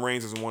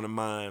is one of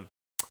mine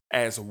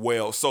as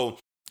well. So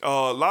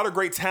a lot of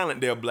great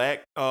talent there,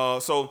 Black.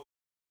 So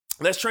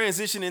let's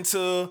transition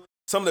into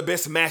some of the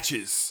best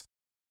matches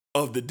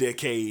of the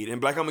decade.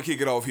 And Black, I'm going to kick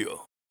it off here.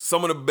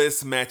 Some of the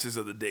best matches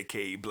of the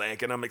decade,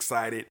 Black. And I'm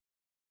excited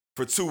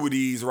for two of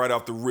these right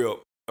off the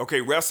rip.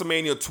 Okay,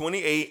 WrestleMania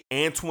 28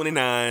 and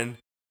 29,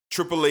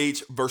 Triple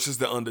H versus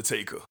The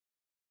Undertaker.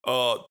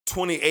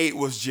 28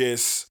 was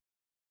just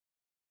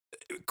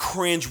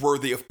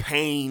cringeworthy of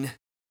pain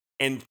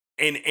and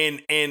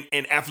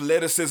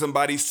athleticism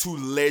by these two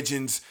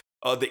legends,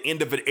 the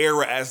end of an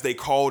era, as they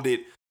called it,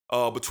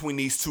 between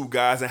these two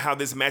guys, and how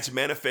this match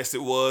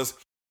manifested was,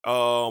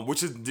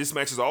 this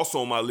match is also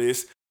on my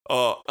list,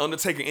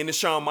 Undertaker ended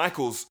Shawn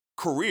Michaels'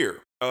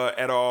 career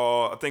at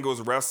I think it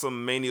was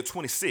WrestleMania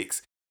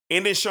 26.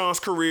 Ending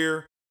Shawn's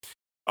career.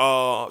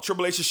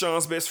 Triple H is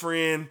Shawn's best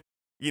friend.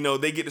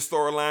 They get the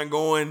storyline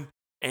going,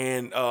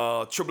 and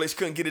Triple H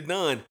couldn't get it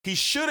done. He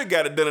should have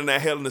got it done in that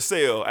Hell in a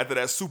Cell after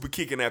that super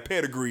kick and that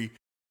pedigree,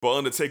 but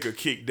Undertaker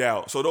kicked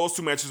out. So those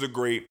two matches are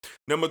great.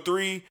 Number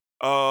 3,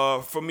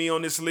 for me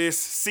on this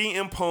list,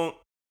 CM Punk,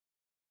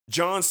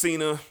 John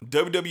Cena,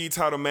 WWE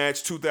title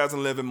match,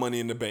 2011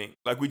 Money in the Bank.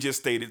 Like we just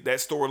stated, that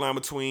storyline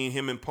between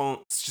him and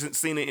Punk,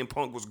 Cena and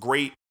Punk was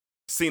great.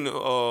 Cena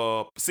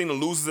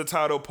loses the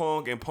title,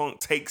 Punk, and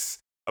Punk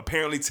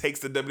apparently takes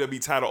the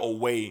WWE title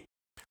away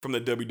from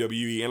the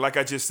WWE. And like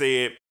I just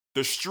said,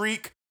 the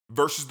streak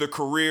versus the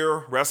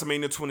career,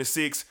 WrestleMania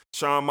 26,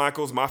 Shawn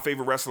Michaels, my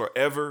favorite wrestler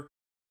ever,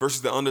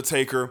 versus The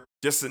Undertaker.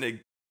 Just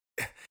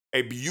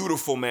a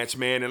beautiful match,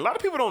 man. And a lot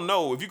of people don't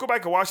know, if you go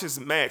back and watch this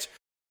match,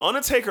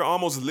 Undertaker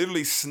almost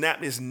literally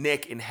snapped his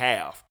neck in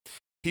half.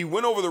 He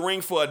went over the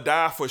ring for a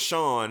dive for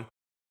Shawn,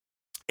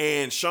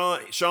 And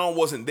Shawn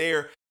wasn't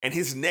there, and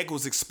his neck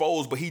was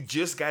exposed, but he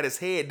just got his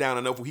head down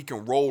enough where he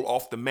can roll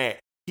off the mat.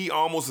 He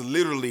almost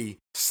literally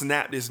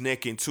snapped his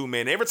neck in two,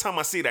 man. Every time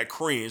I see that, I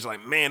cringe.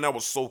 Like, man, that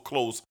was so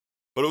close.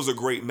 But it was a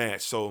great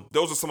match. So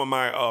those are some of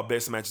my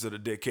best matches of the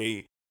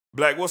decade.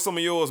 Black, what's some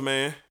of yours,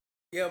 man?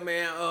 Yeah,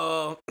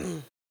 man.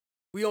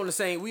 We on the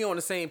same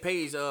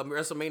page.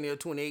 WrestleMania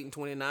 28 and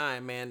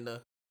 29, man.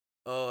 The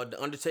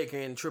Undertaker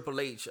and Triple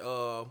H.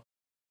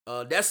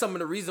 That's some of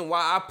the reason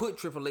why I put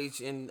Triple H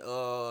in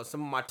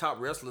some of my top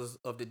wrestlers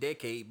of the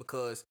decade,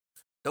 because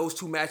those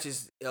two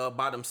matches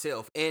by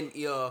themselves, and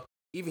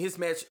even his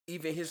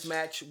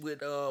match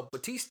with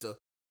Batista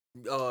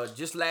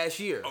just last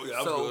year. Oh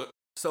yeah, that was good.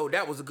 So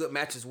that was a good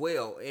match as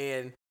well.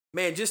 And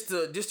man, just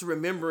to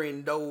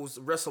remembering those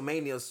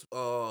WrestleManias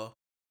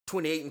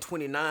 28 and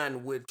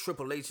 29 with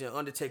Triple H and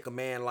Undertaker,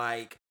 man,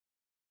 like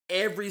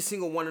every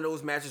single one of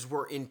those matches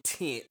were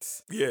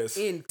intense. Yes.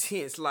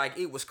 Intense. Like,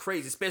 it was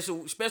crazy.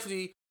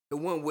 Especially the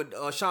one with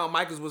Shawn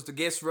Michaels was the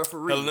guest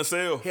referee. Hell in a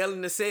Cell. Hell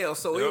in a Cell.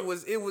 So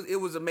Yep. it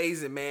was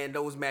amazing, man,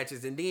 those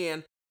matches. And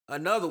then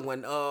another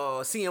one,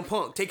 CM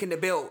Punk taking the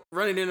belt,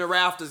 running in the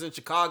rafters in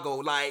Chicago.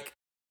 Like,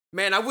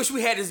 man, I wish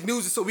we had his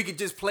music so we could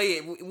just play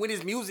it. When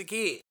his music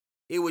hit,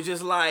 it was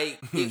just like,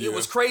 it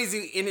was crazy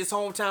in his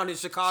hometown in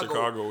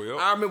Chicago. Yep.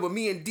 I remember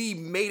me and D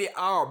made it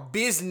our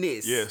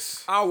business.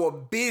 Yes. Our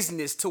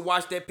business to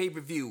watch that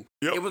pay-per-view.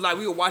 Yep. It was like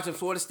we were watching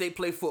Florida State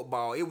play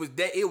football. It was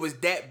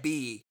that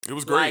big. It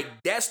was great.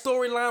 Like, that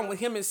storyline with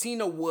him and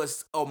Cena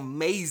was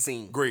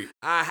amazing. Great.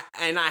 I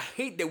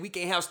hate that we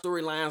can't have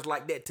storylines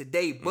like that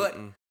today, but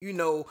you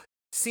know,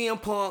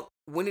 CM Punk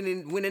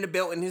winning the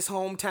belt in his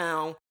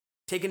hometown,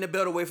 taking the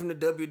belt away from the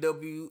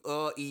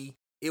WWE.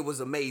 It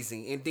was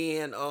amazing. And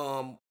then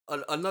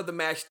another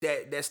match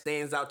that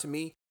stands out to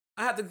me,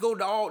 I have to go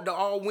to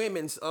all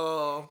women's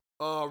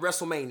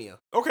WrestleMania.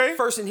 Okay.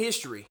 First in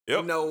history.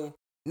 Yep. You know,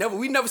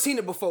 we've never seen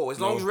it before. As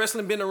long No. as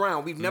wrestling been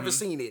around, we've never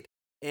seen it.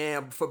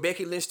 And for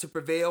Becky Lynch to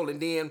prevail, and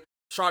then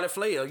Charlotte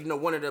Flair, you know,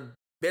 one of the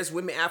best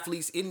women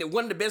athletes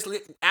one of the best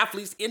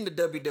athletes in the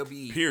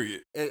WWE.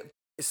 Period. And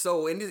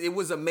it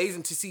was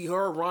amazing to see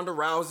her, Ronda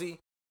Rousey,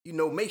 you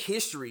know, make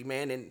history,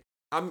 man. And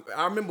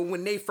I remember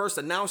when they first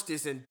announced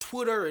this, and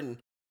Twitter and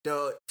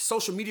the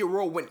social media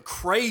world went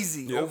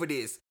crazy over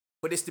this.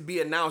 But it's to be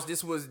announced.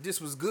 This was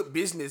good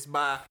business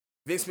by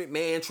Vince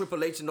McMahon,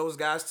 Triple H, and those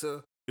guys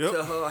to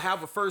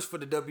have a first for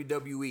the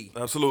WWE.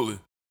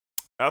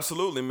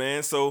 Absolutely,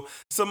 man. So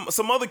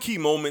some other key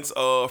moments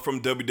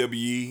from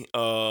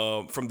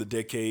WWE from the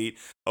decade.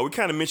 We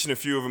kind of mentioned a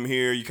few of them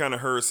here. You kind of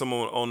heard some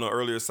on the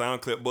earlier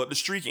sound clip, but the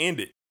streak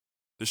ended.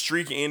 The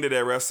streak ended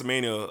at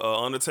WrestleMania.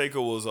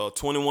 Undertaker was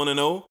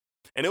 21-0,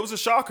 and it was a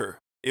shocker.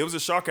 It was a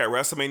shocker at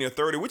WrestleMania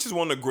 30, which is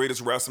one of the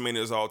greatest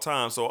WrestleManias of all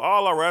time. So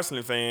all our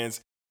wrestling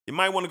fans, you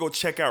might want to go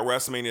check out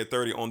WrestleMania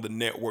 30 on the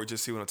network,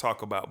 just see what I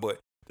talk about. But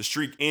the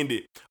streak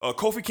ended.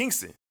 Kofi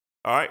Kingston,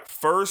 all right,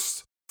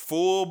 first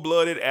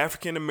full-blooded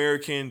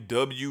African-American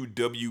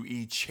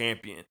WWE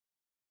champion.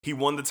 He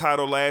won the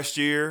title last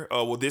year,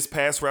 this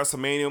past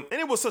WrestleMania, and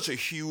it was such a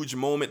huge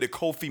moment, the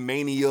Kofi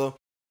Mania.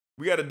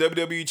 We got a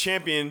WWE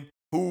champion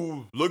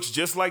who looks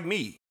just like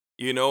me,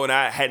 you know, and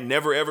I had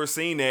never, ever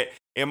seen that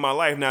in my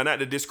life. Now, not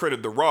to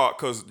discredit The Rock,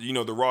 because, you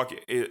know, The Rock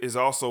is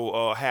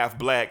also half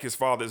black. His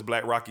father is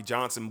Black Rocky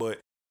Johnson, but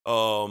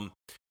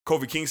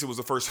Kofi Kingston was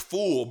the first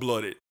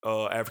full-blooded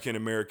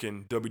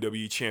African-American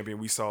WWE champion.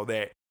 We saw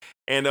that.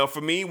 And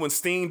for me, when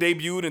Sting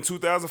debuted in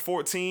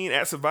 2014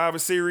 at Survivor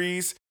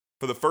Series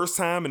for the first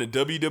time in a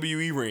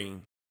WWE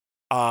ring,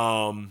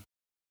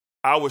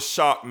 I was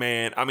shocked,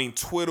 man. I mean,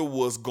 Twitter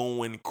was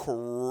going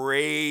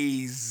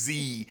crazy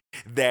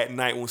that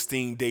night when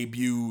Sting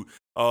debuted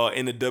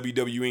in the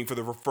WWE ring for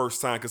the first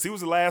time, because he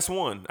was the last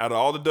one. Out of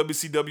all the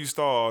WCW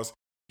stars,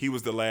 he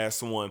was the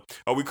last one.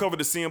 We covered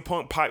the CM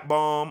Punk pipe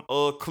bomb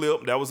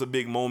clip. That was a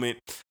big moment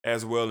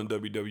as well in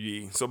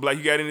WWE. So, Black,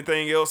 you got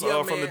anything else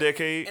from the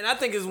decade? And I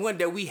think it's one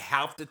that we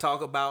have to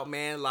talk about,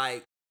 man.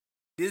 Like,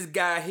 this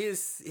guy,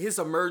 his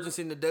emergence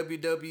in the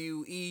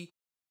WWE, we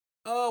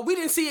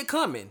didn't see it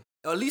coming.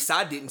 At least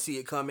I didn't see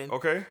it coming.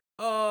 Okay.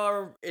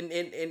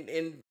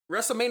 In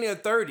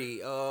WrestleMania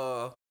 30,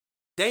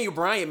 Daniel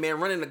Bryan, man,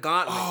 running the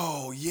gauntlet.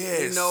 Oh,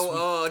 yes. You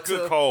know,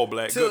 good call,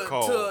 Black. Good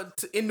call.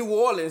 In New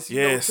Orleans,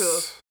 you know,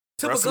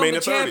 to become the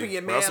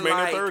champion, man.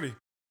 WrestleMania 30.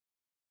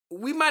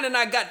 We might have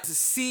not got to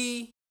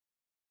see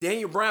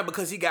Daniel Bryan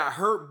because he got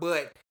hurt,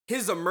 but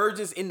his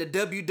emergence in the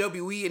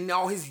WWE and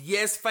all his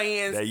Yes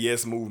fans. That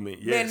Yes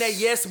movement, yes. Man, that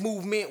Yes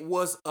movement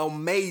was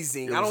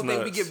amazing. I don't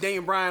think we give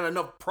Daniel Bryan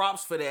enough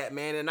props for that,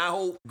 man. And I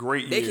hope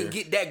they can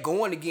get that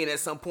going again at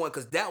some point,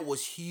 because that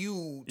was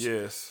huge.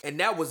 Yes. And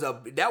that was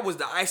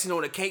the icing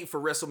on the cake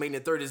for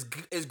WrestleMania 30.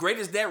 As great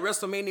as that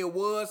WrestleMania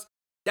was,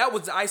 that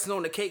was the icing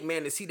on the cake,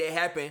 man, to see that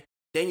happen.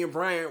 Daniel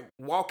Bryan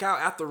walk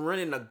out after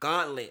running the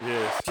gauntlet,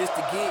 just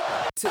to get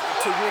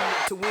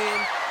to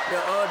win the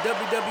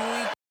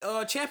WWE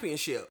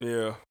championship.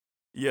 Yeah,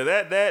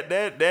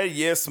 that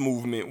Yes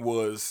movement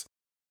was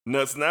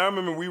nuts. Now I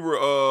remember we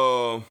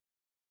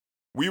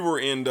were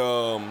in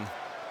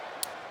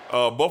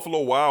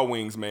Buffalo Wild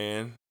Wings,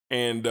 man.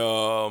 And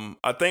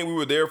I think we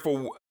were there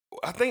for.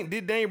 I think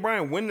did Daniel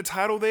Bryan win the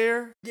title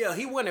there? Yeah,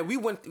 he won it. We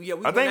went. Yeah,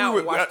 we I went think out we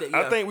and were. watched it.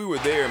 Yeah. I think we were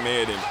there,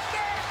 man. And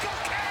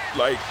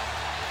like,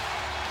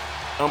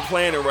 I'm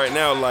playing it right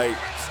now. Like,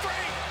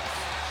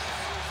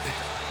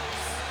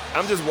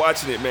 I'm just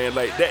watching it, man.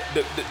 Like that.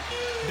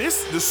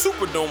 The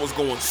Superdome was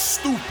going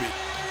stupid.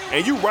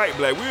 And you right,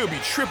 Black. We would be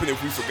tripping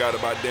if we forgot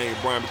about Daniel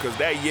Bryan because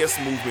that yes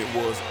movement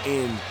was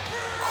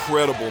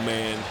incredible,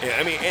 man. And,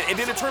 I mean, and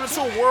then it turned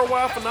into a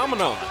worldwide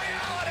phenomenon.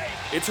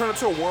 It turned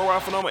into a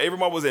worldwide phenomenon.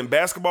 Everybody was in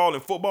basketball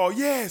and football.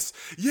 Yes,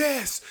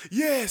 yes,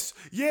 yes,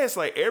 yes,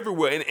 like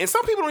everywhere. And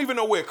some people don't even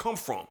know where it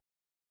comes from.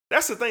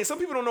 That's the thing. Some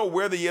people don't know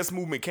where the yes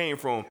movement came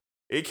from.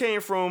 It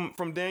came from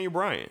Daniel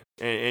Bryan.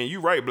 And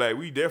you right, Black.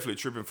 We definitely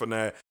tripping for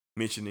not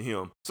mentioning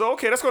him. So,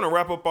 okay, that's going to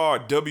wrap up our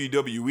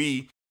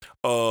WWE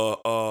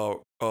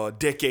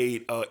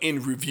decade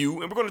in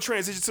review, and we're going to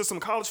transition to some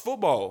college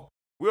football.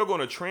 We are going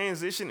to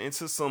transition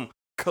into some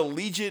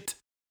collegiate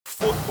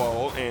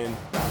football, and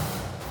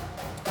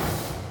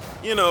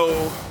you know,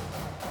 what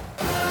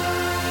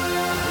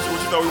you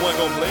thought we weren't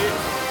going to play it?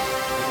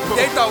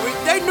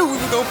 They knew we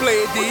were going to play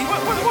it, D.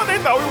 What they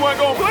thought we weren't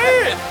going to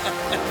play it?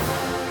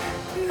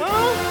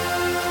 Huh?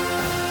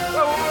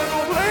 Thought we weren't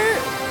going to play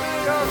it?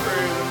 Man, y'all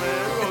crazy,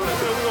 man.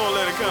 We're going to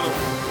let it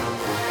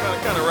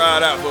kind of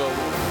ride out for a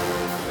little.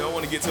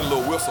 Get to the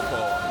little whistle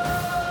part.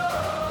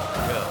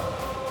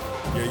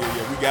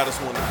 Yeah. We got us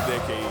one in the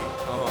decade.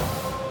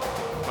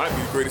 Might be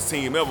the greatest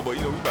team ever, but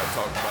you know we about to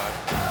talk about it.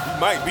 We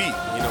might be.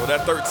 You know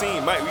that 13.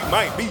 We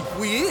might be.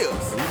 We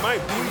is. We might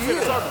be. We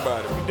finna talk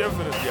about it. We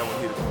definitely. Yeah, I want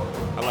to hit it.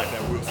 I like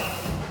that whistle.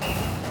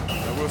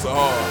 That whistle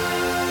hard.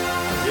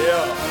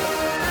 Yeah.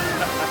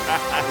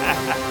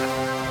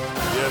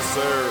 Yes,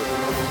 sir.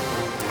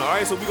 All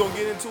right, so we're going to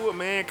get into it,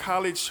 man.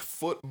 College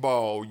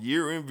football.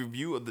 Year in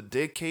review of the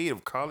decade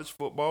of college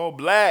football.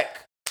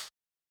 Black.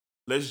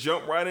 Let's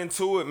jump right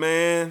into it,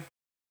 man.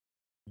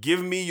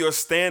 Give me your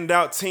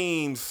standout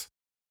teams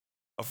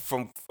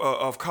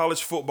of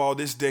college football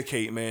this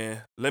decade,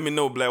 man. Let me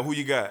know, Black. Who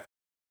you got?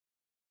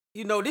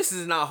 You know, this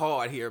is not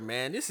hard here,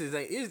 man.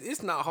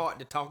 It's not hard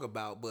to talk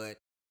about, but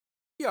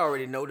you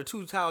already know the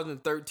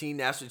 2013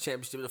 National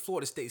Championship, the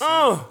Florida State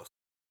Seminoles.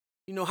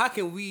 You know, how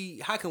can we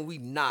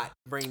not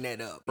bring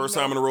that up? First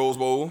time in the Rose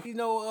Bowl. You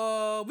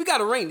know, we got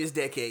a ring this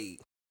decade.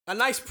 A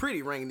nice,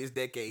 pretty ring this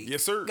decade.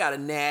 Yes, sir. We got a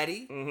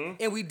natty,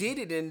 and we did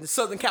it in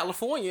Southern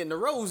California in the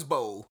Rose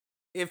Bowl.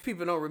 If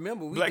people don't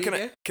remember, we Black, did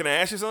that. Can I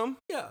ask you something?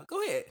 Yeah,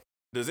 go ahead.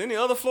 Does any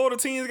other Florida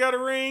teams got a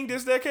ring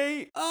this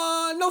decade?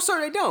 No,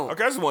 sir, they don't.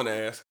 Okay, I just want to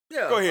ask.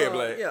 Yeah. Go ahead,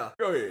 Black. Yeah.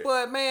 Go ahead.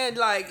 But, man,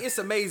 like, it's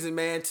amazing,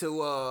 man,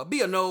 to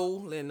be a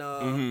Nole. And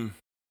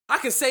I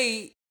can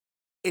say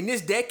in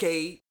this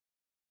decade,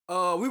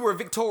 we were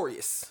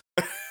victorious.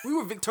 We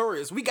were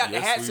victorious. We got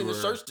the hats and the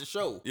shirts to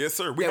show. Yes,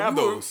 sir. We have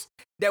those.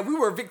 That we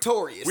were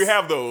victorious. We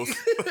have those.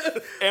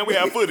 And we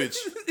have footage.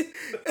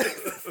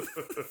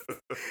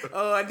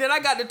 Then I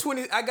got the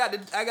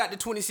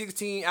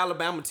 2016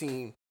 Alabama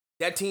team.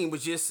 That team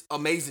was just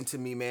amazing to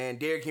me, man.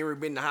 Derrick Henry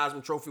being the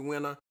Heisman Trophy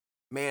winner.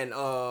 Man, it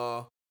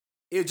was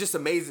just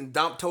amazing.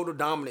 Total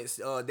dominance,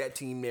 that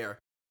team there.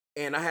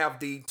 And I have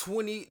the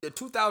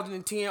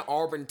 2010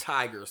 Auburn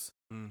Tigers.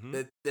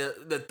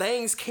 The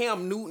things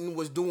Cam Newton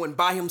was doing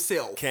by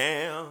himself.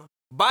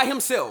 By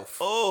himself.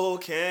 Oh,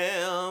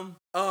 Cam.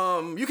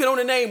 You can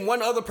only name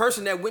one other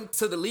person that went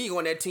to the league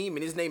on that team,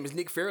 and his name is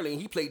Nick Fairley,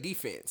 and he played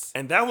defense.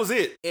 And that was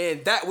it.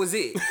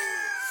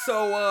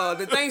 So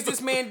the things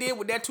this man did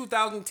with that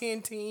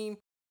 2010 team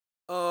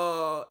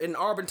in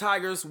Auburn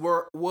Tigers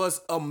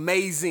was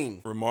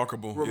amazing.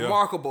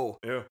 Remarkable.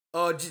 Yeah.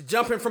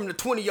 Jumping from the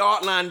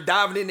 20-yard line,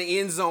 diving in the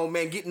end zone,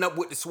 man, getting up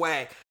with the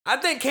swag. I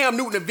think Cam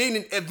Newton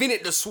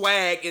invented the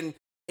swag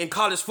in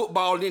college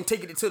football and then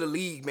taking it to the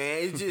league,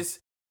 man. It's just,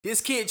 this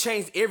kid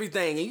changed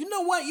everything. And you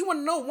know what? You want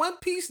to know one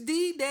piece,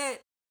 D, that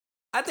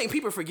I think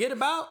people forget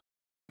about?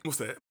 What's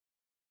that?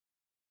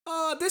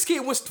 This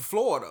kid went to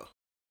Florida.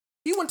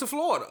 He went to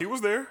Florida. He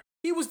was there.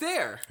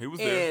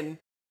 And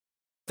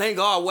thank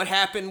God, what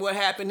happened,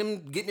 him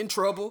getting in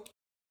trouble.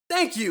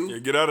 Thank you. Yeah,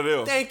 get out of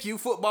there. Thank you,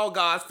 football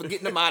gods, for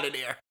getting him out of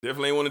there.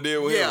 Definitely ain't want to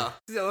deal with him.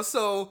 Yeah.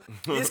 So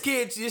this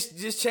kid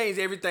just changed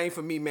everything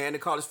for me, man,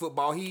 in college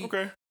football. He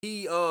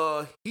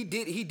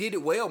did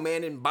it well,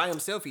 man, and by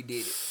himself he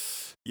did it.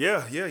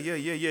 Yeah.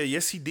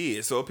 Yes, he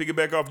did. So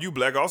piggyback off you,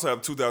 Black. I also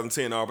have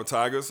 2010 Auburn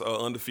Tigers,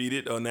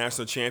 undefeated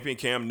national champion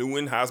Cam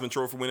Newton, Heisman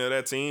Trophy winner of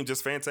that team.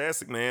 Just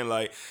fantastic, man.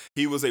 Like,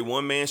 he was a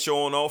one-man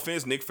show on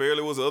offense. Nick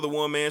Fairley was the other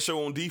one-man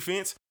show on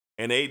defense.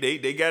 And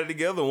they got it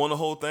together and won the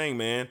whole thing,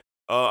 man.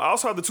 I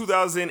also have the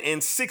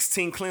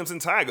 2016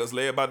 Clemson Tigers,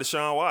 led by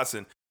Deshaun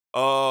Watson.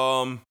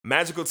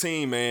 Magical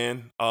team,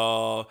 man.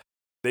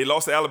 They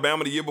lost to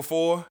Alabama the year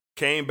before.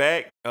 Came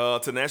back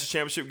to the national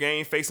championship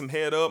game, faced them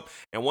head up,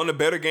 and one of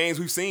the better games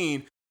we've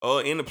seen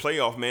in the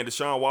playoff, man.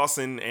 Deshaun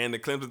Watson and the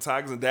Clemson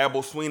Tigers and Dabo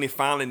Swinney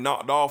finally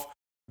knocked off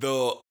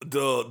the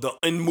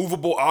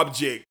immovable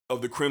object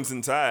of the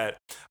Crimson Tide.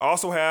 I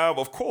also have,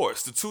 of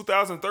course, the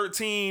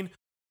 2013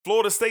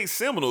 Florida State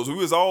Seminoles. We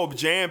was all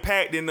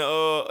jam-packed in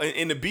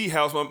the B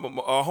house. My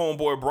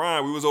homeboy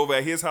Brian, we was over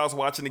at his house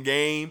watching the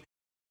game.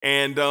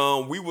 And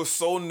we were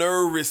so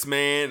nervous,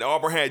 man.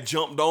 Auburn had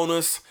jumped on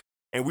us,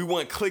 and we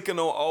weren't clicking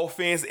on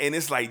offense. And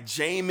it's like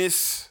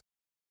Jameis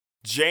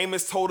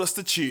told us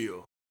to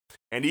chill.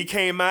 And he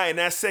came out in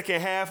that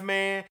second half,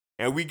 man,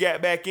 and we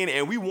got back in,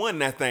 and we won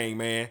that thing,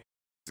 man.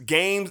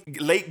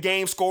 Late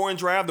game scoring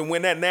drive to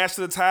win that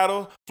national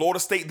title. Florida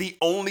State, the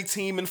only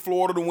team in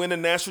Florida to win a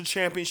national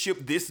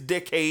championship this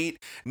decade.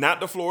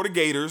 Not the Florida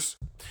Gators,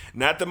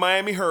 not the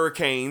Miami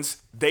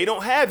Hurricanes. They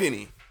don't have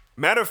any.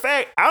 Matter of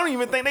fact, I don't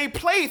even think they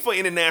played for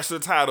any national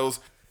titles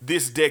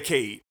this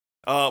decade.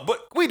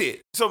 But we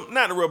did. So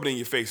not to rub it in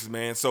your faces,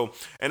 man. So,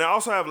 and I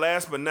also have,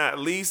 last but not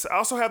least, I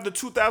also have the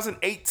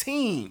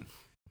 2018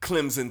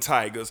 Clemson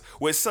Tigers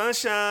with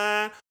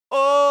Sunshine.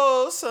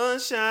 Oh,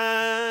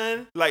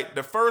 Sunshine. Like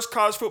the first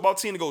college football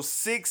team to go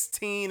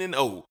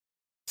 16-0.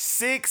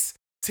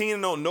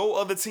 16-0. No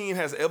other team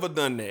has ever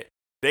done that.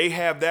 They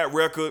have that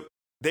record.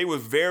 They were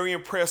very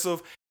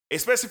impressive,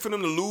 especially for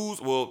them to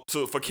lose. Well,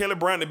 for Kelly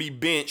Bryant to be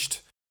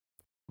benched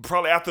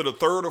probably after the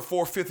third or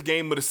fourth, fifth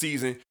game of the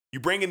season.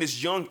 You bring in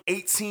this young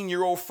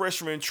 18-year-old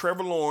freshman,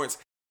 Trevor Lawrence,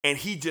 and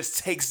he just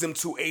takes them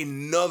to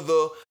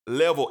another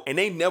level. And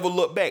they never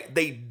look back.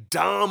 They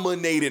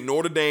dominated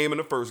Notre Dame in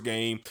the first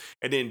game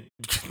and then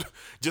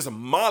just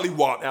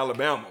mollywopped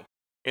Alabama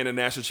in the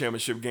national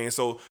championship game.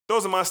 So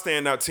those are my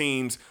standout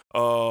teams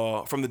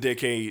from the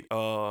decade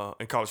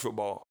in college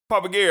football.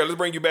 Papa Gary, let's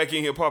bring you back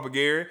in here, Papa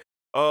Gary.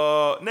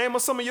 Name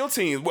us some of your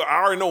teams. Well,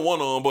 I already know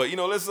one of them, but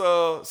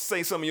let's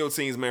say some of your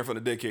teams, man, from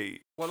the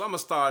decade. Well, I'm gonna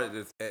start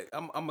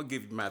I'm gonna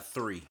give you my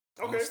three. Okay.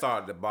 I'm gonna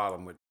start at the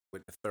bottom with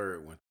the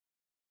third one.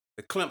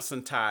 The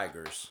Clemson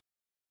Tigers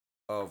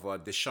of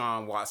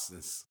Deshaun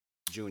Watson's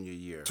junior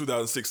year.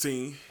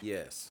 2016.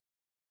 Yes.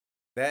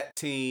 That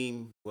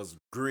team was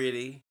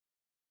gritty.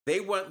 They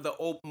weren't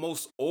the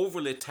most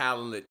overly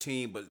talented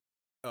team, but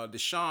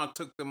Deshaun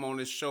took them on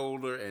his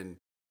shoulder and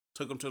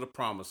took them to the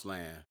promised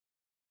land.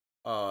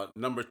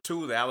 Number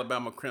two, the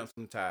Alabama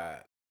Crimson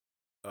Tide,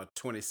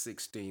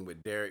 2016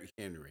 with Derrick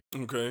Henry.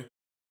 Okay.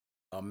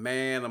 A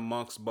man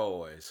amongst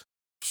boys.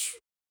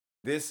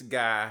 This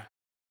guy,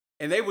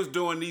 and they was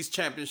doing these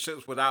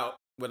championships without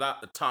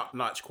the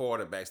top-notch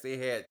quarterbacks. They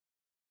had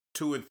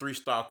 2- and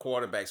 3-star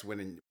quarterbacks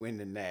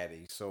winning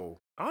natty. So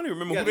I don't even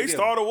remember who they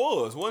starter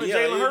was. Wasn't it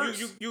Jalen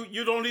Hurts?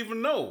 You don't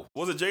even know.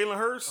 Was it Jalen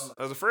Hurts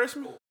as a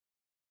freshman?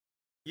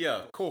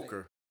 Yeah,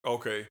 Coker.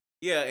 Okay.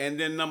 Yeah, and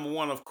then number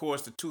one, of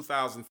course, the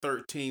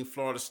 2013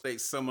 Florida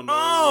State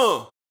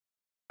Seminoles.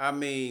 I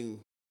mean,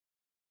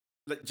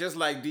 just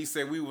like D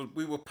said, we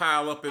would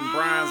pile up in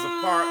Brian's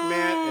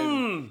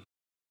apartment,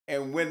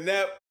 and when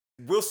that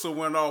whistle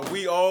went off,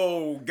 we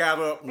all got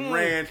up and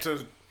ran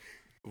to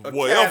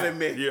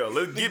Academy. Yeah,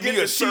 let's get me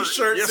a shirt.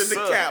 T-shirts Yes, and the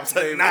sir. caps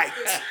Tonight.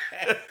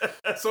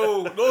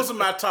 So those are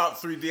my top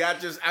three. D. I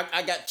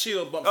got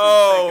chill bumps.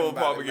 Oh,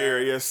 Papa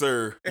Gary, yes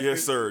sir,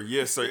 yes sir,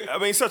 yes sir. I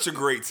mean, such a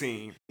great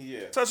team.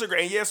 Yeah, such a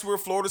great. And yes, we're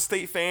Florida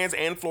State fans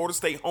and Florida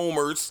State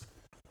homers.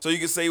 So you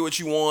can say what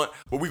you want,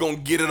 but we're gonna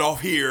get it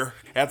off here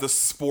at the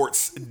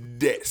sports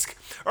desk.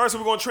 All right, so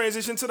we're gonna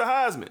transition to the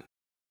Heisman.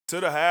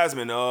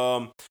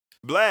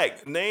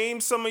 Black, name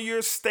some of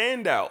your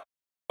standout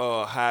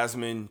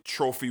Heisman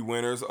Trophy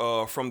winners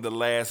from the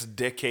last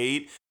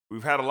decade.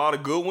 We've had a lot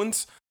of good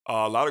ones,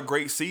 a lot of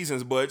great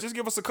seasons, but just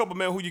give us a couple,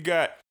 man, who you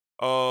got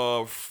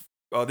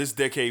this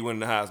decade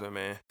winning the Heisman,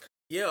 man.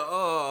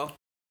 Yeah,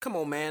 come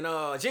on, man.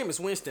 Jameis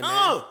Winston,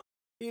 man.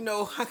 You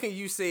know, how can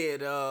you say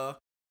it?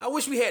 I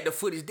wish we had the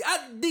footage.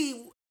 I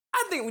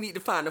think we need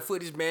to find the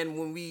footage, man,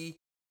 when we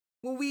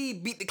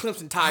beat the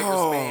Clemson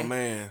Tigers,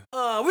 man.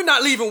 We're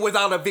not leaving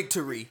without a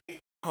victory.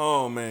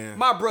 Oh, man.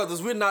 My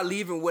brothers, we're not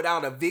leaving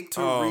without a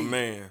victory. Oh,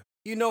 man.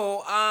 You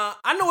know,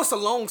 I know it's a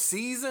long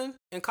season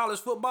in college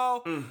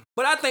football,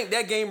 but I think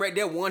that game right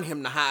there won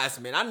him the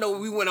Heisman. I know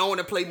we went on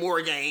to play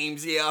more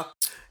games, yeah.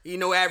 You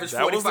know, average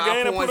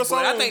 45 points,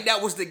 but I think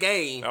that was the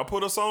game. That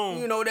put us on.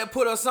 You know, that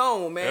put us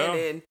on, man.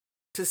 Yeah. And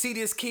to see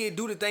this kid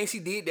do the things he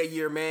did that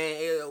year,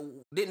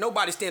 man, didn't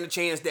nobody stand a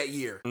chance that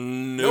year.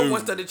 No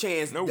one stood a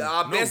chance.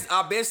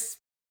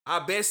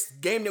 Our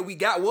best game that we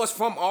got was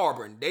from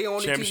Auburn. They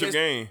only championship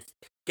game.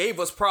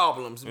 Gave us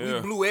problems. Yeah. We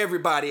blew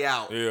everybody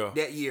out Yeah.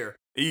 that year.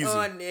 Easy.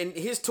 And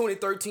his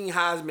 2013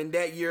 Heisman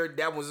that year,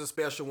 that was a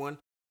special one.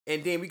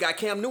 And then we got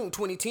Cam Newton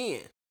 2010.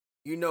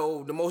 You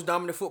know, the most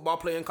dominant football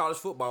player in college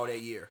football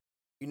that year.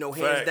 You know,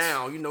 hands Facts.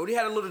 down. You know, they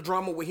had a little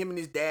drama with him and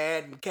his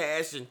dad and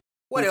Cash and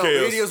whatever.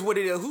 cares? It is what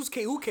it is. Who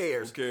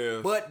cares? Who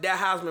cares? But that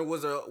Heisman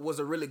was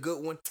a really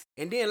good one.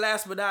 And then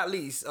last but not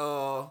least,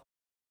 a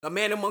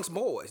man amongst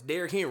boys,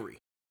 Derrick Henry.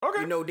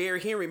 Okay. You know,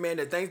 Derrick Henry, man,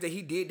 the things that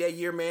he did that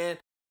year, man.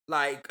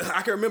 Like,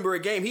 I can remember a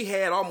game he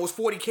had almost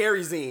 40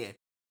 carries in.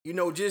 You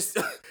know, just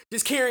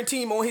carrying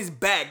team on his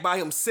back by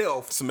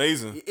himself. It's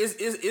amazing.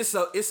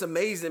 It's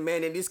amazing,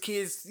 man. And this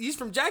he's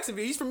from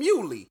Jacksonville. He's from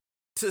Yulee.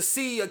 To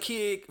see a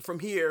kid from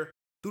here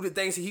do the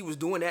things that he was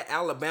doing at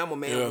Alabama,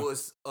 man,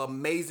 was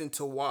amazing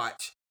to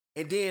watch.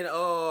 And then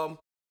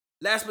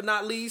last but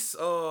not least,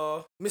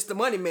 Mr.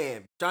 Money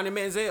Man, Johnny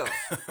Manziel.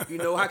 You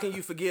know, how can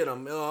you forget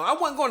him? I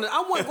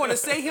wasn't going to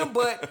say him,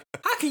 but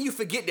how can you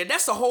forget that?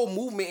 That's a whole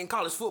movement in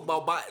college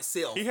football by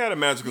itself. He had a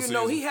magical season.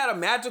 You know, he had a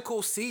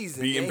magical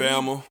season. Beating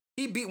Bama.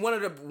 He beat one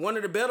of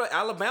the better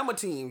Alabama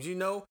teams. You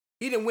know,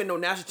 he didn't win no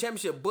national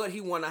championship, but he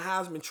won a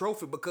Heisman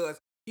Trophy because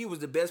he was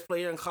the best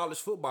player in college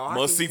football.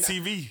 Must see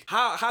TV.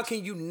 How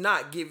can you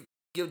not give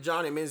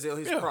Johnny Manziel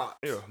his props?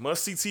 Yeah,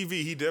 must see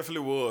TV. He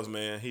definitely was,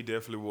 man. He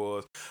definitely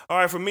was. All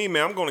right, for me,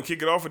 man, I'm going to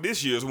kick it off with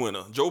this year's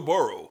winner, Joe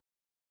Burrow.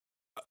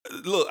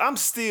 Look, I'm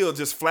still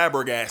just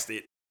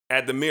flabbergasted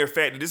at the mere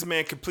fact that this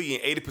man completing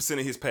 80%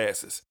 of his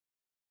passes.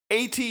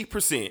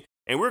 80%.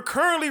 And we're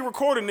currently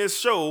recording this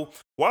show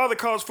while the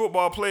college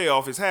football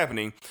playoff is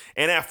happening.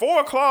 And at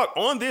 4 o'clock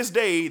on this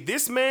day,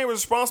 this man was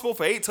responsible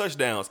for 8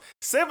 touchdowns,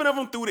 7 of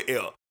them through the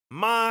air.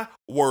 My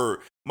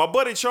word. My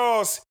buddy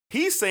Charles,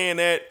 he's saying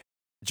that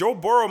Joe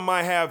Burrow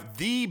might have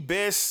the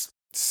best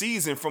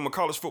season from a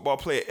college football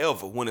player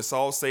ever when it's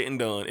all said and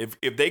done.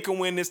 If they can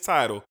win this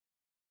title,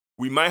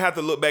 we might have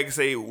to look back and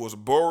say, was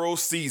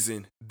Burrow's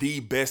season the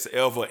best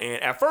ever?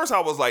 And at first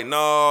I was like,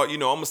 nah, I'm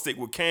going to stick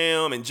with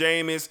Cam and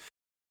Jameis.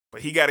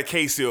 But he got a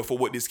case here for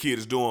what this kid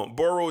is doing.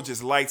 Burrow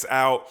just lights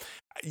out.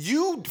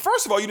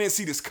 First of all, you didn't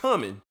see this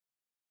coming.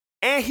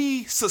 And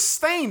he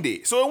sustained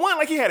it. So it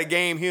wasn't like he had a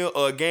game here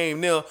or a game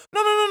there.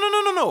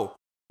 No.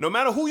 No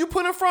matter who you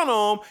put in front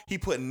of him, he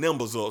put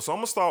numbers up. So I'm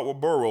going to start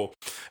with Burrow.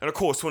 And of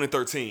course,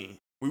 2013,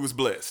 we was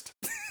blessed.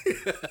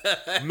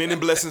 Many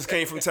blessings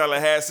came from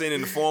Tallahassee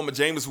in the form of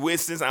Jameis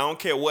Winston. I don't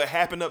care what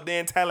happened up there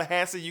in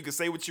Tallahassee. You can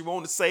say what you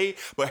want to say,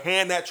 but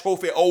hand that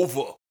trophy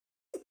over.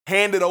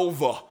 Hand it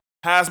over.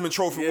 Heisman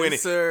Trophy winning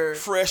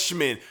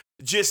freshman.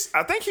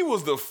 I think he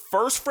was the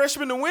first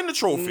freshman to win the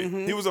trophy.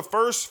 Mm-hmm. He was the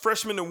first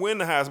freshman to win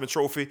the Heisman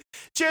Trophy.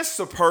 Just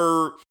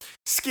superb,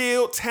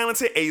 skilled,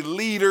 talented, a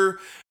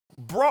leader.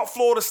 Brought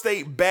Florida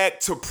State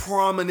back to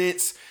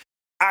prominence.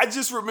 I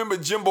just remember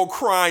Jimbo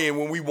crying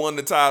when we won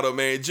the title,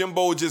 man.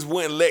 Jimbo just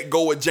wouldn't let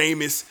go of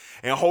Jameis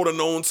and holding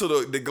on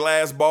to the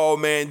glass ball,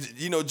 man.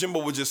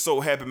 Jimbo was just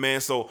so happy, man.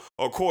 So,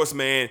 of course,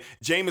 man,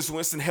 Jameis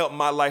Winston helped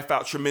my life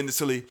out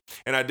tremendously,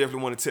 and I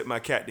definitely want to tip my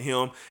cap to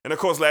him. And, of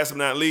course, last but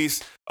not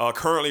least,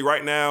 currently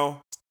right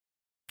now,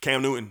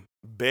 Cam Newton,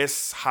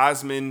 best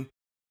Heisman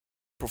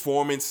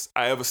performance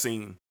I ever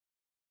seen.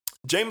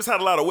 Jameis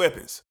had a lot of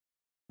weapons.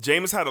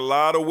 Jameis had a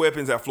lot of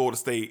weapons at Florida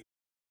State.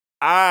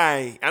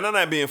 And I'm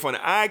not being funny,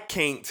 I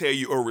can't tell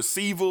you a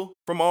receiver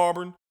from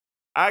Auburn.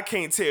 I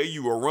can't tell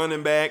you a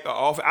running back or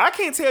offense. I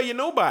can't tell you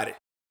nobody.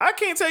 I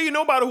can't tell you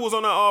nobody who was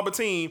on that Auburn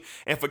team.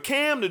 And for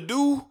Cam to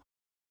do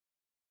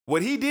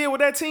what he did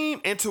with that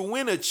team and to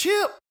win a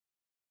chip,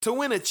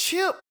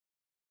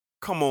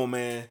 come on,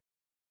 man.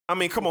 I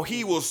mean, come on,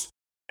 he was,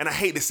 and I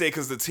hate to say it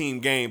because it's a team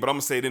game, but I'm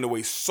going to say it in a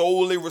way,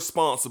 solely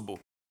responsible,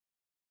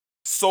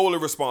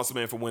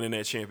 man, for winning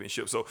that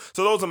championship. So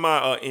those are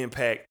my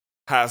impact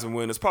Heisman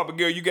winners. Papa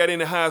Gary, you got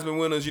any Heisman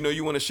winners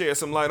you want to share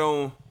some light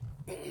on?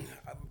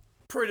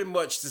 Pretty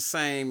much the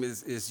same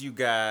as you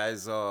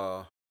guys.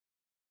 I'm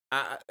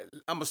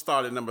going to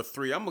start at number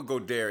 3. I'm going to go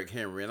Derrick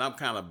Henry, and I'm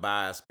kind of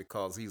biased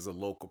because he's a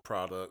local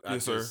product.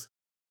 Yes, sir.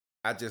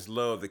 I just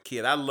love the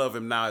kid. I love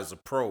him now as a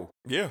pro.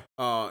 Yeah.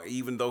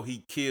 Even though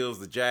he kills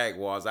the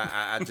Jaguars,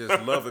 I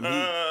just love him.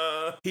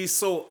 He's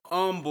so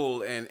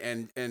humble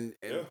and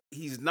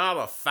he's not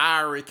a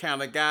fiery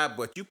kind of guy,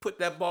 but you put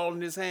that ball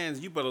in his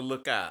hands, you better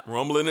look out.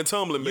 Rumbling and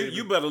tumbling, baby.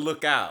 You better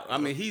look out. I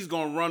mean, he's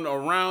going to run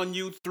around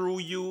you, through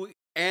you,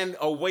 and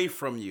away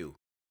from you.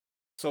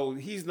 So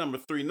he's number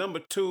 3. Number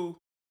 2,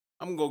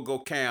 I'm going to go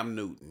Cam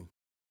Newton.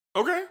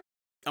 Okay.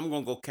 I'm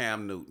going to go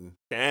Cam Newton.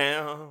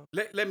 Cam.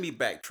 Let me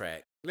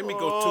backtrack. Let me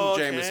go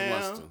to Jameis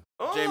Winston.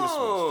 Jameis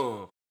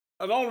Winston.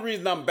 The only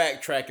reason I'm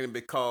backtracking is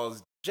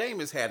because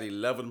Jameis had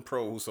 11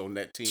 pros on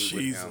that team.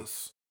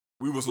 Jesus.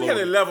 We was loaded.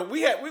 Had 11.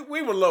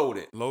 We were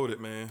loaded. Loaded,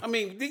 man. I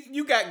mean,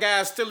 you got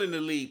guys still in the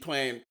league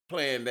playing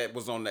that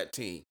was on that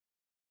team.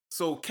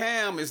 So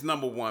Cam is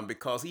number 1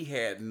 because he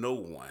had no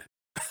one.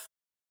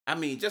 I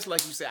mean, just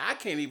like you said, I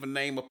can't even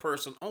name a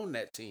person on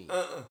that team.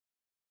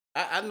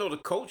 I know the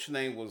coach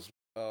name was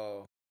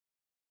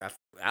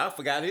I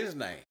forgot his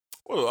name.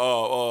 What,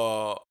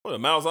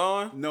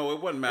 Malzahn? No,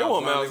 it wasn't Malzahn. It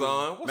wasn't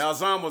Malzahn.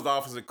 Malzahn was the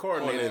offensive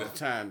coordinator at the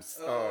time.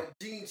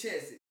 Gene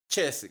Cheswick.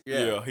 Cheswick,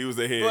 yeah. Yeah, he was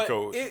the head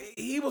coach.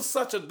 He was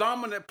such a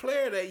dominant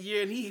player that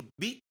year, and he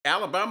beat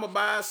Alabama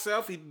by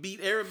himself. He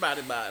beat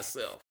everybody by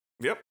himself.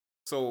 Yep.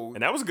 So,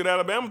 and that was a good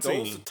Alabama team.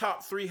 Those are the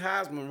top 3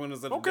 Heisman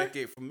winners of the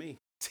decade for me.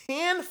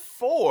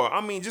 10-4.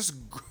 I mean, just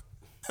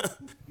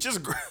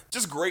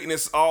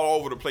greatness all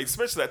over the place,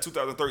 especially that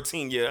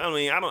 2013 year. I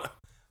mean,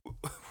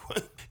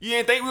 you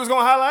didn't think we was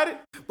gonna highlight it,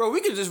 bro? We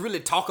could just really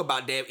talk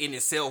about that in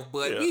itself,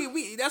 but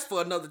we that's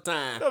for another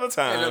time,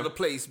 another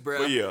place, bro.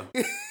 But yeah,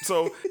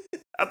 so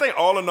I think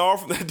all in all,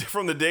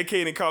 from the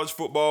decade in college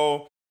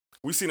football,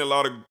 we've seen a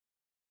lot of.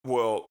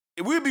 Well,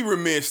 we'd be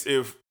remiss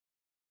if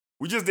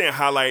we just didn't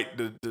highlight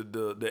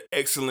the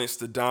excellence,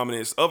 the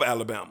dominance of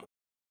Alabama.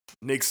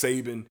 Nick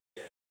Saban,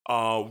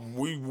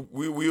 we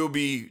will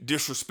be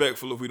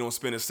disrespectful if we don't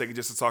spend a second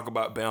just to talk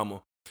about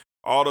Bama.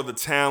 All of the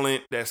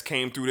talent that's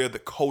came through there, the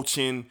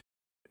coaching,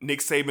 Nick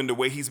Saban, the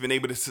way he's been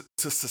able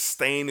to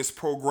sustain this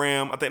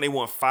program. I think they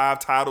won 5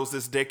 titles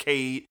this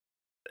decade.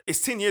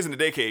 It's 10 years in the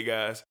decade,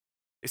 guys.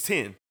 It's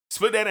 10.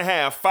 Split that in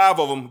half, 5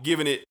 of them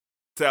giving it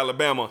to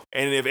Alabama.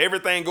 And if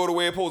everything go the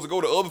way it's supposed to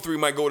go, the other 3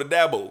 might go to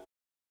Dabo.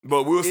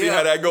 But we'll see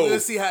how that goes. We'll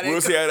see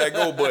how that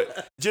goes.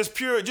 But just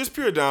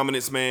pure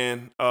dominance,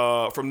 man,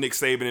 from Nick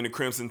Saban and the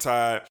Crimson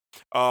Tide.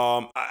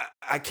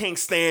 I can't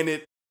stand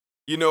it,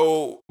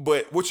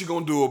 but what you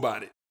gonna do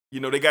about it?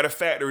 They got a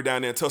factory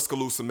down there in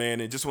Tuscaloosa,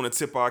 man, and just want to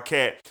tip our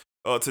cap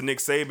to Nick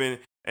Saban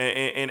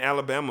and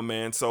Alabama,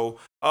 man. So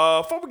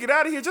before we get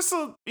out of here, I just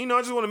want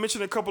to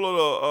mention a couple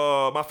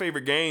of my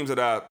favorite games that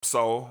I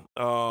saw.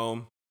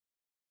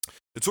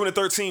 The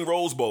 2013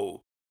 Rose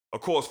Bowl,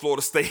 of course,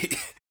 Florida State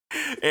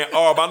and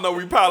Arb. I know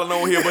we piling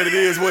on here, but it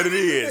is what it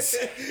is.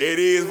 It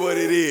is what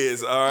it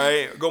is. All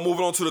right, go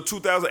moving on to the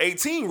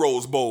 2018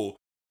 Rose Bowl,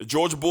 the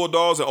Georgia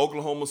Bulldogs and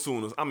Oklahoma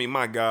Sooners. I mean,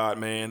 my God,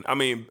 man. I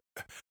mean,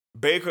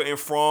 Baker and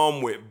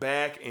Fromm went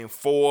back and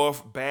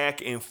forth,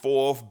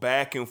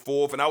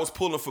 and I was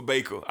pulling for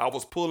Baker. I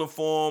was pulling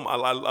for him. I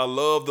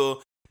love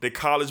the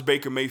college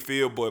Baker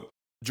Mayfield, but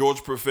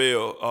Georgia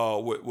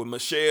prevailed with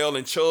Michelle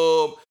and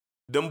Chubb.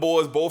 Them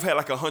boys both had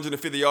like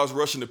 150 yards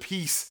rushing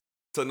apiece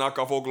to knock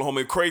off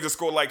Oklahoma. Crazy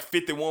score like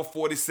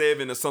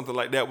 51-47 or something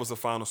like that was the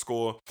final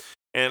score.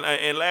 And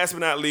last but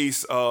not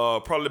least,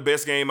 probably the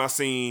best game I've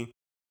seen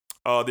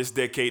this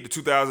decade, the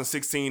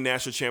 2016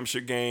 National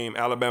Championship game,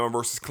 Alabama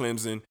versus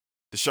Clemson.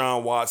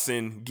 Deshaun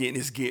Watson getting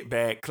his get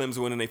back. Clemson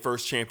winning their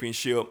first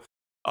championship.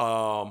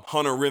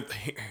 Hunter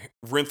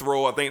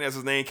Renfrow, I think that's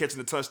his name, catching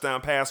the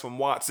touchdown pass from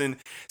Watson,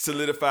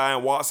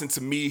 solidifying Watson. To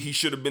me, he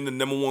should have been the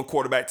number 1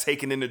 quarterback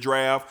taken in the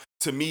draft.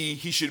 To me,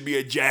 he should be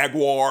a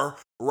Jaguar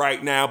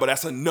right now, but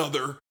that's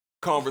another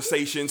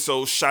conversation.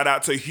 So shout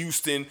out to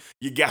Houston.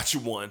 You got you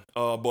one.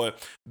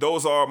 But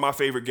those are my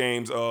favorite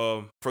games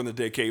from the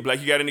decade.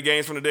 Blake, you got any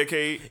games from the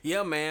decade?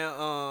 Yeah,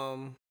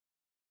 man.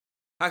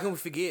 How can we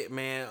forget,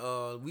 man?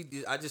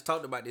 I just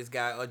talked about this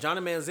guy,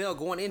 Johnny Manziel,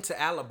 going into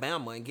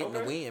Alabama and getting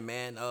the win,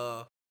 man.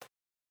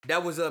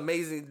 That was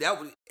amazing.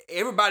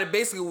 Everybody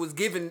basically was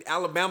giving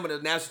Alabama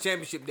the national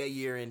championship that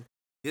year, and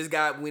this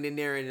guy went in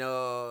there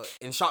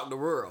and shocked the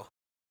world.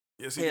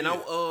 Yes, he did. And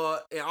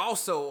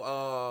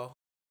also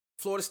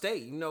Florida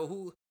State.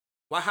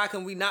 How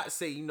can we not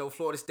say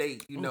Florida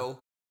State?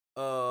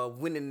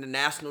 Winning the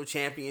national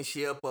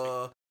championship,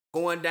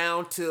 going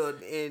down to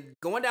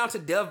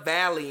Death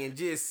Valley and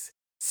just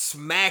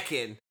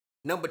smacking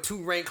number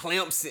 2 ranked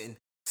Clemson,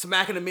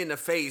 smacking them in the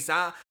face.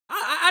 I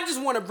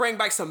just want to bring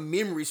back some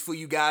memories for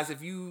you guys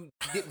if you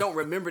don't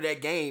remember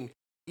that game.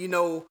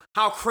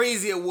 How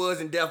crazy it was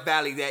in Death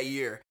Valley that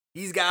year.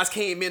 These guys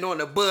came in on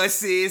the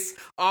buses,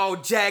 all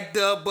jacked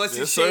up,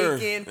 buses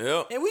shaking.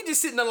 Yep. And we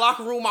just sit in the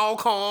locker room all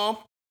calm.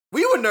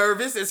 We were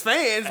nervous as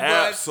fans,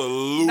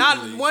 Absolutely. but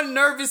not one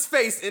nervous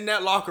face in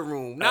that locker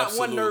room. Not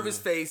Absolutely. one nervous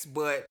face,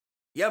 but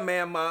yeah,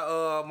 man,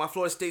 my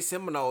Florida State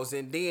Seminoles,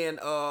 and then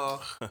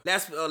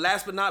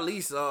last but not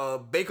least,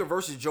 Baker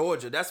versus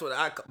Georgia. That's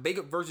what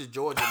Baker versus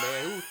Georgia,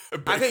 man.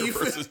 How can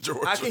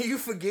you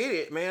forget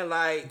it, man?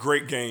 Like,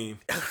 great game.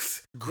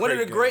 One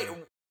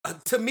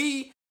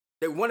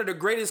of the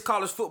greatest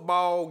college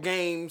football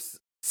games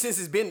since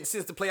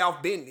the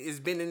playoff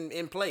has been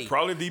in play.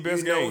 Probably the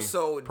best game.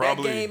 So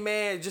Probably. That game,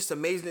 man, just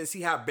amazing to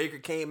see how Baker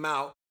came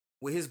out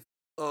with his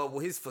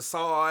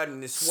facade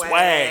and his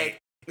swag.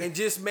 And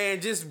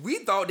we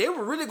thought they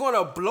were really going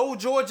to blow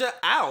Georgia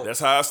out.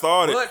 That's how I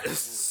started. But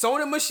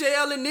Sony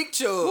Michel and Nick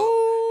Chubb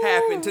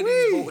happened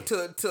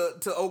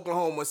to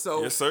Oklahoma.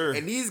 So, yes, sir.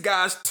 And these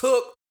guys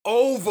took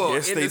over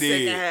yes, in the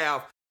second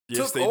half.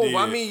 Yes, took over. Did.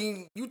 I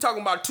mean, you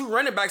talking about 2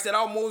 running backs that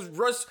almost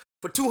rushed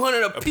for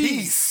 200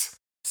 apiece.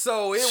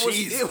 So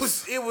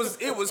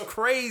it was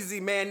crazy,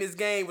 man. This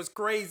game was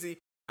crazy.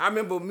 I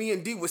remember me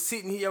and D was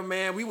sitting here,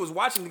 man. We was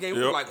watching the game.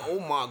 We were like, "Oh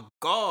my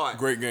God,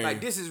 great game!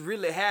 Like, this is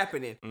really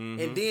happening." Mm-hmm.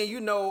 And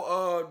then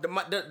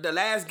the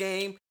last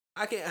game.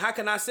 How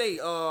can I say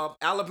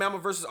Alabama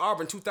versus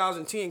Auburn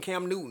 2010?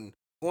 Cam Newton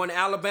going to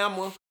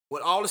Alabama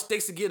with all the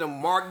stakes to get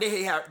him.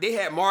 They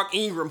had Mark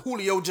Ingram,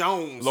 Julio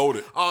Jones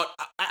loaded.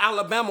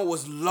 Alabama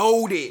was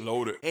loaded,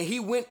 and he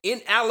went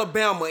in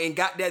Alabama and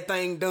got that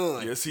thing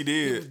done. Yes, he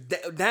did. He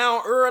was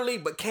down early,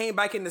 but came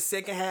back in the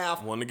second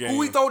half. Won the game.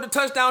 Who he throw the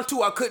touchdown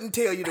to, I couldn't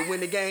tell you to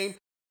win the game,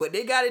 but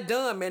they got it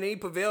done, man. And he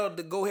prevailed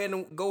to go ahead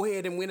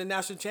and win the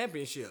national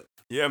championship.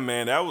 Yeah,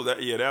 man, that was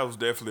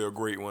definitely a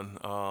great one.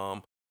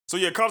 So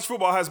yeah, college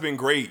football has been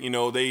great.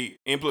 They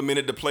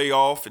implemented the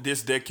playoff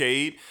this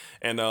decade,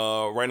 and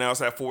right now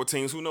it's at 4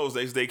 teams. Who knows?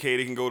 Next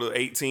decade it can go to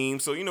 8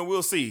 teams. So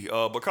we'll see.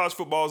 But college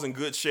football is in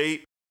good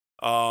shape.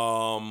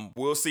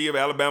 We'll see if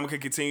Alabama can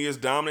continue its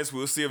dominance.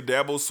 We'll see if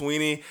Dabo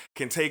Swinney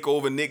can take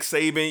over Nick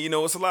Saban.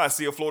 It's a lot.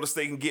 See if Florida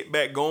State can get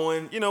back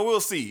going. We'll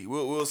see.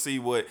 We'll see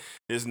what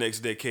this next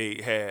decade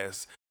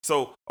has.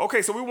 So,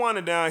 okay, so we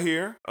winding down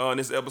here in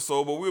this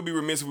episode, but we'll be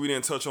remiss if we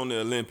didn't touch on the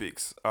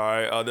Olympics. All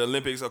right, the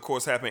Olympics, of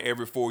course, happen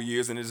every 4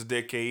 years in this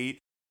decade.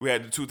 We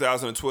had the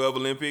 2012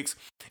 Olympics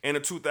and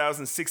the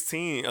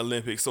 2016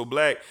 Olympics. So,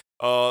 Black,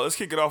 let's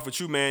kick it off with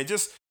you, man.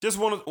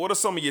 What are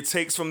some of your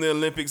takes from the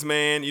Olympics,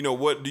 man? You know,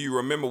 what do you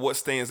remember? What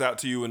stands out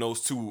to you in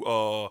those two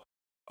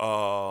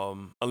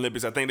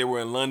Olympics? I think they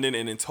were in London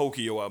and in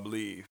Tokyo, I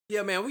believe.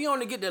 Yeah, man, we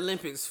only get the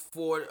Olympics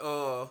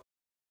for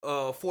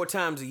 4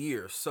 times a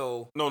year.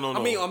 So no.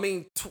 I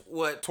mean,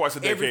 twice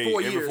a decade? Every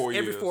 4 years.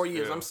 Every 4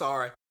 years. Yeah. I'm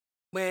sorry,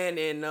 man.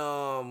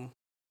 And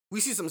we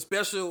see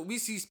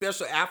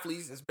special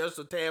athletes and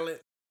special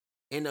talent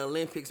in the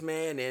Olympics,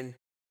 man. And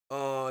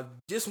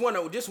just one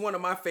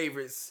of my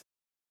favorites.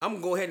 I'm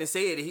gonna go ahead and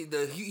say it.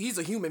 He's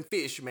a human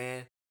fish,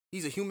 man.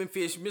 He's a human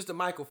fish, Mr.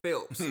 Michael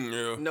Phelps.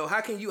 Yeah. You know, how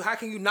can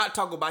you not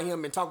talk about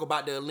him and talk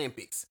about the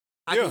Olympics?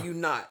 How can you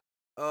not?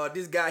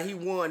 This guy, he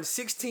won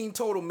 16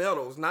 total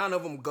medals, 9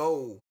 of them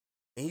gold,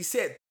 and he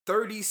set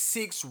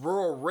 36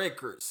 world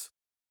records.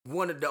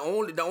 One of the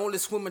only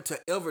swimmer to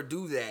ever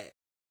do that.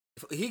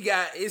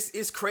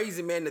 It's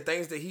crazy, man, the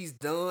things that he's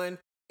done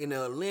in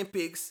the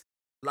Olympics.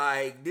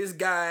 Like, this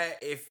guy,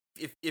 if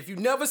you've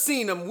never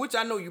seen him, which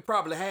I know you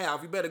probably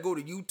have, you better go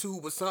to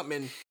YouTube or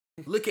something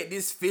and look at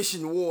this fish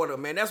in water,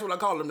 man. That's what I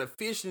call him, the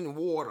fish in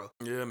water.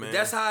 Yeah, man.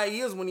 That's how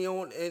he is when he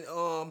on and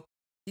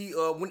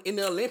when in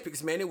the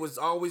Olympics, man. It was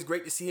always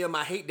great to see him.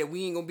 I hate that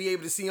we ain't gonna be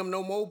able to see him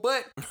no more,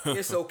 but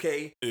it's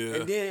okay. Yeah.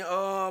 And then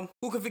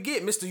who can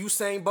forget Mr.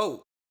 Usain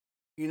Bolt?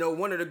 You know,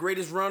 one of the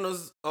greatest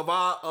runners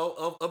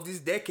of this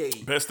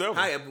decade. Best ever.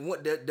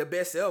 The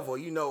best ever.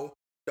 You know,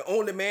 the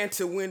only man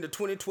to win the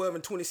 2012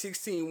 and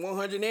 2016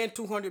 100 and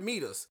 200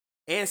 meters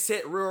and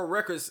set world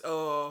records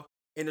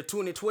in the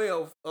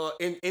 2012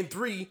 in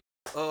three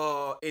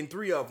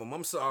of them.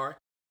 I'm sorry.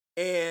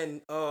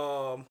 And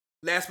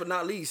last but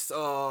not least,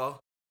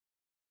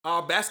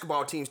 our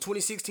basketball teams,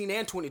 2016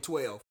 and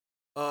 2012,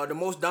 the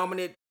most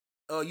dominant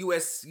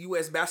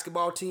U.S.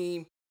 basketball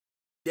team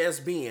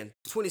there's been.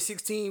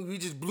 2016, we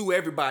just blew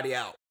everybody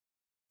out.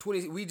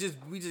 We just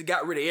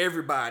got rid of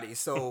everybody.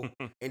 So,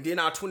 and then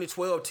our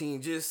 2012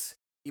 team just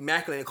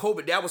immaculate. And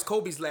Kobe, that was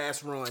Kobe's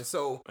last run.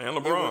 So and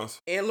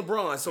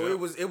LeBron's. So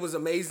it was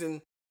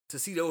amazing to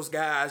see those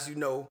guys, you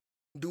know,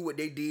 do what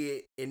they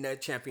did in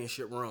that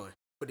championship run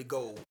for the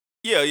gold.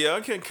 Yeah,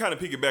 I can kind of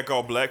piggyback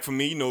off Black. For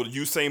me, you know,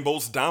 Usain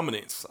Bolt's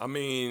dominance. I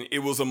mean, it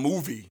was a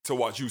movie to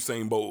watch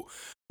Usain Bolt.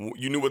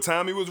 You knew what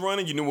time he was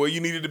running. You knew where you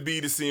needed to be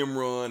to see him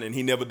run, and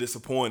he never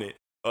disappointed.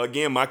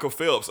 Again, Michael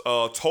Phelps,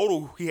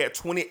 total, he had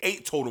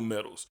 28 total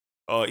medals.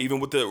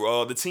 Even with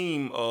the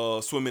team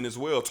swimming as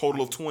well,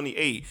 total of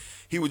 28.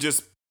 He was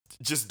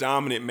just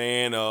dominant,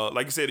 man.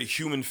 Like you said, a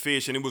human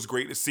fish, and it was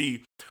great to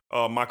see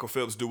Michael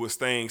Phelps do his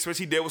thing.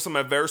 Especially he dealt with some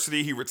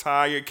adversity. He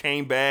retired,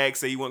 came back,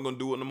 said he wasn't going to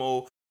do it no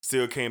more.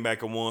 Still came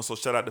back and won, so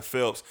shout out to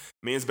Phelps.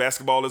 Men's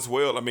basketball as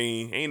well. I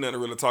mean, ain't nothing to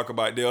really talk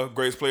about there.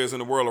 Greatest players in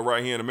the world are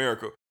right here in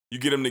America. You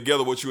get them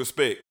together, what you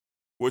expect?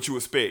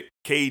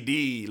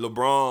 KD,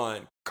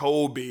 LeBron,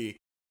 Kobe,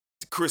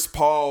 Chris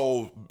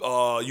Paul,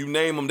 you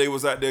name them, they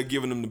was out there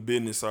giving them the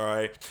business, all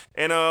right?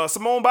 And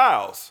Simone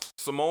Biles.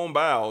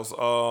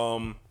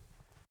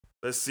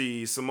 Let's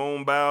see.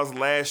 Simone Biles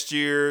last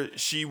year,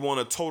 she won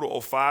a total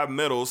of 5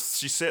 medals.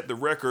 She set the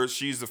record.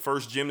 She's the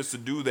first gymnast to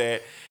do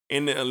that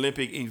in the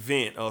Olympic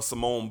event,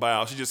 Simone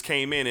Biles. She just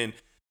came in and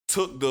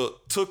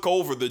took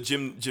over the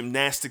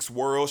gymnastics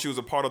world. She was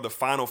a part of the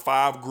Final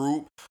 5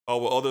 group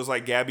with others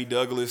like Gabby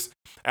Douglas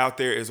out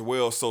there as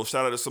well. So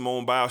shout out to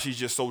Simone Biles. She's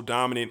just so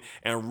dominant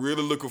and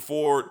really looking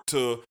forward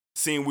to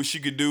seeing what she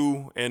could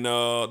do in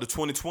the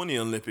 2020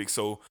 Olympics.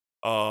 So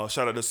shout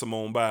out to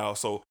Simone Biles.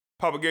 So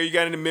Papa Gary, you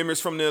got any memories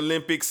from the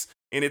Olympics?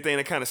 Anything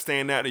that kind of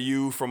stand out to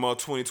you from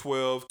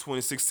 2012,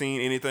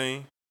 2016,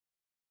 anything?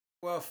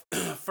 Well,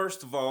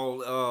 first of all,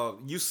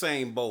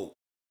 Usain Bolt,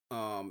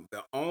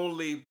 the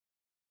only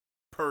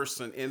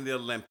person in the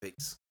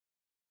Olympics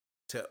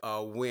to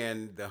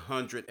win the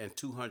 100 and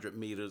 200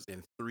 meters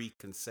in 3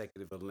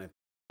 consecutive Olympics.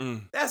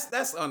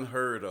 That's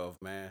unheard of,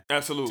 man.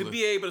 Absolutely. To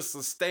be able to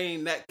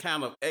sustain that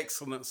kind of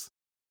excellence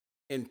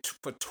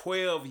for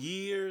 12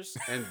 years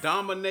and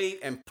dominate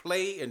and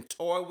play and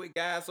toy with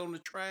guys on the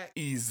track.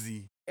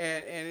 Easy.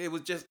 And it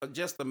was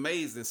just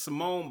amazing.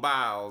 Simone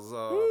Biles,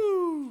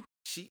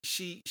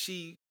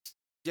 she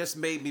just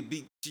made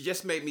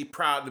me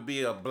proud to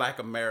be a Black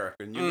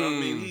American. You know what I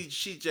mean?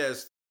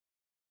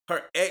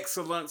 Her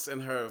excellence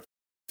and her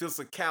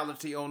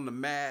physicality on the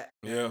mat,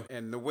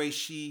 and the way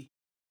she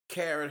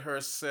carried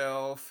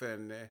herself,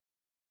 and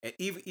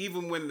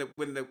even when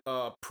the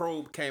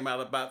probe came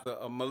out about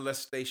the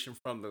molestation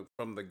from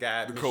the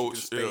guy, the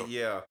coach,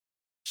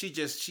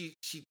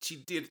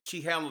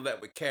 she handled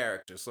that with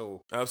character.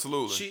 So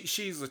absolutely,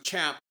 she's a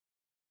champ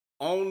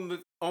on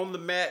the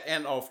mat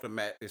and off the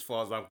mat, as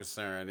far as I'm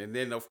concerned. And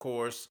then of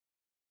course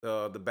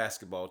the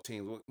basketball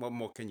team. What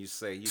more can you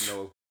say? You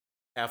know,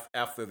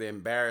 after the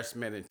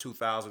embarrassment in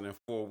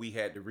 2004, we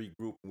had to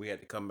regroup and we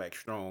had to come back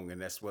strong,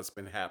 and that's what's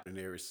been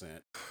happening ever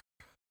since.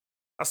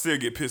 I still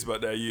get pissed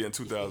about that year in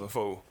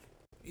 2004.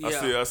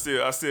 I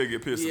still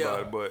get pissed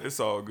about it, but it's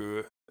all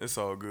good. It's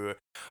all good.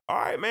 All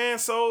right, man.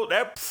 So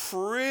that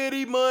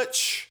pretty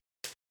much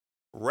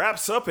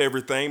wraps up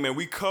everything, man.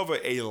 We cover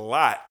a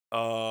lot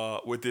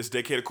with this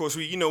decade. Of course,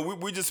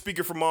 we're just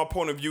speaking from our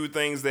point of view,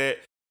 things that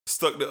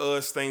stuck to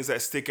us, things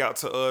that stick out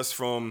to us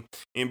from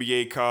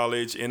NBA,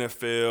 college,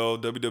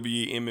 NFL,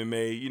 WWE,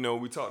 MMA.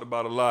 We talked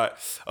about a lot.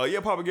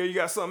 Papa Gary, you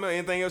got something?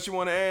 Anything else you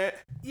want to add?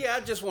 Yeah,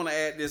 I just want to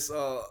add this.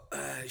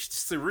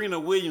 Serena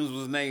Williams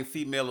was named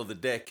Female of the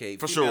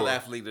Decade. For Female sure.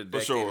 Athlete of the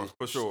Decade.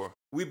 For sure.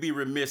 We'd be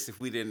remiss if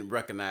we didn't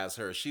recognize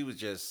her. She was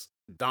just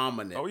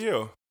dominant. Oh,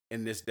 yeah.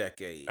 In this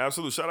decade.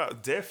 Absolutely.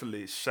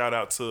 Shout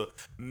out to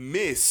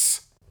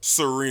Miss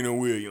Serena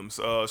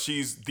Williams.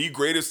 She's the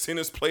greatest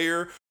tennis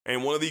player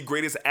and one of the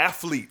greatest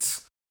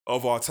athletes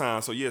of our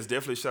time. So yes,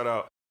 definitely shout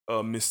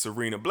out Miss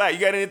Serena. Black, you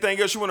got anything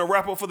else you want to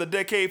wrap up for the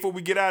decade before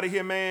we get out of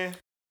here, man?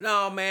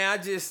 No,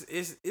 man,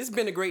 it's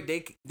been a great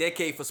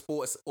decade for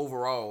sports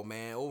overall,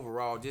 man.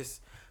 Overall,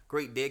 just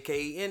great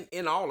decade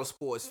in all the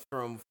sports,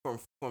 from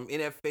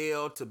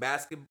NFL to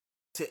basketball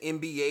to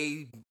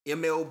NBA,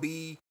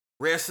 MLB,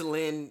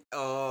 wrestling,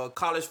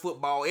 college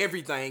football,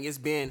 everything. It's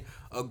been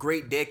a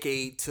great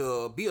decade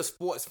to be a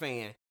sports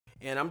fan.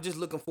 And I'm just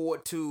looking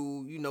forward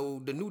to,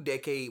 the new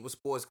decade with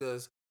sports,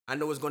 because I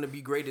know it's going to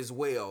be great as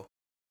well.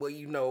 But,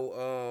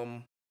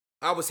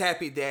 I was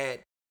happy that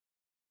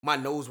my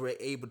nose were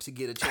able to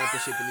get a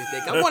championship in this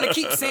decade. I want to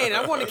keep saying it.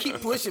 I want to keep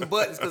pushing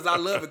buttons because I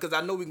love it, because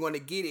I know we're going to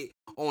get it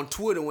on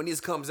Twitter when this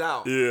comes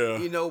out. Yeah.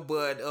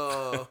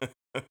 But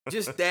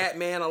just that,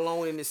 man,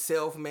 alone in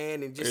itself,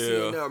 man, and just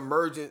seeing the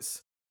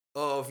emergence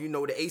of, the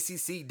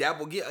ACC.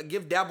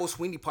 Give Dabo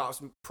Swinney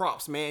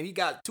props, man. He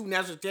got 2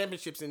 national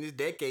championships in this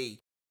decade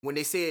when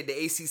they said the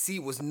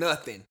ACC was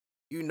nothing.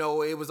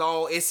 It was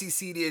all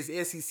SEC this,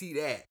 SEC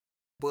that.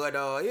 But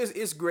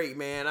it's great,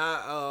 man.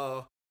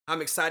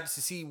 I'm excited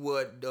to see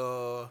what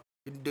the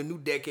new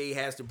decade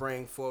has to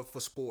bring for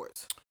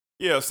sports.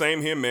 Yeah,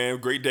 same here, man.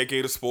 Great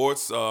decade of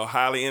sports.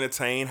 Highly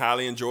entertained,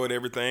 highly enjoyed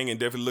everything, and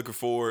definitely looking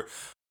forward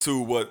to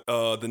what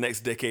the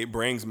next decade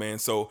brings, man.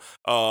 So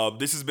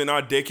this has been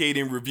our decade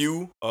in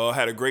review.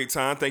 Had a great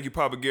time. Thank you,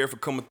 Papa Gary, for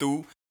coming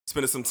through,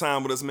 spending some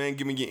time with us, man,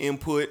 giving your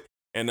input,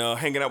 and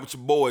hanging out with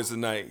your boys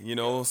tonight,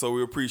 so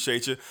we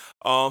appreciate you.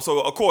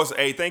 So, of course,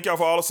 hey, thank y'all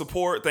for all the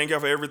support. Thank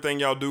y'all for everything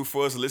y'all do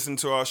for us, listening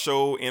to our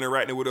show,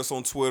 interacting with us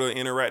on Twitter,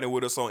 interacting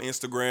with us on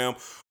Instagram.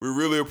 We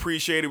really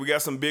appreciate it. We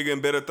got some bigger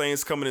and better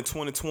things coming in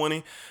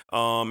 2020,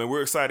 and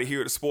we're excited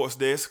here at the Sports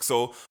Desk.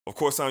 So, of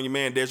course, I'm your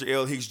man, Dedrick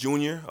L. Hicks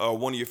Jr.,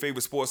 one of your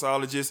favorite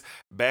sportsologists,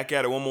 back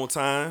at it one more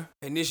time.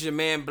 And this is your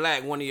man,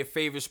 Black, one of your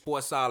favorite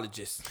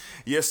sportsologists.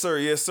 Yes, sir.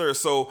 Yes, sir.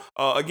 So,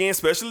 again,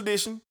 special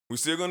edition. We're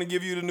still going to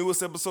give you the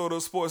newest episode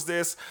of Sports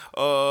Desk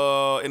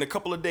in a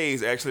couple of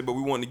days, actually, but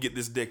we wanted to get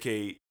this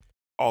decade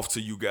off to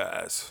you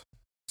guys.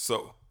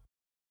 So.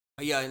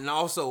 Yeah, and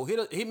also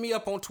hit me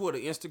up on Twitter,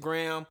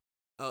 Instagram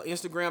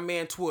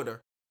man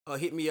Twitter.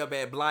 Hit me up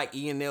at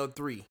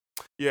BlackENL3.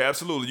 Yeah,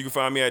 absolutely. You can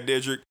find me at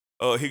Dedrick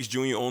Hicks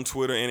Jr. on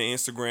Twitter and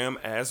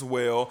Instagram as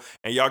well.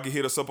 And y'all can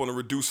hit us up on the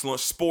Reduced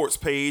Lunch Sports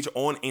page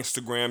on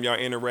Instagram. Y'all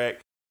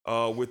interact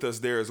with us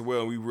there as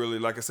well. We really,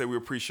 like I said, we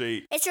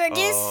appreciate it's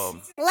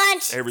Reduced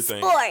Lunch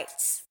everything.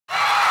 Sports.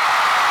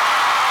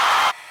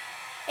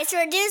 It's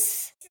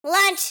Reduced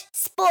Lunch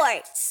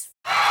Sports.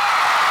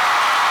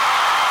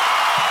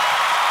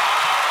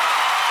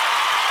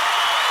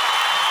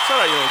 Shout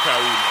out your own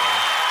Kyrie,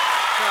 man.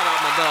 Shout out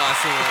my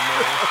godson,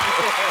 man.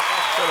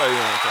 Shout out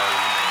your own Kyrie,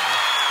 man.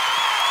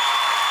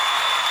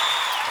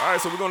 All right,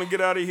 so we're going to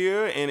get out of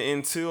here. And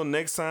until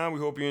next time, we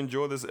hope you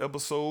enjoy this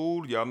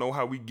episode. Y'all know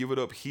how we give it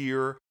up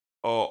here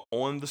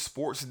on the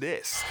Sports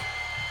Desk.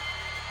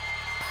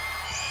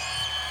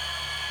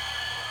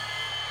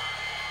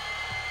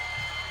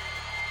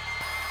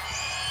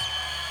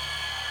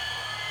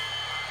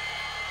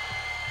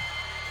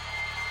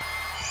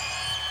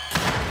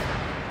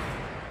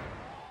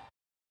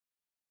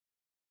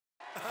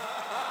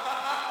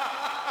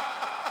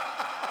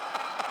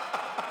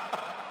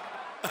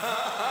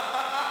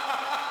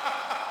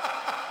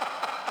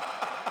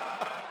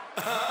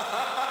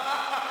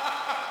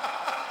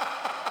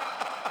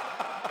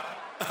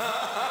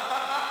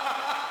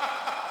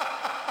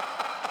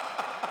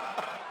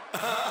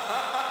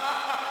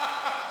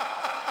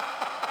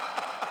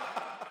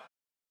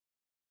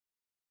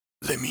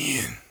 Let me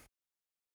in.